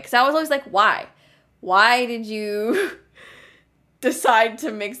that way, because I was always like, why? Why did you decide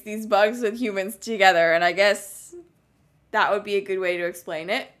to mix these bugs with humans together? And I guess that would be a good way to explain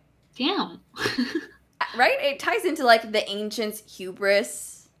it. Damn. Right? It ties into, like, the Ancients'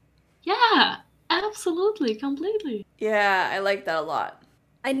 hubris. Yeah, absolutely, completely. Yeah, I like that a lot.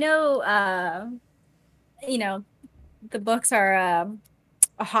 I know, you know, the books are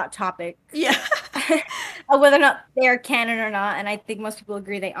a hot topic. Yeah. Whether or not they are canon or not, and I think most people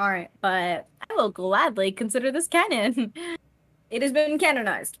agree they aren't, but I will gladly consider this canon. It has been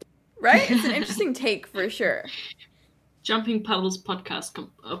canonized. Right? It's an interesting take, for sure. Jumping Puddles podcast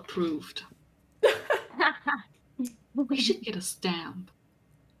approved. We should get a stamp.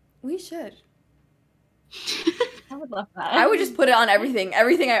 We should. I would love that. I would just put it on everything.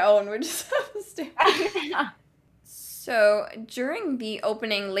 Everything I own would just have a stamp. So, during the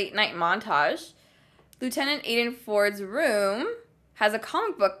opening late night montage, Lieutenant Aiden Ford's room has a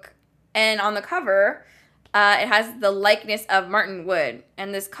comic book, and on the cover, it has the likeness of Martin Wood.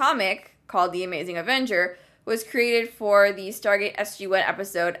 And this comic, called The Amazing Avenger, was created for the Stargate SG-1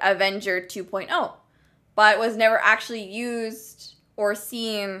 episode Avenger 2.0, but was never actually used or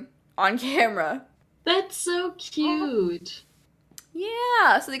seen on camera. That's so cute.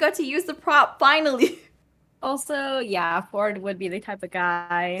 Yeah, so they got to use the prop finally. Also, yeah, Ford would be the type of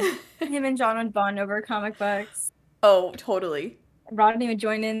guy. Him and John would bond over comic books. Oh, totally. Rodney would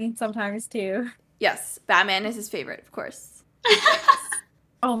join in sometimes too. Yes, Batman is his favorite, of course.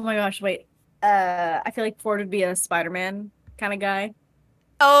 Oh my gosh, wait. I feel like Ford would be a Spider-Man kind of guy.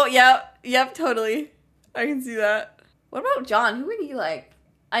 Oh, yep, totally. I can see that. What about John? Who would he like?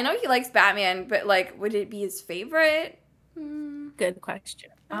 I know he likes Batman, but like, would it be his favorite? Good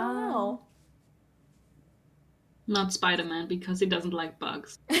question. I don't know. Not Spider-Man because he doesn't like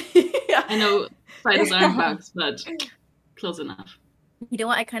bugs. Yeah. I know spiders aren't bugs, but close enough. You know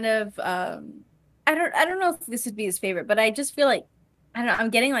what? I kind of I don't know if this would be his favorite, but I just feel like I don't know, I'm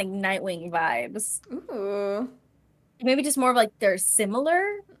getting like Nightwing vibes. Ooh. Maybe just more of like they're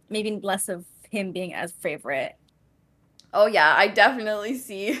similar, maybe less of him being as favorite. Oh yeah, I definitely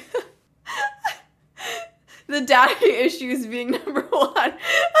see the daddy issues being number one.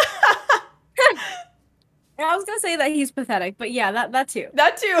 I was gonna say that he's pathetic, but yeah, that too.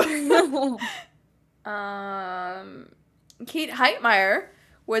 That too. Kate Heitmeyer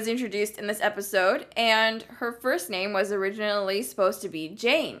was introduced in this episode, and her first name was originally supposed to be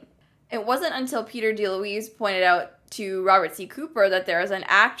Jane. It wasn't until Peter DeLuise pointed out to Robert C. Cooper that there is an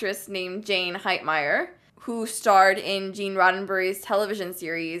actress named Jane Heitmeyer who starred in Gene Roddenberry's television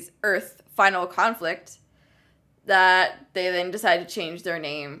series Earth: Final Conflict, that they then decided to change their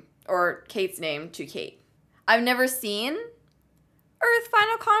name, or Kate's name, to Kate. I've never seen Earth: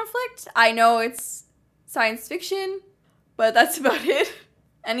 Final Conflict. I know it's science fiction, but that's about it.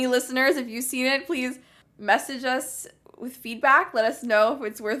 Any listeners, if you've seen it, please message us with feedback. Let us know if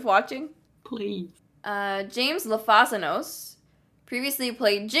it's worth watching. Please. James Lafazanos previously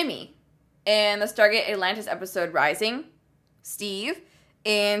played Jimmy in the Stargate Atlantis episode Rising, Steve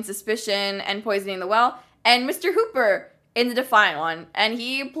in Suspicion and Poisoning the Well, and Mr. Hooper in the Defiant One. And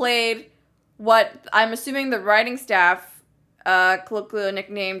he played what I'm assuming the writing staff colloquially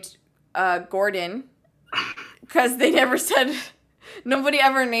nicknamed Gordon, because they never said, nobody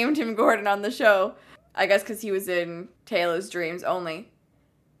ever named him Gordon on the show. I guess because he was in Taylor's Dreams only.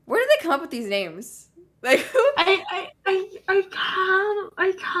 Where did they come up with these names? Like, who? I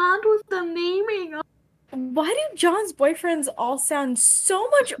can't with the naming. Why do John's boyfriends all sound so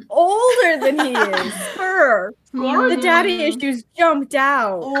much older than he is? Her. The daddy issues jumped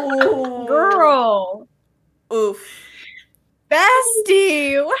out. Oh, Girl. Oof.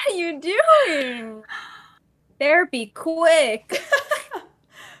 Bestie, what are you doing? Therapy, quick.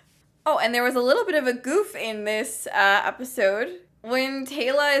 Oh, and there was a little bit of a goof in this episode. When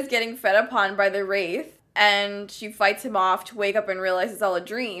Taylor is getting fed upon by the Wraith, and she fights him off to wake up and realize it's all a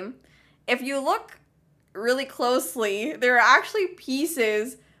dream, if you look really closely, there are actually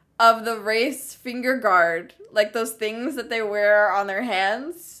pieces of the Wraith's finger guard, like those things that they wear on their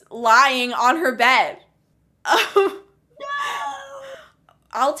hands, lying on her bed.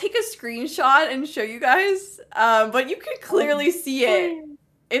 I'll take a screenshot and show you guys, but you can clearly see it.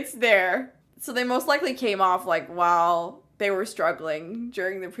 It's there. So they most likely came off like while they were struggling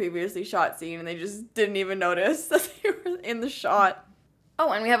during the previously shot scene, and they just didn't even notice that they were in the shot.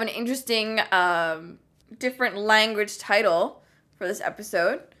 Oh, and we have an interesting different language title for this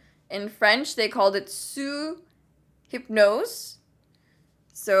episode. In French, they called it Sous Hypnose.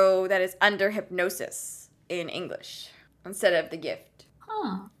 So that is under hypnosis in English instead of the gift.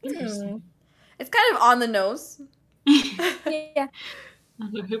 Huh. Interesting. It's kind of on the nose. Yeah.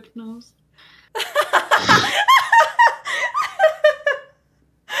 Under hypnose.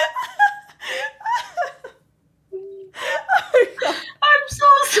 I'm so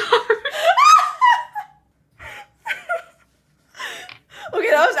sorry. Okay,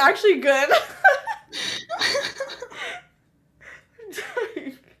 that was actually good.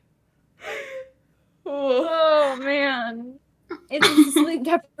 Oh, man. It's sleep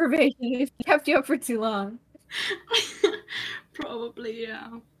deprivation. It kept you up for too long. Probably, yeah.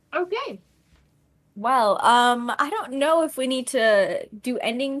 Okay. Well, I don't know if we need to do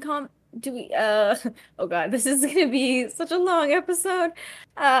ending do we oh god, this is gonna be such a long episode.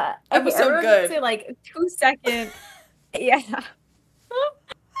 Okay, Episode everyone good. say like 2 seconds. Yeah.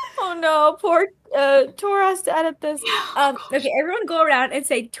 Oh no, poor Tor has to edit this. Okay, everyone go around and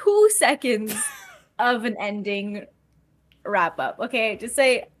say 2 seconds of an ending wrap up. Okay, just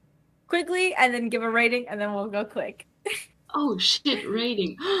say quickly and then give a rating and then we'll go quick. Oh shit,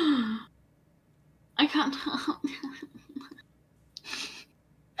 rating. I can't.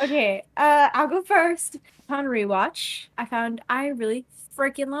 Okay, I'll go first. Upon rewatch, I really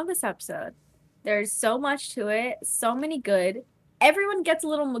freaking love this episode. There's so much to it, so many good. Everyone gets a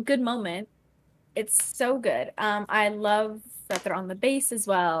little good moment. It's so good. I love that they're on the base as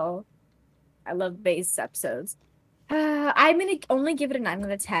well. I love base episodes. I'm gonna only give it a 9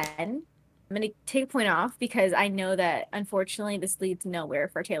 out of 10. I'm gonna take a point off because I know that unfortunately this leads nowhere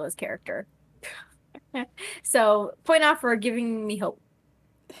for Taylor's character. So point off for giving me hope.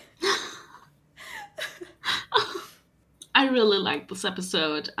 I really liked this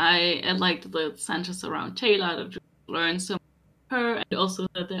episode. I liked the centers around Taylor, that we learned so much about her, and also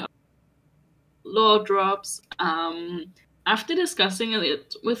that there are lore drops. After discussing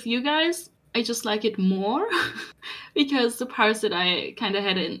it with you guys, I just like it more because the parts that I kind of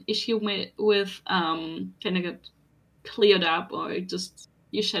had an issue with kind of got cleared up, or just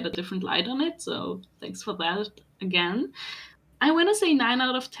you shed a different light on it. So thanks for that again. I want to say 9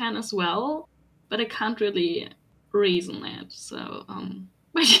 out of 10 as well, but I can't really reason it. So,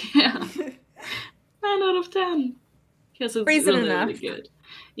 but yeah, 9 out of 10 because it's Reason really, enough. really good.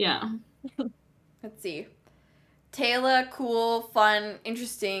 Yeah. Let's see. Taylor, cool, fun,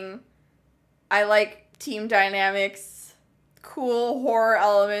 interesting. I like team dynamics. Cool horror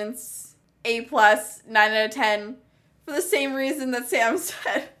elements. A+, 9 out of 10. For the same reason that Sam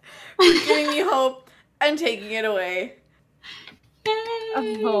said. For giving me hope and taking it away.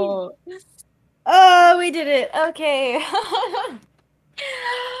 Oh, we did it. Okay.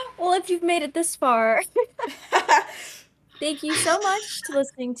 Well, if you've made it this far, thank you so much to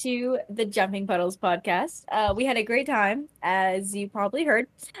listening to the Jumping Puddles podcast. We had a great time, as you probably heard.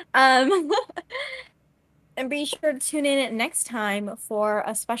 And be sure to tune in next time for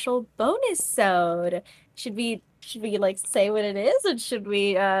a special bonus-sode. Should we like say what it is, or should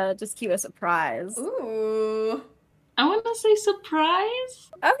we just keep a surprise? Ooh. I want to say surprise.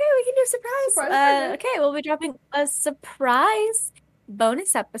 Okay, we can do surprise. Surprise. Okay, we'll be dropping a surprise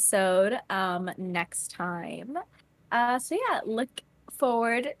bonus episode next time. So yeah, look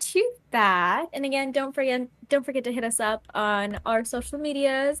forward to that. And again, don't forget to hit us up on our social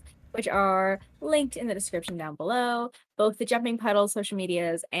medias, which are linked in the description down below. Both the Jumping Puddles social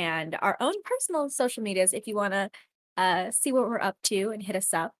medias and our own personal social medias if you want to see what we're up to and hit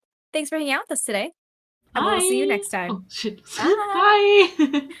us up. Thanks for hanging out with us today. And we'll see you next time. Oh, shit. Bye.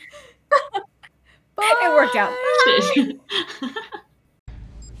 Bye. It worked out. Shit.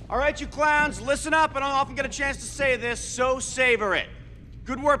 All right, you clowns, listen up. I don't often get a chance to say this, so savor it.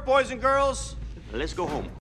 Good work, boys and girls. Let's go home.